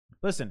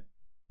Listen,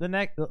 the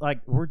next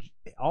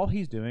all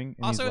he's doing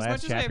in Also, these as last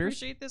much as I chapters.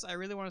 appreciate this, I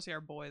really want to see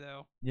our boy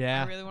though.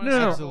 yeah. I really want No, to see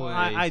no, our absolutely.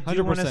 boy. I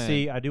do want to 100%.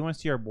 see. I do want to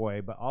see our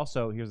boy, but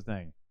also here's the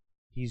thing: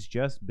 he's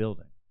just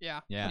building. Yeah.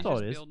 Yeah. he's That's all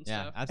just it is. building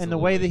Yeah, stuff. absolutely. And the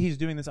way that he's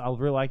doing this, I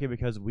really like it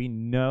because we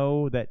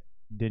know that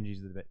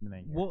Denji's the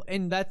main. Well,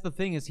 and that's the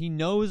thing is he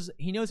knows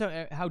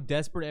how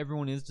desperate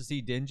everyone is to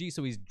see Denji,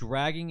 so he's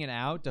dragging it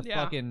out to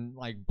Yeah. fucking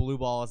like blue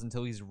balls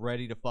until he's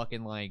ready to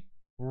fucking like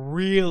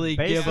really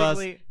give us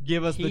the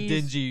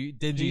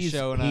Denji he's-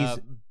 showing he's-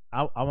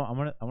 up. I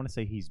want to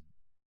say he's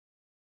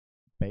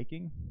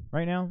baking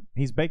right now.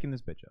 He's baking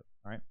this bitch up,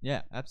 all right?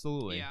 Yeah,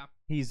 absolutely. Yeah.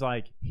 He's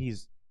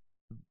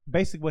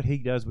basically what he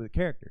does with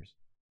characters.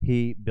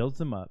 He builds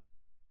them up,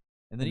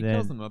 And then he and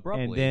kills them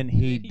abruptly. and then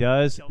he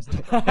does kills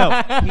them.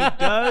 no, he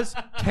does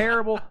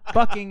terrible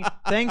fucking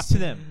things to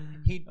them.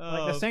 He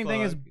like the Oh, same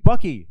thing as fuck.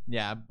 Bucky.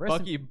 yeah, Rest in-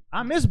 Bucky.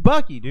 I miss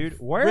Bucky, dude.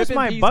 Where's Rip in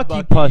my peace,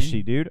 Bucky, Bucky.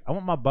 plushie, dude? I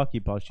want my Bucky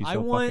plushie I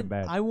so want fucking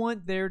bad. I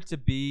want there to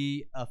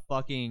be a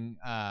fucking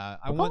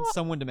I want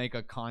someone to make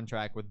a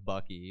contract with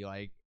Bucky,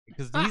 like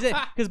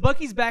because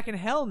Bucky's back in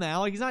hell now.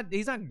 Like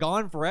he's not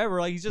gone forever.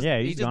 Like he's just Yeah,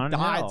 he he's just gone in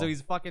died, hell. so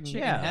he's fucking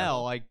Yeah. in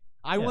hell. Like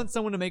I Yeah. want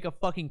someone to make a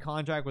fucking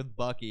contract with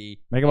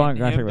Bucky. Make a and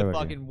contract him with to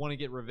Bucky. fucking want to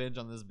get revenge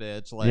on this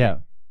bitch. Like yeah,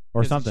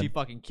 or 'cause something. She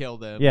fucking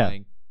killed him. Yeah.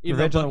 Like, even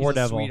Revenge though on the Bucky's War a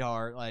Devil.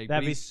 sweetheart. Like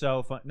That'd but be he's-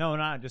 so fun. No,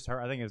 not just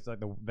her. I think it's like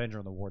the Avenger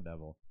of the War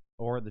Devil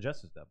or the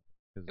Justice Devil.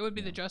 'Cause, It would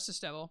be you the know. Justice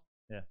Devil.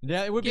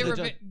 yeah, it would be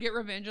Get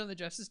revenge on the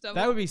Justice Devil.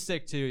 that would be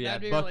sick too. Yeah,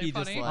 That'd be Bucky really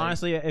just funny. like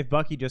Honestly, if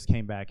Bucky just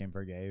came back and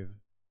forgave,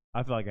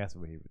 I feel like that's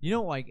what he would. you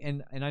know like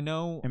and I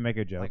know and make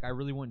a joke. like I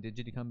really want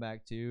Digi to come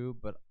back too,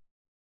 but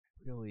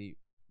I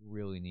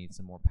really need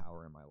some more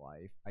power in my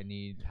life. I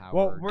need power.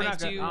 well, we're I not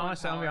do going. want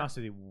Honestly, I'll be power. honest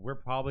with you. We're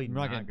probably I'm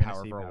not gonna getting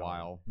power see for a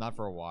while. Not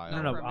for a while. No,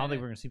 for a I don't think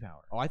minute. we're gonna see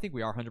power. Oh, I think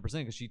we are 100%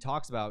 because she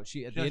talks about at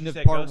the No, end she of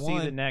said, part "Go see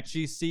one. the next-"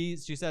 She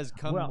says,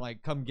 "Come Well-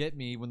 come get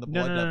me when the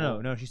No, blood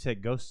devil." no. She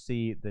said, "Go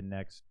see the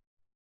next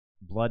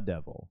Blood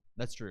Devil."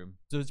 That's true.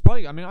 So it's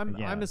probably. I mean,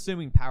 Yeah. I'm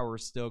assuming power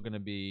is still going to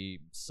be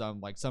some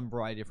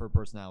variety of her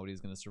personality is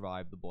going to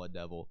survive the blood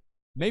devil.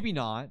 Maybe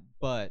not,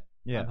 but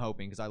Yeah, I'm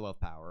hoping because I love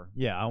power.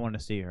 yeah. I want to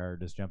see her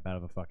just jump out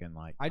of a fucking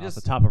off the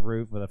just- top of a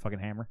roof with a fucking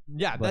hammer.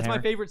 Yeah, Blood that's my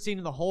hammer? favorite scene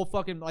in the whole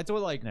fucking. That's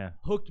what Yeah.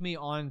 hooked me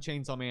on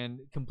Chainsaw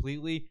Man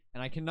completely,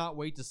 and I cannot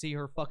wait to see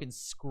her fucking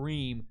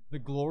scream, "The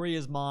glory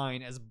is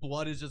mine!" as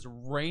blood is just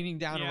raining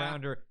down Yeah.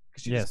 around her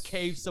because she Yes. just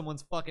caves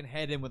someone's fucking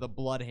head in with a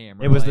blood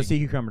hammer. It was the like- sea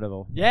cucumber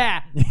devil.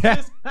 Yeah,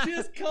 Yeah. she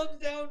just comes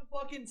down,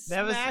 fucking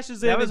That was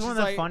smashes that him. was and one of she's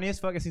the like,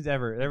 funniest fucking scenes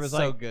ever. There was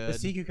so like good. the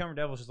sea cucumber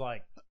devil's just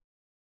like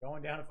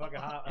going down a fucking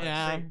hot.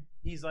 Yeah.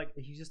 He's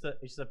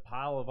just a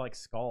pile of like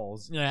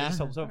skulls. Yeah. It's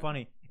just so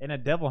funny. And a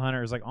devil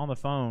hunter is like on the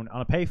phone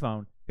on a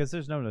payphone because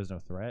there's no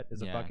threat.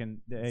 It's a Yeah.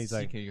 fucking. He's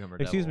like, Cucumber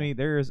excuse devil. me.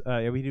 There's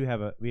we do have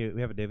a we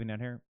have a devil down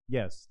here.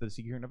 Yes, the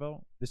sea cucumber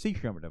devil. The sea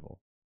cucumber devil.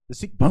 The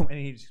sea boom and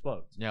he just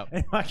explodes. Yep.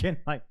 And fucking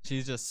like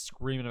She's just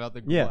screaming about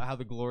Yeah. how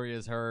the glory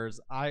is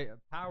hers.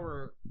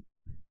 Power.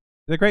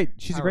 they're great.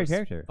 She's a great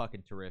Power's character.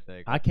 Fucking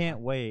terrific. I can't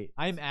wait.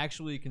 I'm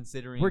actually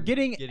considering. We're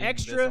getting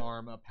extra- this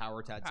arm a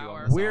power tattoo. Power.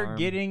 On this We're arm.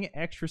 getting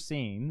extra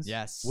scenes.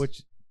 Yes. Which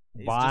It's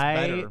just by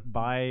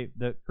better.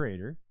 the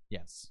creator.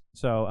 Yes.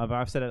 So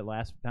I've said it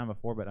last time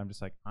before, but I'm just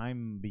like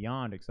I'm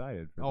beyond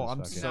excited for Oh, this I'm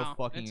fucking- so No,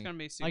 fucking- it's gonna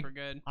be super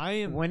good. I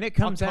am. when it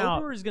comes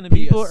October out, is gonna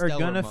be people a are stellar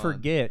gonna month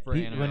forget. for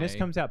When this anime.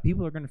 comes out,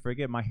 people are gonna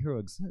forget My Hero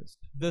exists.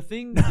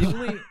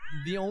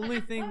 The only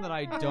thing that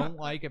I don't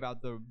like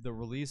about the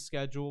release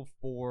schedule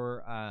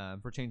for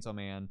Chainsaw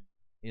Man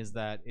is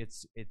that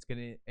it's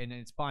gonna, and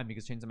it's fine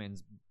because Chainsaw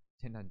Man's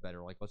 10 times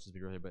better. Like, let's just be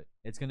real here, but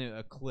it's gonna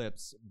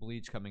eclipse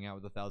Bleach coming out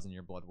with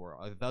 1,000-Year Blood War.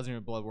 1,000-Year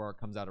Blood War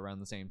comes out around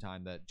the same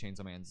time that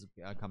Chainsaw Man's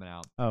coming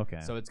out. Okay.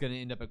 So it's gonna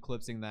end up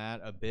eclipsing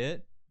that a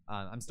bit.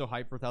 I'm still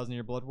hyped for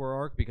 1,000-Year Blood War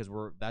arc because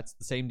that's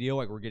the same deal.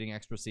 Like, we're getting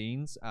extra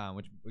scenes,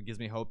 which gives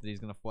me hope that he's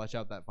gonna flesh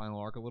out that final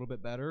arc a little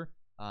bit better.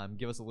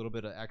 Give us a little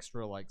bit of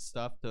extra like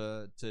stuff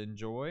to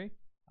enjoy.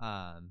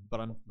 But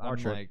I'm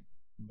Archer. like,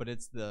 but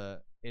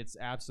it's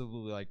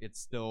absolutely like it's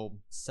still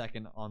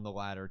second on the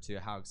ladder to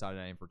how excited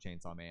I am for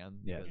Chainsaw Man.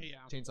 Yeah. because Yeah.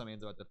 Chainsaw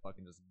Man's about to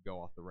fucking just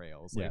go off the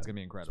rails. Like, Yeah. it's gonna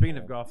be incredible. Speaking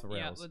of go off the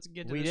Yeah, rails, let's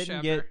get to we this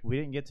didn't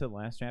chapter. get to the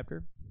last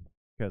chapter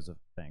because of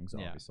things,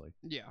 Yeah. obviously.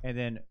 Yeah. And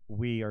then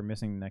we are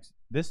missing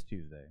this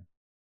Tuesday,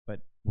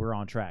 but we're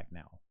on track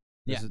now.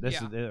 This Yeah. is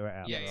Yeah. we're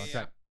on Yeah.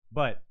 track.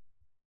 But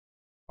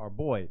our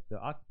boy, the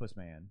Octopus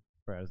Man,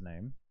 for his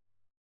name.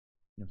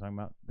 You know what I'm talking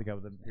about? The guy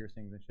with the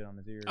piercings and shit on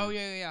his ears. Oh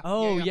yeah.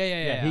 Oh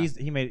yeah. yeah.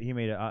 He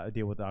made a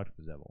deal with the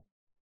Octopus Devil.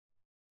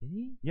 Did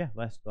he? Yeah,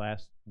 last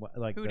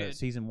like Who did?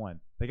 season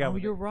 1. The guy Oh,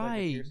 with you're the, like, the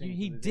right. piercings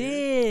He in his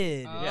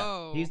ears. did.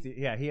 Oh.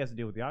 He has to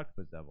deal with the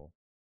Octopus Devil.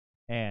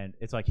 And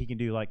it's like he can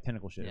do like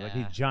tentacle shit. Like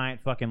these Yeah.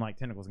 giant fucking like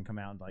tentacles can come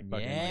out and like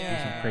fucking like, do some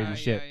Yeah. crazy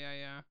shit.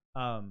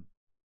 Yeah.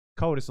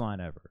 Coldest line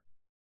ever.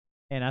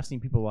 And I've seen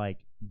people like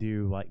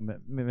do like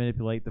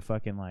manipulate the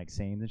fucking like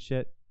scenes and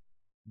shit.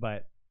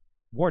 But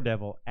War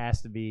Devil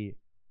asked to be.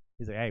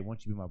 He's like, hey, why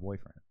don't you be my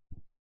boyfriend?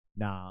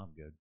 Nah, I'm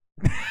good.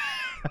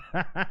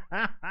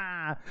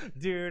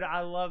 Dude,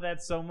 I love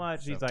that so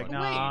much. So He's like, funny.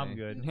 nah, Wait. I'm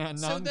good. Yeah, no,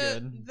 So I'm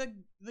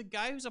good. the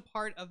guy who's a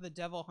part of the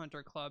Devil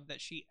Hunter Club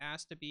that she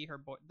asked to be her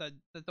boy,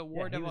 the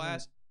War Yeah, he Devil was in-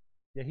 asked.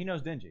 Yeah, he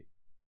knows Denji.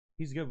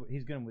 He's good.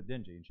 He's good with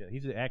Denji and shit.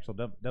 He's the actual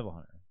devil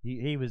hunter.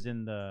 He was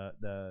in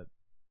the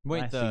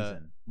Wait, last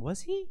season.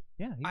 was he?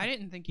 Yeah, I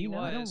didn't think he knows.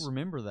 was. I don't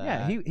remember that.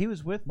 Yeah, he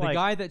was with the like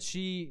guy that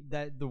she's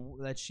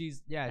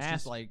she's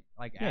Asked- like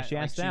yeah, she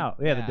like asked out.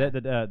 Yeah,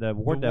 the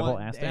War the Devil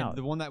one, asked and out.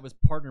 the one that was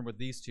partnered with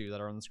these two that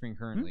are on the screen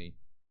currently.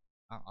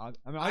 I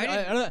mean, I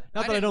didn't- not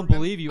that I didn't don't remem-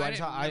 believe you. I I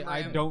just didn't remember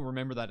I him. don't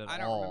remember that at all. I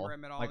don't remember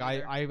him at all Like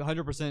either. I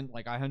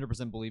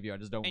 100% believe you. I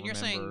just don't And you're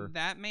remember. saying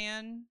that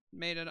man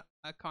made a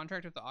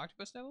contract with the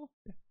Octopus Devil?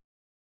 Yeah.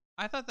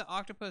 I thought the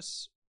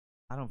Octopus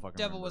I don't fucking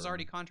Devil was remember.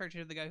 already contracted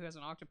to the guy who has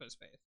an octopus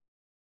face.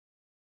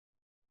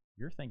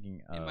 You're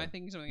thinking of. Am I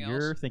thinking something else?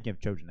 You're thinking of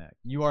Trojan X.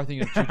 You are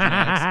thinking of Chuchin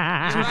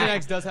X. You're Chuchin right.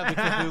 X does have the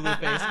Cthulhu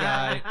face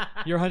guy.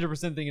 You're 100%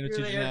 thinking of You're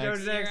Chuchin thinking of X.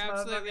 Chuchin You're X,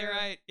 absolutely motherfucker.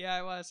 right. Yeah,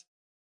 I was.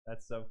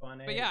 That's so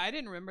funny. But yeah, I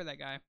didn't remember that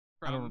guy.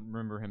 I don't From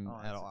remember him Oh,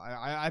 at that's- all.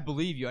 I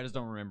believe you. I just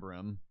don't remember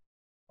him.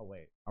 Oh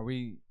wait. Are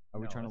we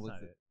No, trying to that's look not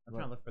at it. I'm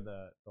trying to look for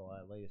the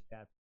latest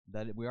chapter.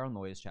 that? We are on the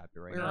latest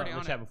chapter right We're now. already the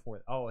on it. chapter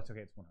before. Oh, it's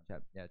okay. It's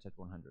 100. Chapter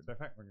 100. So in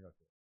fact, we're gonna go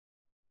through it.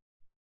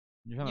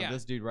 You're talking Yeah. about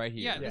this dude right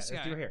here. Yeah, Yeah, this this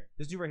guy. dude right here.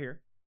 This dude right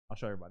here. I'll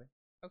show everybody.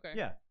 Okay.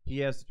 Yeah, he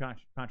has the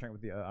contract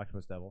with the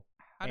Octopus Devil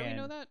How do we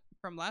know And- that?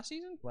 From last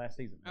season? last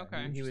season. Yeah,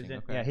 Okay. he was in.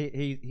 Interesting, Yeah,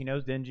 okay. he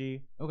knows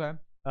Denji. Okay.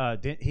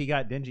 He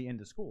got Denji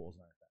into school. As a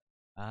matter of fact.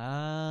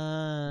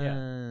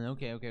 Ah.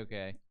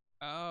 Okay.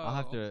 Oh. I'll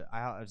have to.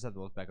 I just have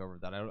to look back over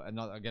that. I'm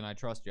not, again, I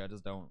trust you. I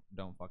just don't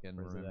fucking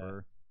Where's it at?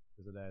 remember.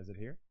 Is it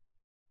here?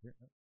 Here?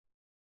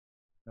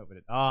 No, but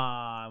it.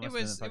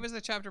 It was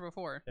the chapter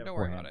before. Yeah, Don't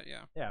worry beforehand. about it.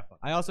 Yeah. Yeah, fuck.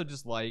 I also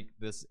just like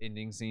this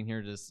ending scene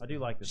here. Just I do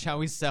like this. shall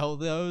we sell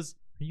those?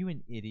 Are you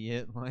an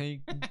idiot?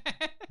 Like Should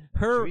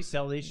her we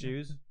sell these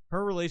shoes?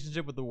 her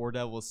relationship with the War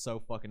Devil is so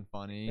fucking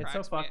funny. It's so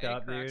Cracks me- fucked it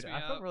up, cracks dude. me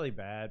I felt up. really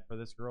bad for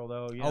this girl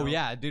though. You Oh know?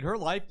 yeah, dude, her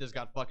life just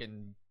got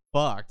fucking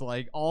fucked.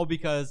 Like all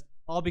because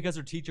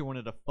her teacher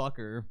wanted to fuck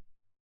her,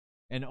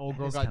 and old That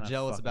girl is got kinda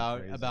jealous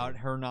fucking about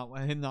crazy.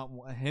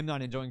 her him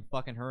not enjoying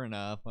fucking her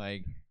enough.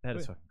 Like That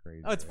is fucking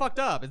crazy. oh, it's dude. fucked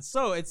up. It's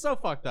so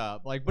fucked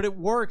up. Like, but it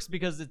works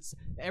because it's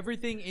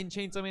everything in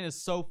Chainsaw Man is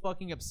so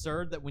fucking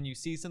absurd that when you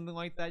see something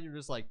like that, you're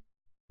just like,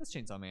 that's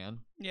Chainsaw Man.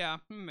 Yeah,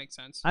 makes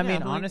sense. I Yeah, mean,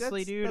 but, like,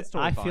 honestly, that's- dude, that's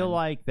totally I feel fine.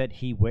 like that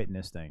he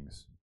witnessed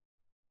things.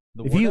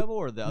 The If War you- Devil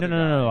or the other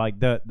No, guy? like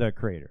the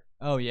creator.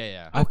 Oh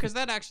yeah. Oh, because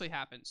that actually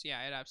happens.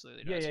 Yeah, it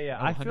absolutely does. Yeah.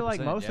 Oh, I feel like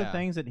 100%, most of the yeah.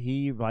 things that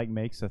he like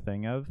makes a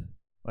thing of,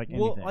 like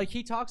Well, anything. like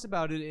he talks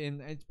about it,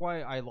 and it's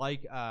why I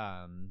like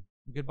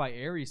Goodbye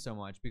Airy so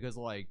much because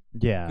like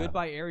yeah,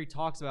 Goodbye Airy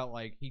talks about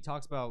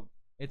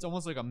it's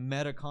almost like a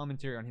meta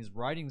commentary on his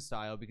writing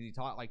style because he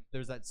taught like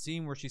there's that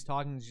scene where she's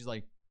talking and she's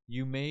like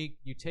you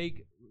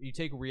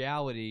take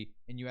reality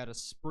and you add a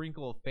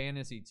sprinkle of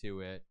fantasy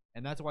to it,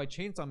 and that's why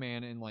Chainsaw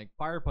Man and like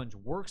Fire Punch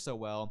work so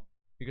well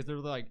because they're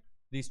like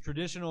these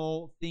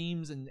traditional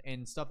themes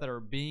and stuff that are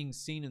being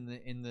seen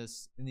in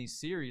these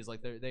series.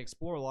 Like they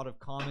explore a lot of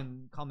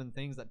common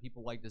things that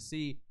people like to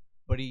see,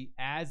 but he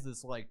adds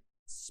this like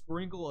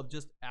sprinkle of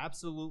just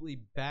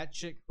absolutely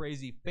batshit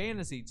crazy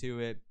fantasy to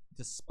it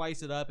to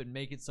spice it up and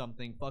make it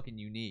something fucking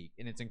unique,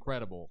 and it's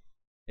incredible.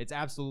 It's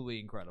absolutely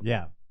incredible.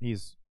 yeah,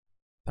 he's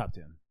top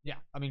 10. Yeah.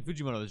 I mean,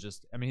 Fujimoto is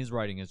just. I mean, his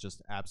writing is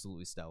just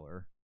absolutely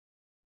stellar.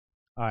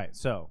 All right,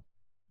 so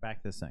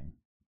back to this thing.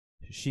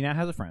 She now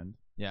has a friend.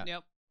 Yeah.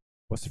 Yep.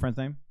 What's the friend's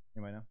name?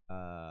 Anybody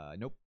know?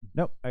 Nope.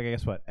 Nope. Okay,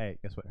 guess what? Hey,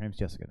 guess what? Her name's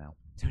Jessica now.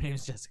 Her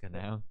name's Jessica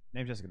now.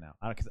 Name's Jessica now.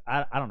 I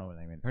don't know what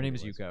her name is. Her name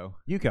is Yuko.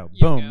 Yuko. Yuko.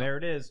 Boom. There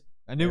it is.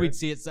 I knew There- we'd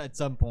see it at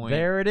some point.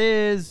 There it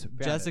is.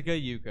 Found it. Jessica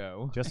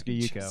Yuko. Jessica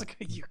Yuko. Jessica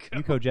Yuko.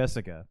 Yuko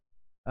Jessica.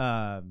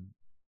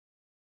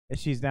 And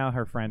she's now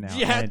her friend now.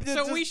 Yeah. and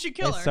So we should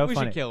kill it's her. so We should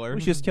funny. kill her.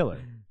 We should just kill her.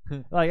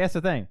 Like that's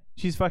the thing.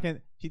 She's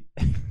fucking.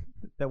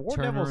 The War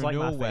Turn Devil's her like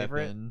into my a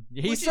favorite. weapon.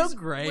 Yeah, he's Which so is-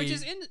 great. Which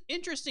is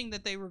interesting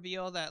that they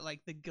reveal that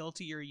like the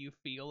guiltier you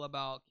feel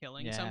about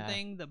killing Yeah.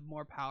 something, the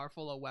more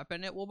powerful a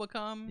weapon it will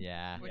become.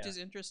 yeah. Which Yeah. is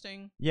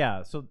interesting.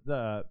 Yeah. So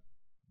the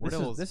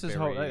This is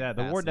whole,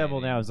 the War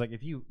Devil now is like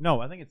if you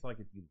I think it's like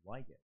if you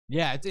like it.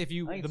 Yeah, it's if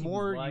you I think the it's if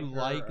more you you like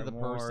like her the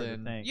or more the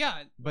person. thing.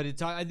 Yeah, But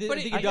I think but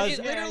it does.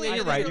 it literally,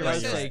 you're right, you're right,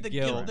 says you're right. the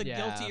Guilt. the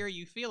Yeah. guiltier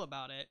you feel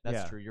about it.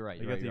 That's true. You're right.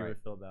 The You're right. guiltier You're you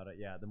right. feel about it.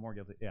 Yeah, the more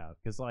guilty. Yeah,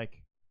 because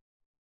like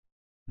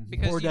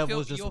Because War you Devil feel,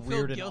 is just you'll feel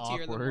weird and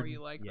guiltier the more awkward.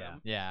 you like Yeah.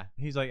 them. Yeah.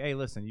 he's like, hey,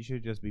 listen, you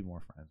should just be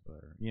more friends with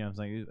her. You know what I'm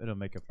saying? It'll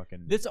make a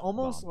fucking. This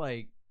almost bomb.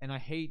 like, and I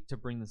hate to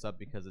bring this up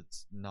because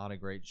it's not a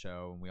great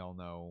show, and we all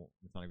know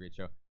it's not a great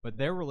show. But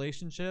their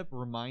relationship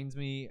reminds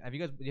me. Have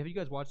you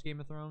guys watched Game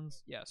of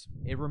Thrones? Yes.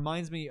 It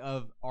reminds me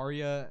of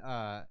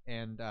Arya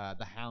and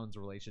the Hound's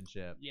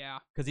relationship Yeah.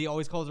 because he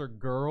always calls her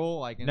girl.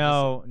 Like and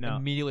No, just no.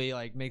 Immediately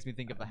like makes me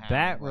think of the Hound.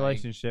 That like-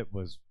 relationship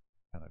was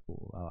kind of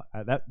cool.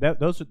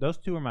 Those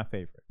two are my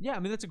favorite. Yeah, I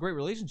mean that's a great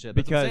relationship.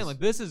 That's what I'm saying.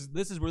 Because- Like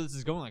this is where this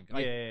is going.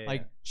 Like Yeah.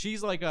 like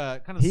she's like a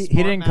kind of He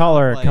didn't call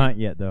her a cunt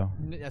yet though.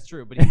 That's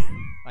true, but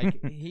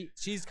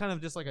she's kind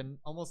of just like an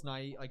almost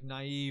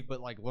naive,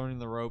 but like learning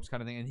the ropes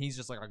kind of thing, and he's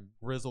just like a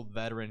grizzled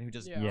veteran who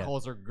just Yeah.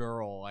 calls her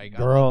girl. Like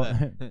Girl. I love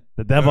that.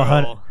 The devil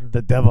Girl. hunt.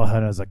 The devil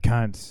hunter's a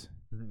cunt.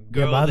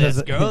 Girl mother's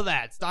this, a- girl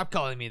that. Stop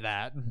calling me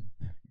that.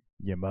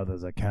 Your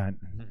mother's a cunt.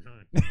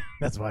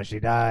 That's why she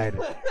died.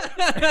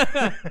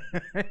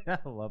 I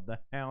love the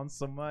Hound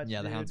so much.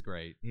 Yeah, the dude. Hound's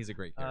great. He's a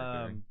great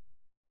character.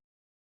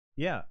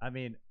 Yeah, I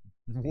mean,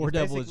 War he's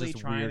Devil is basically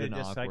just trying weird to and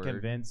just awkward. like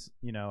convince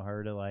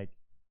her to like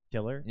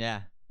kill her.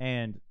 Yeah,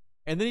 And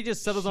and then he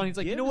just settles on. She He's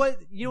like, you know gives-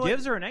 what? You know what?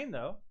 gives her a name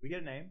though. We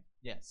get a name.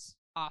 Yes,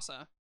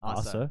 Asa.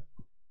 Asa.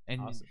 And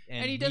Asa.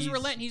 And he doesn't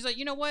relent. He's like,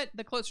 you know what?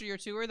 The closer you're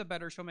to her, the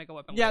better she'll make a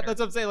weapon. Yeah, later. that's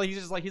what I'm saying. Like he's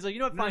just like you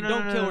know what? No, Fine, no,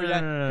 don't no, kill no, her no,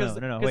 yet. no, Because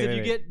no, wait, if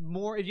you wait. get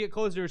more, if you get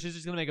closer to her, she's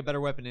just gonna make a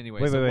better weapon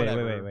anyway. Wait, so wait,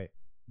 whatever. wait.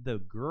 The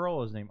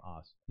girl is named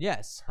Asa.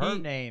 Yes, Her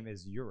name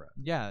is Yura.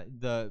 Yeah,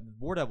 the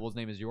War Devil's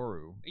name is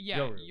Yoru. Yeah,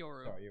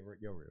 Yoru. Sorry,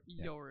 Yoru.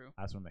 Yeah. Yoru.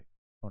 I just want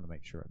to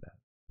make sure of that.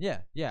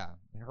 Yeah.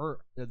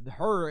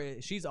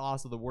 She's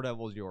also the War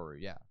Devil is Yoru.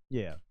 Yeah.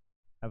 Yeah,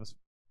 that was.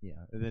 Yeah,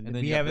 and then, And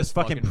then we you have have this this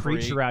fucking fucking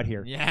preacher freak. out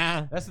here.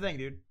 Yeah. That's the thing,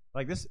 dude.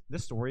 Like this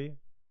story,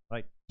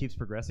 like keeps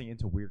progressing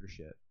into weirder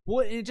shit.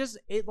 Well,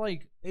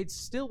 it's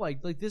still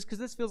like this because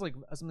this feels like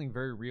something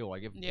very real.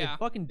 Like if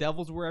fucking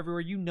devils were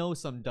everywhere,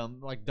 some dumb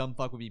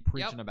fuck would be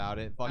preaching about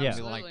it. Fucking Yeah.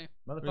 be like, Absolutely.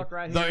 Motherfucker,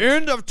 right the here.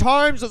 end of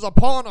times is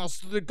upon us.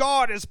 The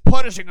God is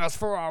punishing us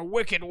for our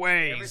wicked Every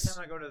ways.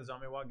 time I go to the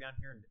zombie walk down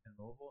here in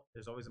Louisville,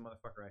 there's always a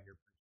motherfucker out here.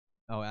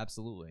 Oh,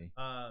 absolutely.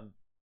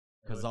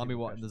 Because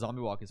Always the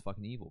zombie walk is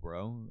fucking evil,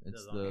 bro.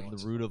 It's zombie walk the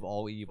is root of fucking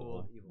all full evil.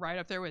 of evil. Right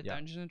up there with Yep.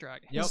 Dungeons and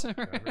Dragons. Yep.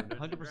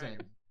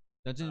 100%.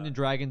 Dungeons and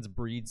Dragons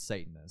breed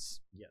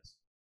Satanists. Yes.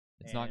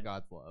 It's not And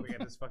God's love. We got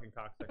this fucking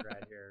cocksucker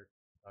right here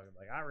talking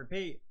like, I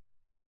repeat,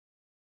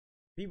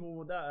 people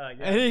will die.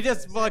 And he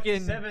just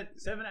fucking-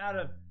 7 out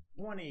of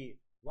 20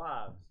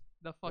 lives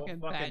The fucking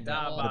We'll fucking bad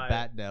die devil. The by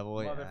Bat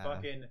Devil, yeah.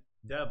 motherfucking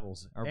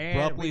devils. Are And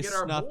we abruptly get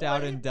our snuffed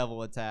out boy- in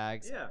devil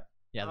attacks. Yeah.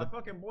 Yeah, Our the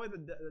fucking boy,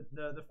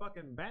 the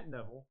fucking bat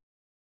devil,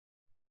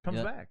 comes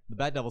Yeah. back.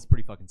 Bat Devil's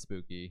pretty fucking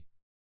spooky.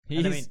 He's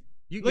And I mean,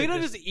 you look get at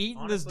him this- just eating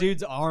honestly, this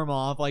dude's arm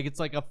off like it's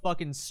like a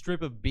fucking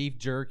strip of beef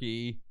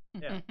jerky.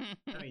 Yeah.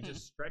 I mean,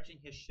 just stretching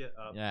his shit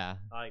up. Yeah,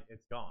 Like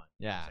it's gone.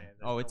 You know yeah. what I'm saying?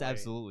 Oh, There's it's no way-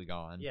 absolutely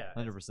gone. Yeah,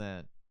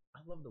 100%. I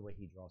love the way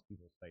he draws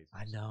people's faces.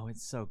 I know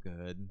it's so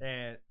good.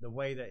 And the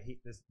way that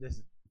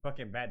this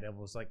fucking bat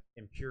devil is like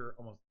in pure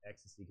almost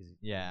ecstasy because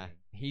Yeah,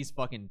 he's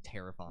fucking he's like,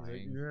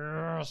 terrifying.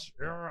 yes,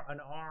 yeah, an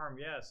arm,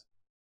 yes.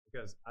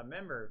 Because I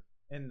remember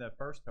in the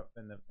first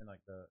in like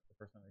the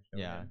first time they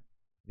showed Yeah. him,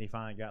 and he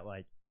finally got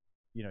like,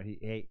 he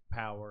ate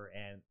power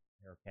and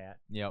her cat.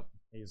 Yep.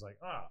 He was like,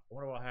 I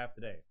wonder what I'll have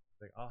today.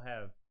 He's like, I'll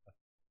have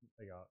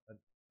a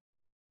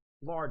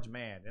large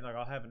man, and like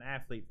I'll have an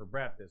athlete for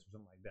breakfast or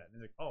something like that. And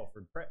he's like, oh,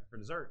 for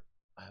dessert,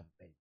 I have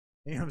a baby.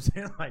 You know what I'm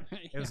saying? Like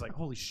it was like,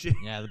 holy shit.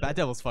 Yeah, the Bat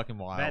Devil's fucking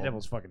wild. Bat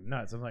Devil's fucking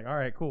nuts. I'm like, all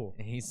right, cool.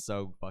 And he's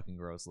so fucking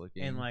gross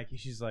looking. And like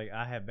she's like,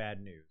 I have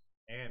bad news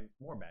and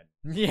more bad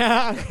news.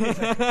 yeah, He's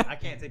like, I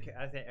can't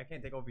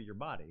take over your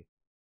body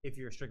if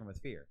you're stricken with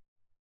fear.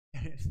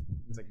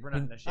 He's like, we're not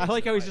in the shape. I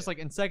like to how he's fight just it. like,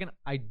 in second,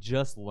 I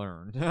just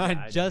learned. I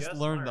I just just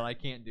learned that learned. I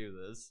can't do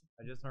this.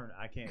 I just learned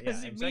I can't. Yeah, Because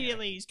in second-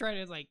 immediately he's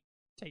trying to like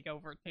take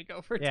over.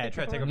 Yeah,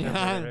 try to take over,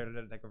 Yeah.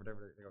 take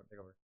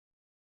over.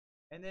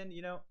 And then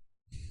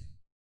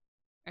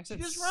I She said,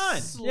 just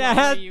run. "Slowly,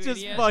 Yeah, you just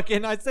idiot."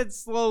 fucking. I said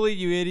slowly,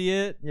 you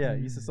idiot. yeah,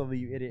 you said something,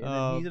 you idiot. And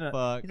Oh, then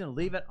fuck. he's gonna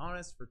leave it on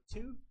us for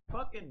 2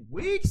 fucking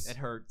weeks. It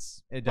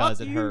hurts. It Fuck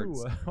does. It you.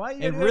 hurts. Why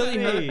you It do really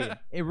that to me?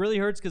 hurts. It really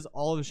hurts because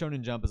all of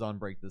Shonen Jump is on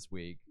break this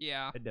week.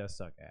 Yeah. It does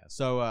suck ass.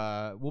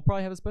 So we'll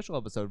probably have a special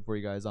episode for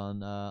you guys on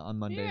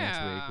Monday next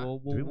Yeah. week. We'll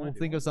Do we we'll, wanna we'll do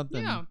think one? of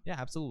something. Yeah.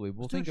 Absolutely.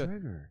 We'll Let's do think of.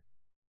 Trigger.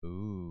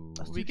 Ooh,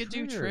 Let's We could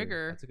do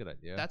Trigger. That's a good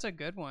idea. That's a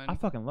good one. I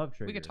fucking love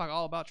Trigger. We could talk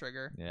all about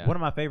Trigger. yeah. One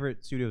of my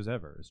favorite studios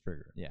ever is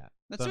Trigger. Yeah.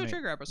 Let's So, do I a mean-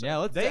 Trigger episode. Yeah.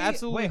 Let's They-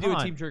 absolutely wait, do hold a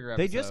on. Team Trigger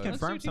They episode. just do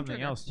confirmed Team something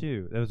Trigger. else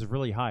too. That was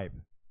really hype.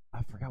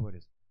 I forgot what it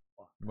is.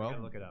 Well, I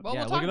gotta look it up. Well,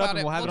 Yeah, we'll look talk it up about and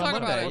it. we'll have We'll it on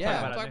talk about Monday. it.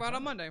 Yeah. We'll talk about it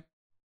on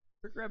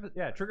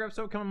Monday. Trigger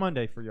episode coming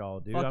Monday for y'all,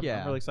 dude. Fuck I'm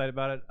yeah. really excited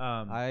about it.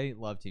 I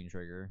love Team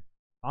Trigger.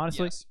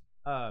 Honestly, Yes.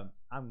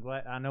 I'm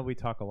glad. I know we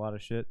talk a lot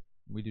of shit,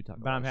 We do talk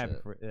but about I'm happy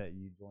shit. that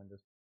you joined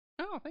us,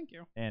 Oh, thank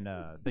you. and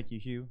thank you,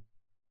 Hugh,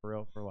 for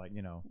real, for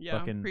Yeah,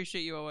 fucking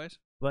appreciate you always.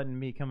 letting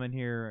me come in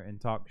here and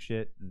talk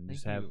shit and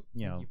just have Thank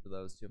you for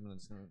those two. I'm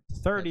just gonna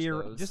 30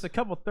 catch just a those.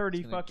 couple 30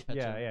 Just gonna fucking catch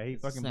yeah it. he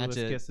Just fucking blew snatch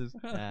his it. kisses.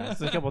 Yeah.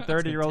 Just a couple Just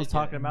gonna 30-year-olds take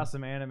talking it. about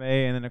some anime,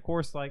 and then of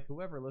course like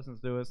whoever listens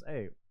to us,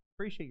 hey,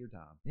 appreciate your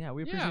time. Yeah,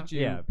 we Yeah. appreciate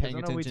you Yeah, 'cause paying I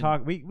know attention. we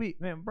talk. We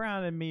man,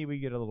 Brown and me, we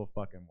get a little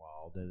fucking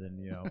wild, and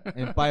then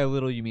And by a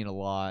little, you mean a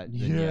lot.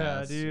 then yeah,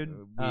 yes, dude.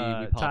 We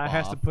pop Ty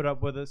has to off. put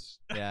up with us.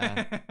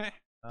 Yeah.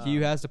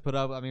 Hugh has to put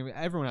up. I mean,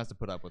 everyone has to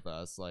put up with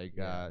us. Like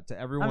Yeah. to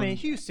everyone. I mean,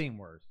 Hugh's seen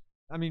worse.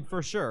 I mean,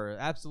 for sure,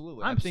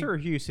 absolutely. I'm sure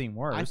Hugh's seen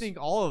worse. I think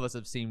all of us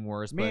have seen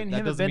worse. Me but and that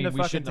him have doesn't been mean to we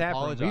fucking shouldn't tap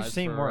room. We've apologize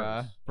seen for,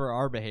 worse. For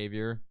our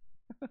behavior.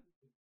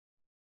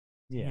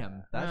 yeah,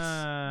 Damn,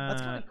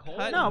 that's kind of cold.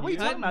 cut- no, we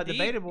Cut talking about deep.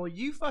 debatable.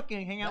 You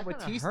fucking hang out That with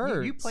kinda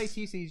TCG. You play hurts.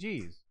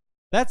 TCGs.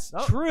 That's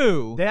Oh.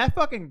 true. That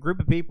fucking group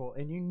of people,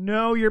 and you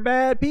know you're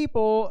bad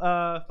people.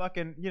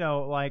 Fucking,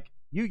 like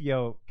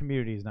Yu-Gi-Oh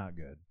community is not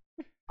good.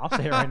 I'll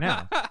say it right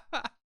now.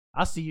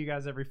 I see you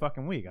guys every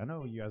fucking week. I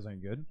know you guys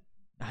ain't good.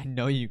 I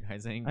know you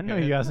guys ain't. I know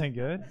good. you guys ain't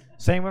good.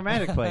 Same with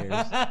Magic players.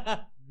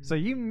 So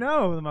you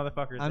know the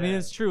motherfuckers. I mean, bad.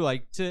 it's true.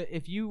 Like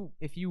if you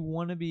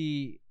want to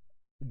be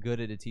good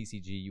at a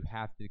TCG, you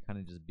have to kind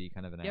of just be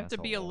kind of an You have to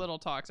be a asshole. little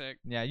toxic.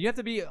 Yeah, you have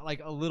to be like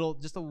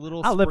just a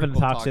little. I live in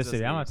sprinkle of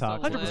toxicity. I'm a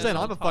toxic. 100%.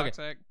 I'm a fucking.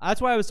 toxic. That's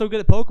why I was so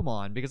good at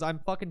Pokemon because I'm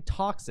fucking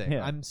toxic.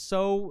 Yeah.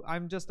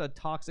 I'm just a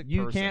toxic.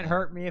 You person. can't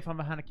hurt me if I'm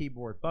behind a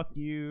keyboard. Fuck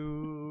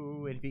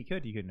you. And if you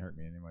could, you couldn't hurt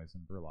me anyways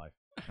in real life.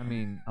 I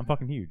mean, I'm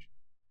fucking huge.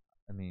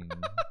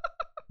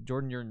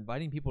 Jordan, you're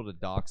inviting people to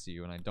dox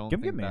you, and I don't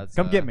Come think get me. that's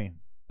Come get me.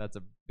 That's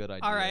a good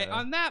idea. All right,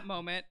 on that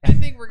moment, I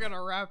think we're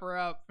gonna wrap her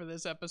up for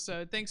this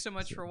episode. Thanks so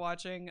much for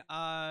watching.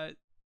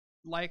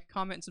 Like,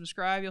 comment, and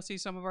subscribe. You'll see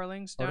some of our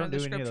links down in the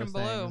description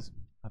below.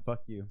 I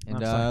fuck you. And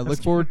I'm sorry.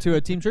 look forward to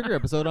a Team Trigger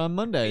episode on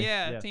Monday.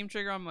 Yeah, Yeah. Team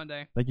Trigger on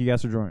Monday. Thank you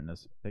guys for joining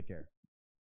us. Take care.